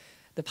 And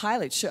the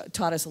pilot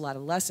taught us a lot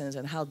of lessons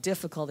on how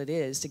difficult it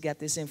is to get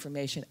this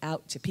information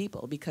out to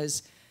people,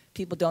 because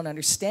people don't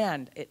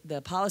understand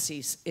the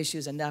policy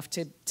issues enough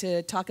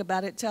to talk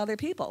about it to other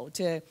people.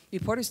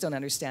 Reporters don't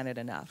understand it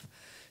enough.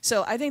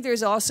 So I think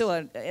there's also,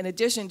 in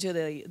addition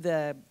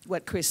to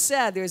what Chris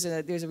said, there's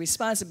a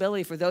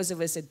responsibility for those of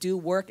us that do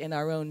work in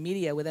our own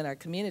media within our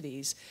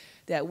communities,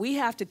 that we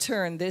have to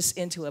turn this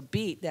into a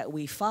beat that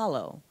we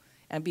follow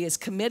and be as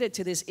committed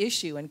to this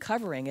issue and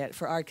covering it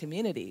for our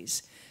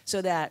communities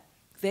so that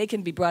they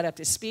can be brought up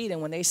to speed,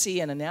 and when they see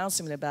an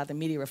announcement about the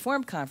Media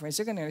Reform Conference,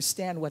 they're going to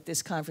understand what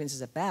this conference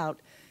is about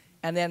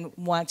and then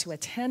want to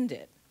attend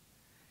it.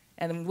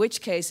 And in which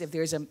case, if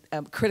there's a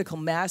critical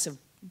mass of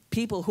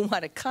people who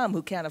want to come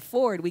who can't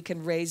afford, we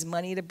can raise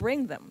money to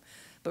bring them.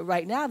 But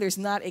right now, there's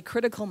not a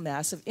critical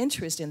mass of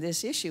interest in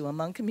this issue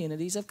among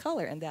communities of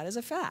color, and that is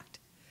a fact.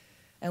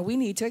 And we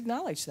need to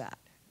acknowledge that.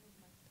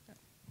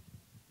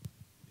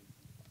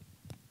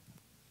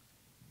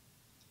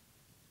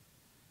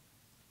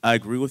 I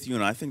agree with you,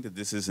 and I think that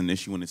this is an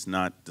issue when it's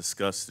not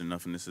discussed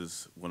enough, and this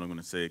is what I'm going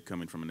to say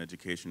coming from an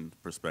education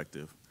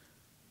perspective.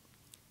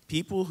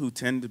 People who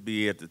tend to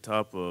be at the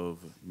top of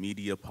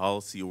media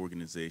policy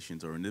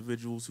organizations are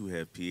individuals who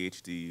have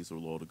PhDs or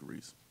law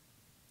degrees.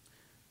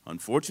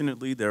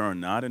 Unfortunately, there are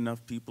not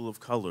enough people of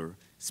color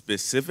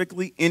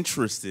specifically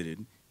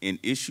interested in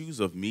issues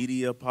of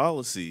media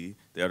policy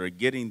that are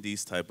getting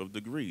these type of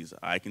degrees.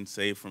 I can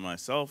say for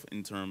myself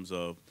in terms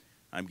of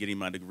I'm getting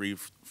my degree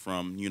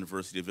from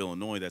University of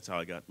Illinois. That's how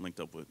I got linked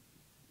up with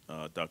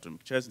Dr.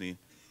 McChesney.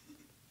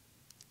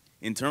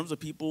 In terms of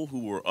people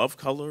who were of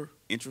color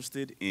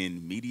interested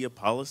in media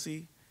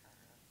policy,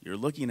 you're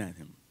looking at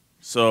him.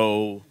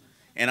 So,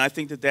 and I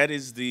think that that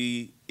is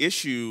the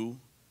issue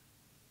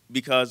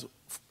because,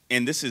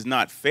 and this is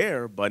not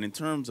fair, but in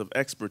terms of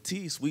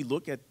expertise, we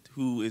look at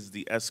who is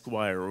the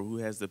Esquire or who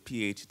has the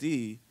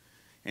PhD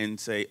and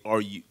say,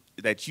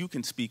 that you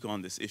can speak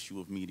on this issue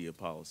of media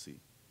policy.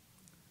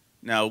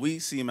 Now, we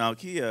see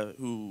Malkia,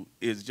 who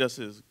is just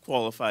as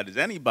qualified as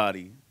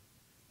anybody,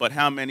 but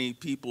how many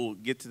people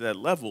get to that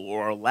level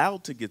or are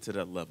allowed to get to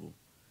that level?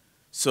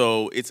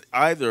 So it's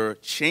either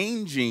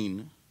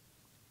changing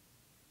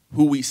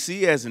who we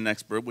see as an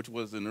expert, which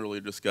was an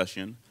earlier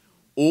discussion,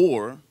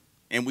 or,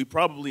 and we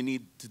probably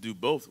need to do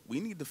both, we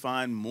need to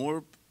find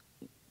more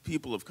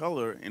people of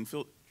color and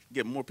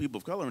get more people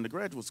of color into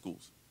graduate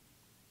schools.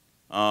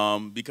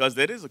 Because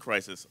that is a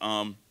crisis.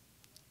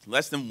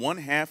 Less than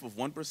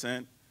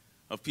 0.5%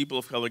 of people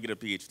of color get a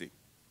PhD.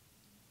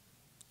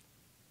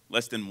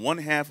 Less than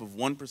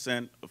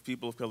 0.5% of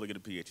people of color get a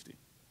PhD.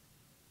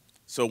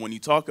 So when you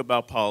talk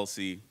about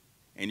policy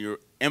and you're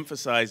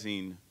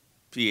emphasizing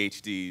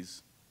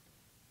PhDs,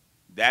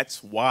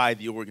 that's why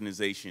the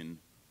organization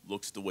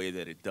looks the way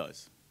that it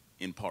does,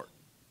 in part.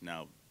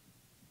 Now,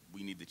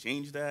 we need to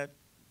change that,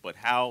 but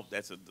how,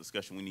 that's a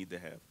discussion we need to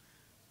have.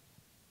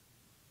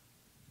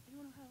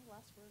 Anyone have a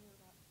last word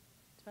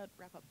it's about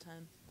wrap up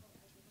time?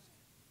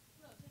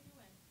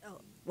 Oh,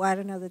 well, I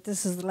don't know that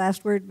this is the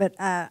last word, but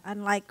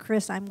unlike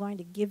Chris, I'm going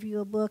to give you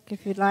a book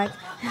if you'd like.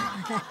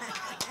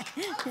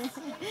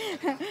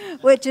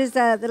 Which is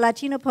the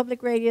Latino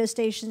Public Radio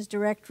Stations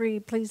Directory.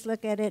 Please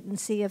look at it and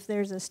see if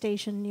there's a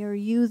station near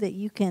you that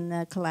you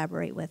can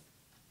collaborate with.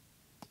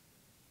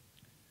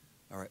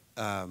 All right.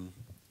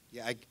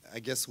 Yeah, I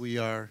guess we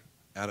are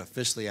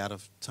officially out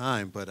of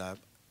time, but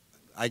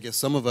I guess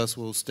some of us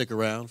will stick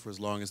around for as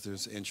long as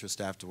there's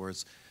interest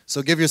afterwards.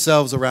 So give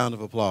yourselves a round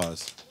of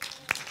applause.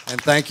 And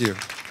thank you.